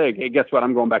part of my leg. Hey, guess what?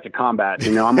 I'm going back to combat.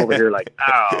 I'm over here like,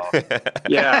 oh,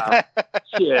 yeah,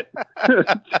 shit.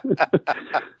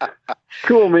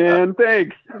 Cool, man.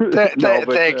 Thanks. Thanks.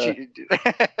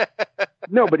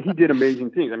 No, but he did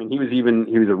amazing things. I mean, he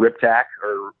was a rip tack,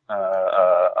 or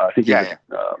I think he was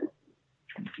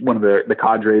one of the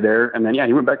cadre there. And then,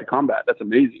 he went back to combat. That's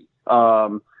amazing.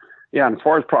 And as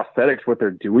far as prosthetics, what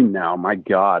they're doing now, my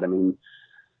God, I mean,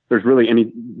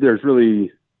 there's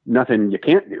really nothing you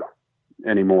can't do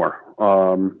anymore.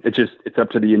 It's up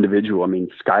to the individual. I mean,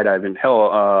 skydiving,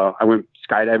 hell, I went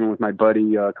skydiving with my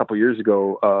buddy a couple years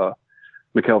ago,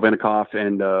 Mikhail Venikoff,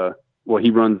 and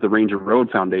he runs the Ranger Road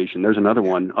Foundation. There's another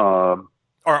one. Are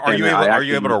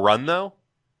you able to run though?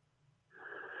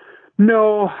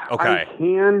 No, okay. I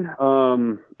can.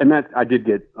 And that I did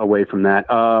get away from that.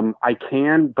 I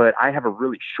can, but I have a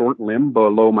really short limb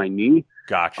below my knee.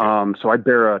 Gotcha. So I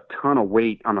bear a ton of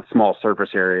weight on a small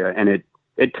surface area, and it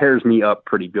tears me up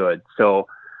pretty good. So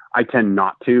I tend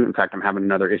not to. In fact, I'm having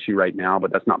another issue right now,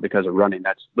 but that's not because of running.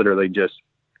 That's literally just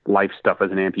life stuff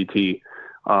as an amputee.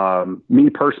 Me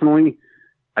personally,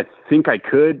 I think I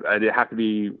could. It'd have to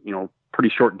be, pretty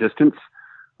short distance.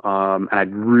 And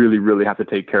I'd really, really have to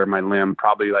take care of my limb,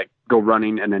 probably like go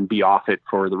running and then be off it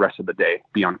for the rest of the day,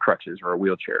 be on crutches or a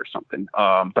wheelchair or something.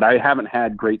 But I haven't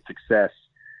had great success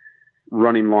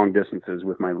running long distances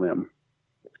with my limb.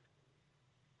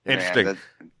 Interesting.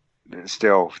 Man,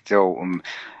 still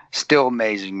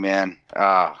amazing, man.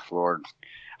 Lord,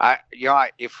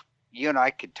 if you and I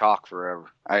could talk forever,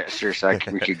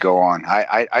 we could go on.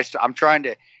 I'm trying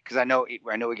to, because I know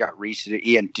we got Reese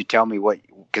Ian to tell me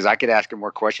because I could ask him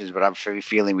more questions, but I'm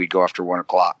feeling we'd go after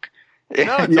 1:00.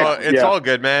 No, it's all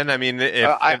good, man. I mean,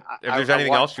 if there's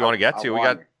anything else you want to get to, we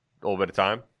got a little bit of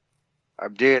time.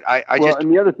 Dude,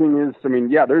 and the other thing is, I mean,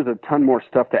 there's a ton more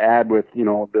stuff to add with,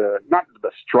 not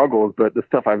the struggles, but the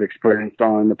stuff I've experienced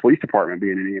on the police department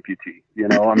being an amputee,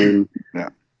 I mean, yeah.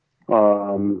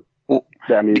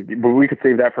 But we could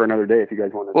save that for another day if you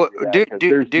guys want to.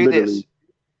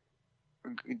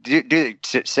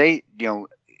 Say,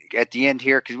 at the end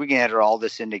here, because we can enter all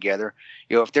this in together.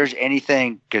 If there's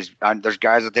anything, because there's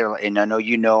guys out there, and I know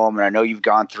you know them, and I know you've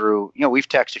gone through. We've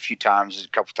texted a few times, a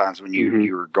couple times when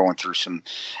you were going through some,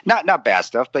 not bad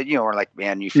stuff, but or like,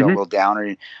 man, you feel a little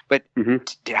down,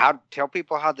 tell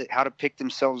people how to pick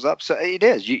themselves up. So it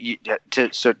is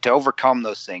to overcome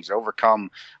those things,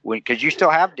 because you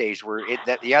still have days where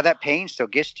that pain still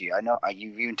gets to you. I know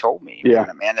you've even told me,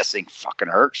 man, this thing fucking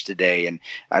hurts today, and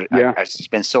it's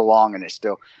been so long, and it's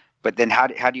still. But then how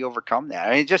do you overcome that?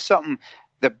 I mean, just something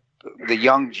the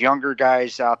younger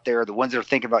guys out there, the ones that are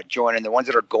thinking about joining, the ones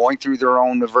that are going through their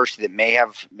own adversity that may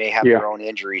have their own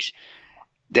injuries,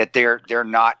 that they're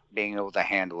not being able to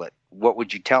handle it. What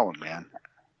would you tell them, man?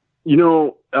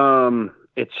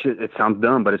 It sounds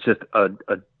dumb, but it's just a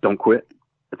don't quit.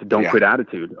 It's a don't quit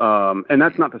attitude. And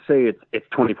that's not to say it's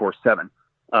 24/7,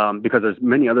 because there's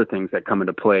many other things that come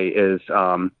into play. Is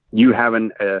you having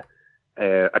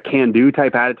a can-do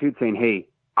type attitude, saying, "Hey,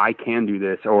 I can do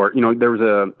this," or there's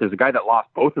a guy that lost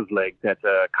both his legs that's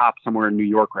a cop somewhere in New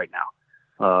York right now,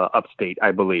 upstate,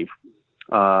 I believe,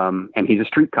 and he's a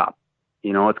street cop.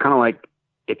 It's kind of like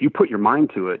if you put your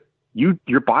mind to it,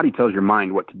 your body tells your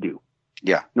mind what to do.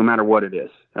 Yeah, no matter what it is.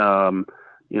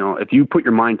 If you put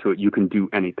your mind to it, you can do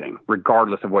anything,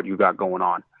 regardless of what you got going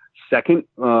on. Second,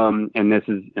 and this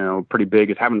is pretty big,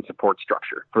 is having a support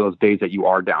structure for those days that you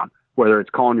are down. Whether it's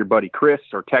calling your buddy Chris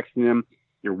or texting him,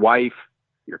 your wife,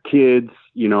 your kids,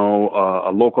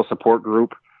 a local support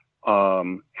group,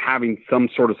 having some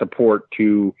sort of support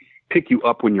to pick you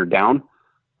up when you're down,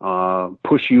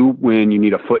 push you when you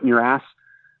need a foot in your ass.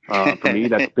 For me,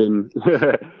 that's been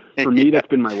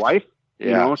my wife.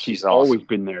 She's awesome. Always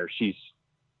been there. She's,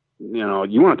 you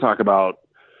want to talk about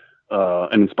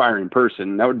an inspiring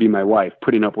person. That would be my wife,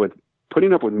 putting up with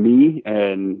me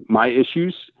and my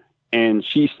issues. And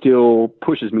she still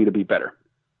pushes me to be better.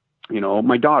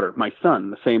 My daughter, my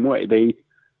son, the same way. They,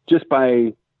 just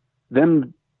by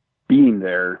them being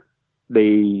there,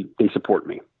 they support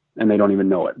me, and they don't even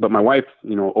know it. But my wife,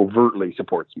 overtly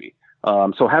supports me.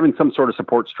 So having some sort of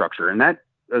support structure, and that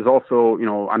is also,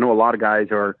 I know a lot of guys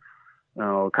are,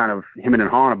 kind of hemming and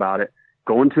hawing about it.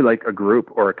 Go into like a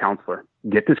group or a counselor.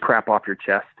 Get this crap off your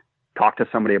chest. Talk to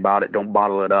somebody about it. Don't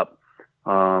bottle it up.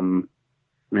 I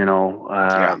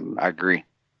agree.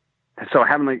 So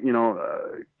having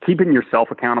keeping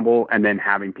yourself accountable and then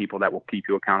having people that will keep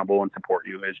you accountable and support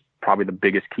you is probably the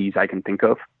biggest keys I can think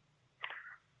of.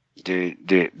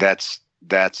 Dude, that's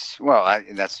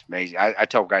amazing. I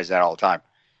tell guys that all the time.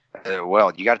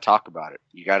 You got to talk about it.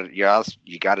 You got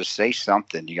to say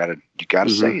something. You got to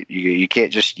say it. You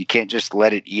can't just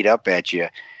let it eat up at you,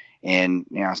 and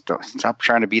stop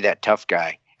trying to be that tough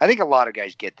guy. I think a lot of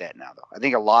guys get that now, though. I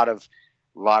think a lot of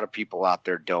people out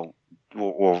there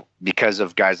will because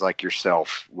of guys like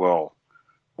yourself will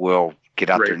get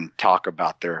out there and talk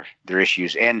about their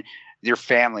issues and their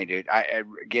family, dude. I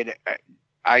get it.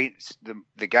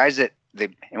 The guys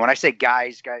and when I say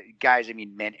guys, I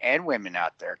mean men and women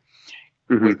out there.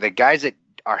 The guys that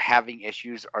are having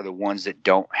issues are the ones that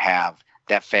don't have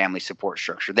that family support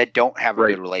structure, that don't have a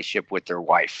good relationship with their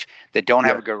wife, that don't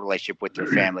have a good relationship with their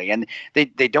family. And they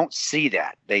don't see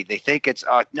that. They think it's,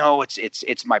 no,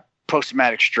 it's my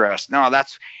post-traumatic stress. No,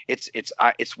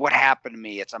 it's what happened to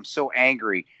me. I'm so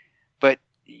angry. But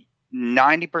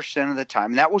 90% of the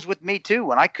time, and that was with me too,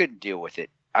 when I couldn't deal with it,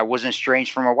 I wasn't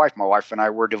estranged from my wife. My wife and I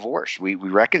were divorced. We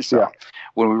reconciled.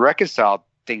 When we reconciled,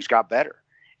 things got better.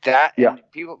 And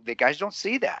the guys don't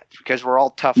see that because we're all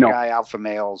tough guy alpha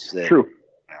males. True.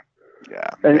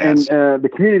 And the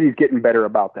community's getting better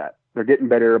about that. They're getting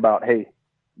better about, hey,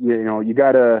 you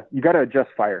gotta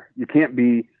adjust fire. You can't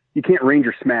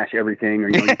Ranger smash everything, or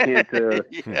you can't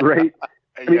right.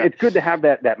 I mean, it's good to have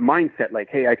that mindset, like,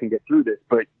 hey, I can get through this,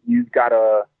 but you've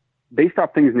gotta, based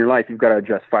off things in your life, you've got to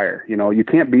adjust fire. You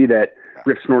can't be that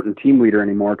Riff Snorton team leader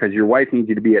anymore because your wife needs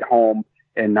you to be at home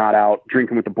and not out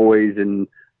drinking with the boys and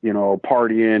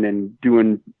partying and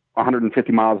doing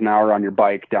 150 miles an hour on your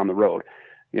bike down the road.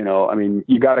 I mean,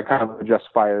 you got to kind of adjust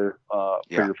fire for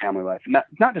your family life,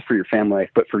 not just for your family life,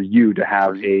 but for you to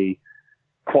have a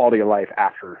quality of life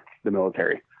after the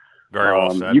military. Very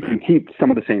well said. You can keep some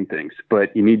of the same things,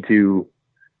 but you need to.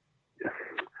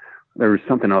 There was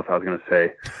something else I was going to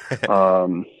say.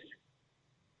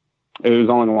 It was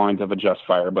along the lines of adjust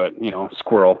fire, but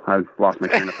squirrel. I've lost my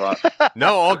train of thought.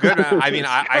 No, all good, man. I mean,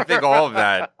 I think all of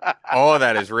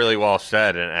that is really well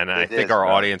said, and I think our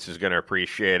audience is going to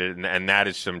appreciate it, and that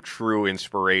is some true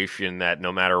inspiration. That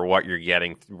no matter what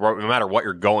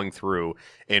you're going through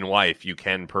in life, you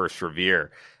can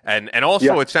persevere. And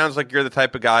also, it sounds like you're the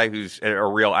type of guy who's a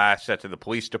real asset to the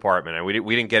police department. And we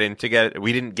didn't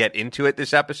get into it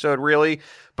this episode really,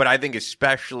 but I think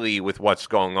especially with what's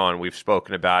going on, we've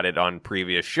spoken about it on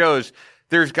previous shows.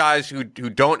 There's guys who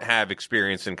don't have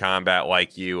experience in combat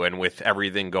like you, and with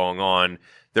everything going on,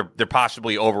 they're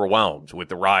possibly overwhelmed with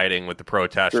the rioting, with the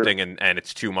protesting, and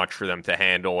it's too much for them to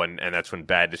handle, and that's when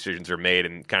bad decisions are made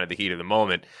in kind of the heat of the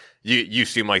moment. You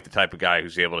seem like the type of guy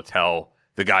who's able to tell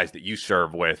the guys that you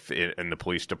serve with in the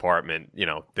police department,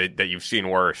 that you've seen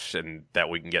worse and that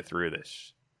we can get through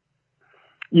this.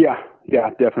 Yeah,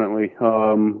 definitely.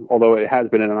 Although it has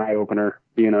been an eye-opener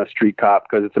being a street cop,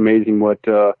 because it's amazing what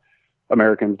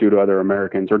Americans do to other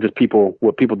Americans, or just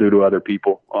what people do to other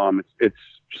people. It's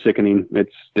sickening.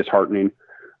 It's disheartening.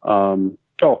 I know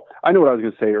what I was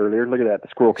going to say earlier. Look at that. The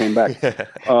squirrel came back.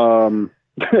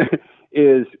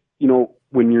 Is,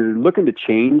 when you're looking to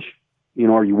change,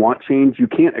 or you want change, you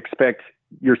can't expect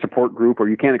your support group, or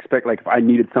you can't expect, like, if I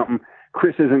needed something,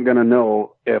 Chris isn't going to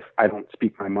know if I don't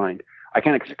speak my mind. I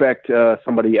can't expect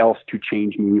somebody else to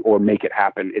change me or make it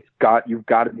happen. You've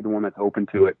got to be the one that's open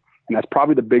to it. And that's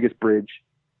probably the biggest bridge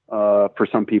for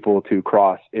some people to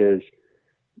cross, is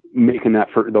making that,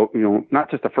 not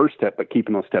just the first step, but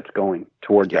keeping those steps going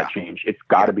towards that change. It's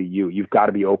got to be you. You've got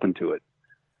to be open to it.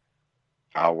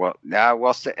 Oh, well,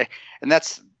 and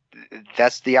that's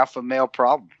the alpha male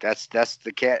problem. That's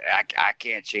the cat. I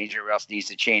can't change. Everyone else needs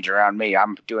to change around me.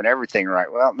 I'm doing everything right.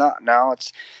 Well, no,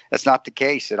 that's not the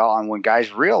case at all. And when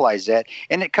guys realize that,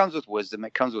 and it comes with wisdom,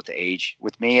 it comes with age.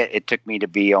 With me, it took me to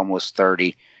be almost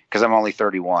 30, because I'm only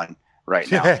 31 right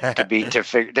now to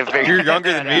figure. You're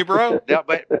younger than me, bro. No,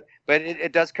 but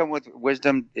it does come with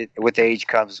wisdom. With age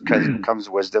comes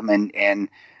wisdom, and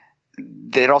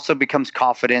it also becomes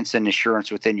confidence and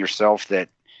assurance within yourself that,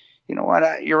 you know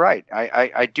what, you're right.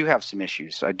 I do have some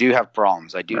issues. I do have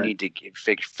problems. I do need to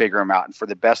figure them out. And for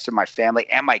the best of my family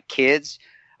and my kids,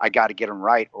 I got to get them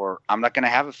right, or I'm not going to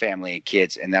have a family and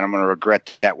kids. And then I'm going to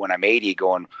regret that when I'm 80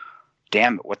 going,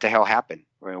 damn it, what the hell happened?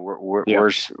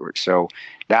 So,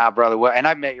 brother. Well, and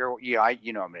I met your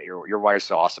wife's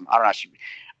awesome. I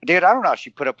don't know if she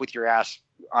put up with your ass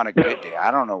on a good day. I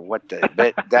don't know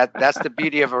but that's the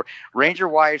beauty of Ranger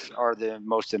wives are the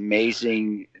most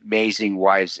amazing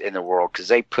wives in the world, because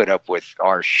they put up with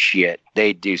our shit.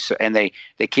 They do so, and they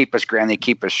keep us grand. They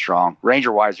keep us strong.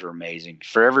 Ranger wives are amazing.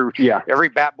 For every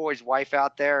Bat Boy's wife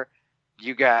out there,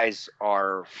 you guys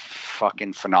are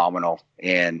fucking phenomenal.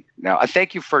 And now I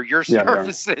thank you for your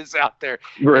services out there.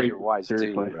 Right. Your wives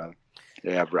too, bro.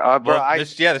 Yeah, bro.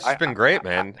 This has been great,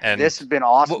 man. And this has been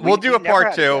awesome. We'll do a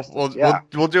part two.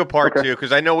 We'll do a part two,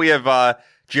 because I know we have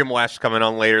Jim West coming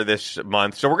on later this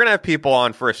month. So we're going to have people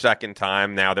on for a second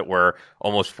time now that we're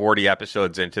almost 40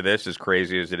 episodes into this, as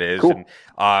crazy as it is. Cool.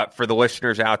 And for the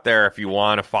listeners out there, if you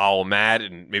want to follow Matt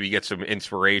and maybe get some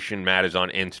inspiration, Matt is on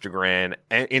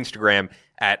Instagram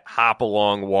at Hop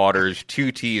Along Waters,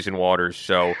 2 T's in Waters.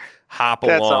 So Hop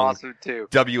Along. That's awesome too.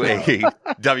 WATTERS.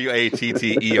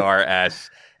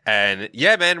 And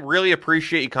yeah, man, really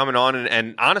appreciate you coming on,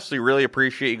 and honestly really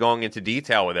appreciate you going into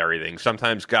detail with everything.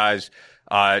 Sometimes guys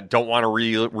don't want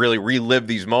to really relive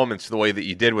these moments the way that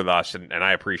you did with us, and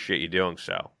I appreciate you doing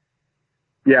so.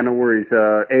 Yeah, no worries.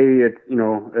 It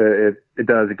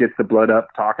does. It gets the blood up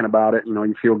talking about it.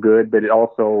 You feel good, but it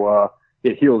also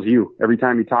it heals you. Every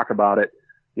time you talk about it,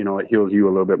 it heals you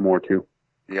a little bit more too.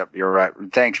 Yep, you're right.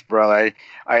 Thanks, brother.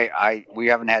 We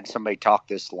haven't had somebody talk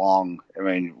this long. I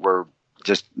mean,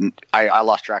 I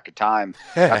lost track of time.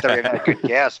 I thought we had a good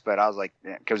guest, but I was like,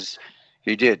 because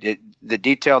you did the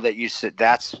detail that you said.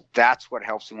 That's what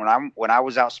helps me when I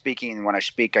was out speaking, and when I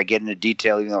speak, I get into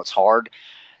detail, even though it's hard.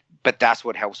 But that's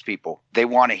what helps people. They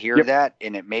want to hear that,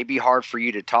 and it may be hard for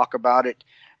you to talk about it,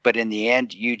 but in the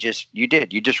end, you just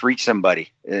reach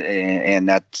somebody, and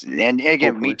again,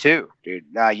 hopefully. Me too, dude.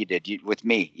 No, you did with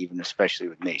me, even especially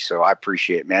with me. So I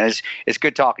appreciate it, man. It's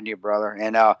good talking to you, brother.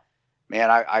 And man,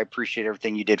 I appreciate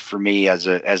everything you did for me as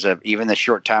a even the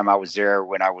short time I was there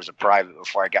when I was a private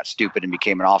before I got stupid and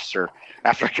became an officer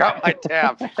after I got my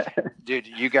tab. Dude,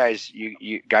 you guys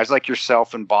like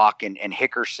yourself and Bach and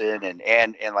Hickerson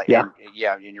and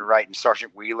you're right, and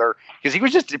Sergeant Wheeler, because he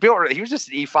was just an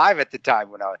E5 at the time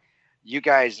you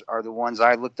guys are the ones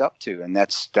I looked up to, and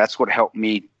that's what helped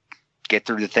me get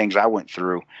through the things I went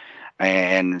through.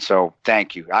 And so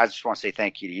thank you. I just want to say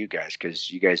thank you to you guys, because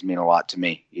you guys mean a lot to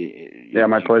me. Yeah,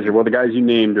 my pleasure. Well, the guys you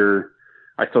named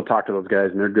I still talk to those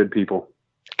guys, and they're good people.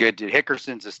 Good dude.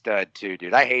 Hickerson's a stud too,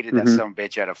 dude. I hated that son of a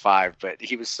bitch out of 5, but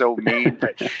he was so mean.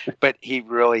 but he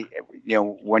really,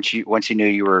 once he knew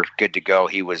you were good to go,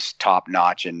 he was top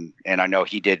notch. And I know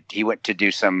he went to do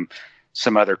some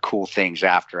other cool things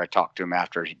after I talked to him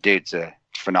after. Dude's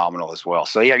phenomenal as well.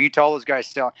 So yeah, you tell those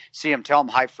guys, tell them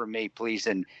hi from me, please.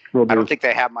 And I don't think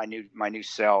they have my new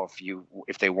cell.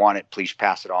 If they want it, please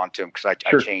pass it on to them, because I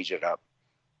changed it up.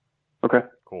 Okay,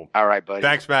 cool. All right, buddy.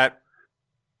 Thanks, Matt.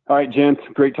 All right, gents.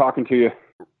 Great talking to you.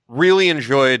 Really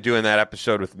enjoyed doing that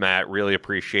episode with Matt. Really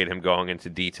appreciate him going into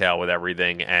detail with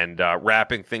everything, and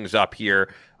wrapping things up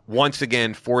here. Once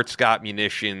again, Fort Scott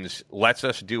Munitions lets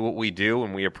us do what we do,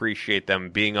 and we appreciate them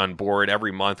being on board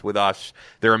every month with us.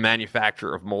 They're a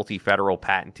manufacturer of multi-federal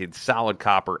patented solid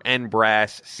copper and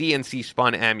brass CNC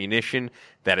spun ammunition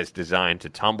that is designed to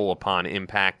tumble upon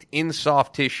impact in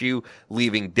soft tissue,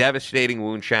 leaving devastating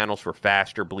wound channels for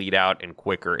faster bleed out and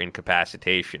quicker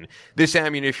incapacitation. This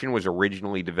ammunition was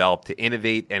originally developed to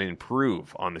innovate and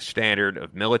improve on the standard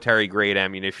of military-grade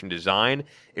ammunition design.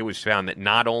 It was found that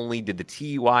not only did the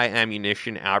TUI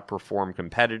ammunition outperform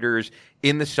competitors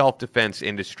in the self-defense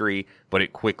industry, but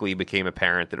it quickly became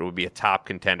apparent that it would be a top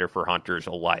contender for hunters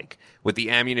alike. With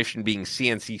the ammunition being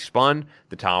CNC spun,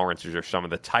 the tolerances are some of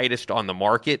the tightest on the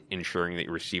market, ensuring that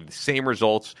you receive the same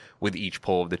results with each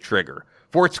pull of the trigger.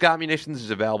 Fort Scott Munitions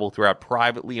is available throughout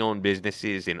privately owned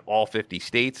businesses in all 50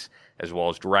 states, as well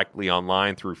as directly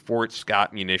online through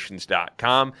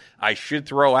fortscottmunitions.com. I should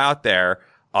throw out there,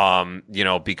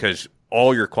 because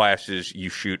all your classes you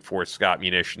shoot Fort Scott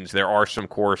Munitions. There are some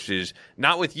courses,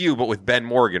 not with you, but with Ben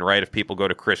Morgan, right? If people go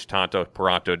to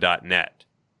christantoparanto.net.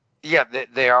 Yeah,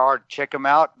 they are. Check them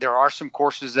out. There are some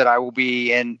courses that I will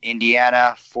be in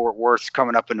Indiana, Fort Worth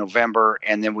coming up in November.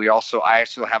 And then I also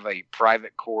have a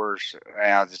private course.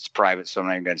 It's private, so I'm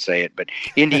not even going to say it, but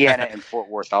Indiana and Fort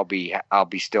Worth, I'll be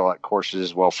still at courses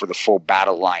as well for the full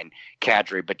battle line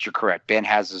cadre. But you're correct. Ben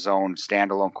has his own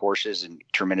standalone courses, and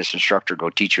tremendous instructor. Go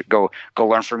teach it, go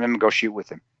learn from him and go shoot with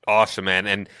him. Awesome, man.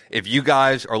 And if you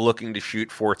guys are looking to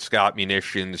shoot Fort Scott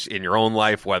Munitions in your own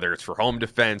life, whether it's for home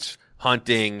defense,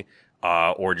 hunting,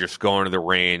 or just going to the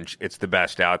range, it's the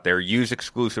best out there. Use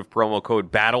exclusive promo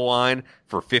code BattleLine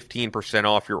for 15%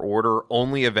 off your order,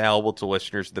 only available to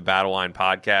listeners of the BattleLine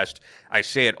podcast. I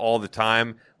say it all the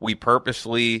time. We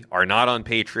purposely are not on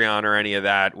Patreon or any of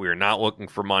that. We are not looking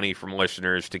for money from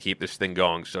listeners to keep this thing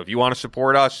going. So if you want to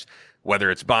support us,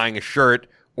 whether it's buying a shirt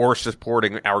or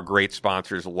supporting our great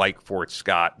sponsors like Fort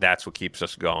Scott, that's what keeps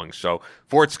us going. So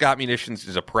Fort Scott Munitions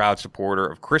is a proud supporter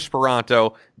of Chris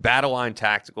Paranto, Battleline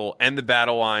Tactical, and the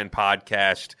Battleline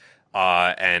podcast.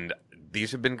 And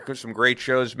these have been some great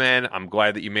shows, man. I'm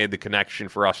glad that you made the connection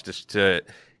for us to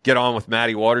get on with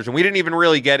Matty Waters. And we didn't even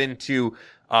really get into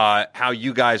how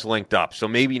you guys linked up. So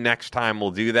maybe next time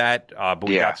we'll do that. But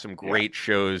we got some great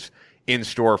shows in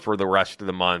store for the rest of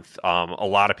the month. A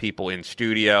lot of people in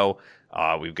studio.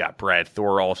 We've got Brad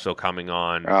Thor also coming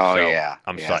on. Oh, so yeah.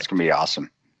 I'm psyched. It's going to be awesome.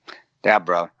 Yeah,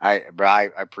 bro. I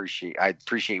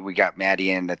appreciate we got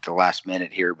Maddie in at the last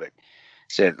minute here, but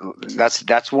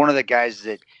that's one of the guys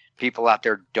that people out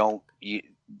there don't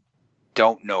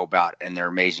know about, and their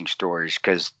amazing stories,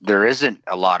 because there isn't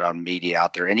a lot on media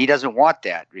out there, and he doesn't want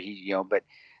that. But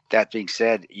that being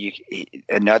said,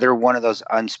 another one of those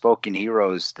unspoken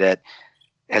heroes that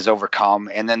has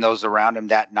overcome. And then those around him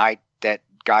that night that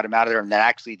got him out of there. And then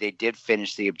actually they did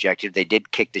finish the objective. They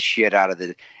did kick the shit out of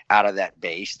that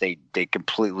base. They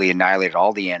completely annihilated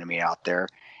all the enemy out there,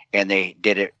 and they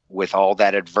did it with all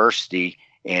that adversity.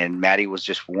 And Maddie was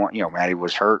just Maddie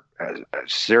was hurt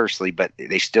seriously, but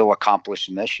they still accomplished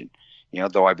the mission,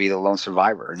 though I be the lone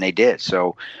survivor, and they did.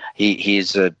 So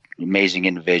he's an amazing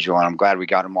individual, and I'm glad we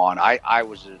got him on. I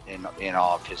was in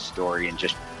awe of his story and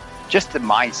just the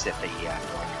mindset that he had.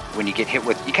 Like, when you got hit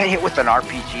with an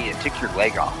RPG and took your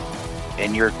leg off,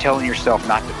 and you're telling yourself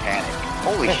not to panic.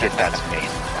 Holy shit, that's amazing.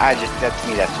 To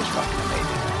me, that's just fucking amazing.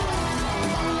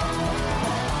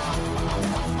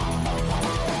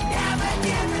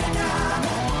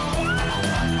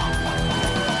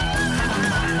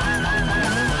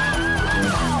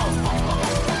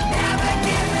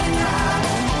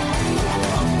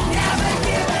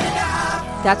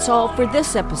 That's all for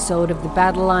this episode of the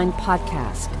Battle Line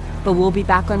Podcast, but we'll be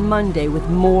back on Monday with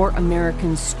more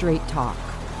American Straight Talk.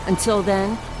 Until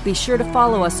then, be sure to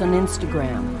follow us on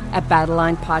Instagram at Battle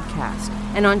Line Podcast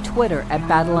and on Twitter at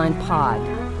Battle Line Pod.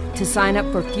 To sign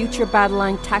up for future Battle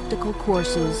Line tactical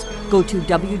courses, go to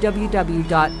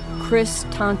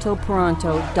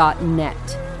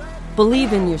www.christantoperanto.net.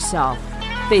 Believe in yourself,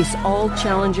 face all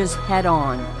challenges head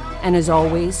on, and as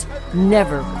always,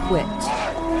 never quit.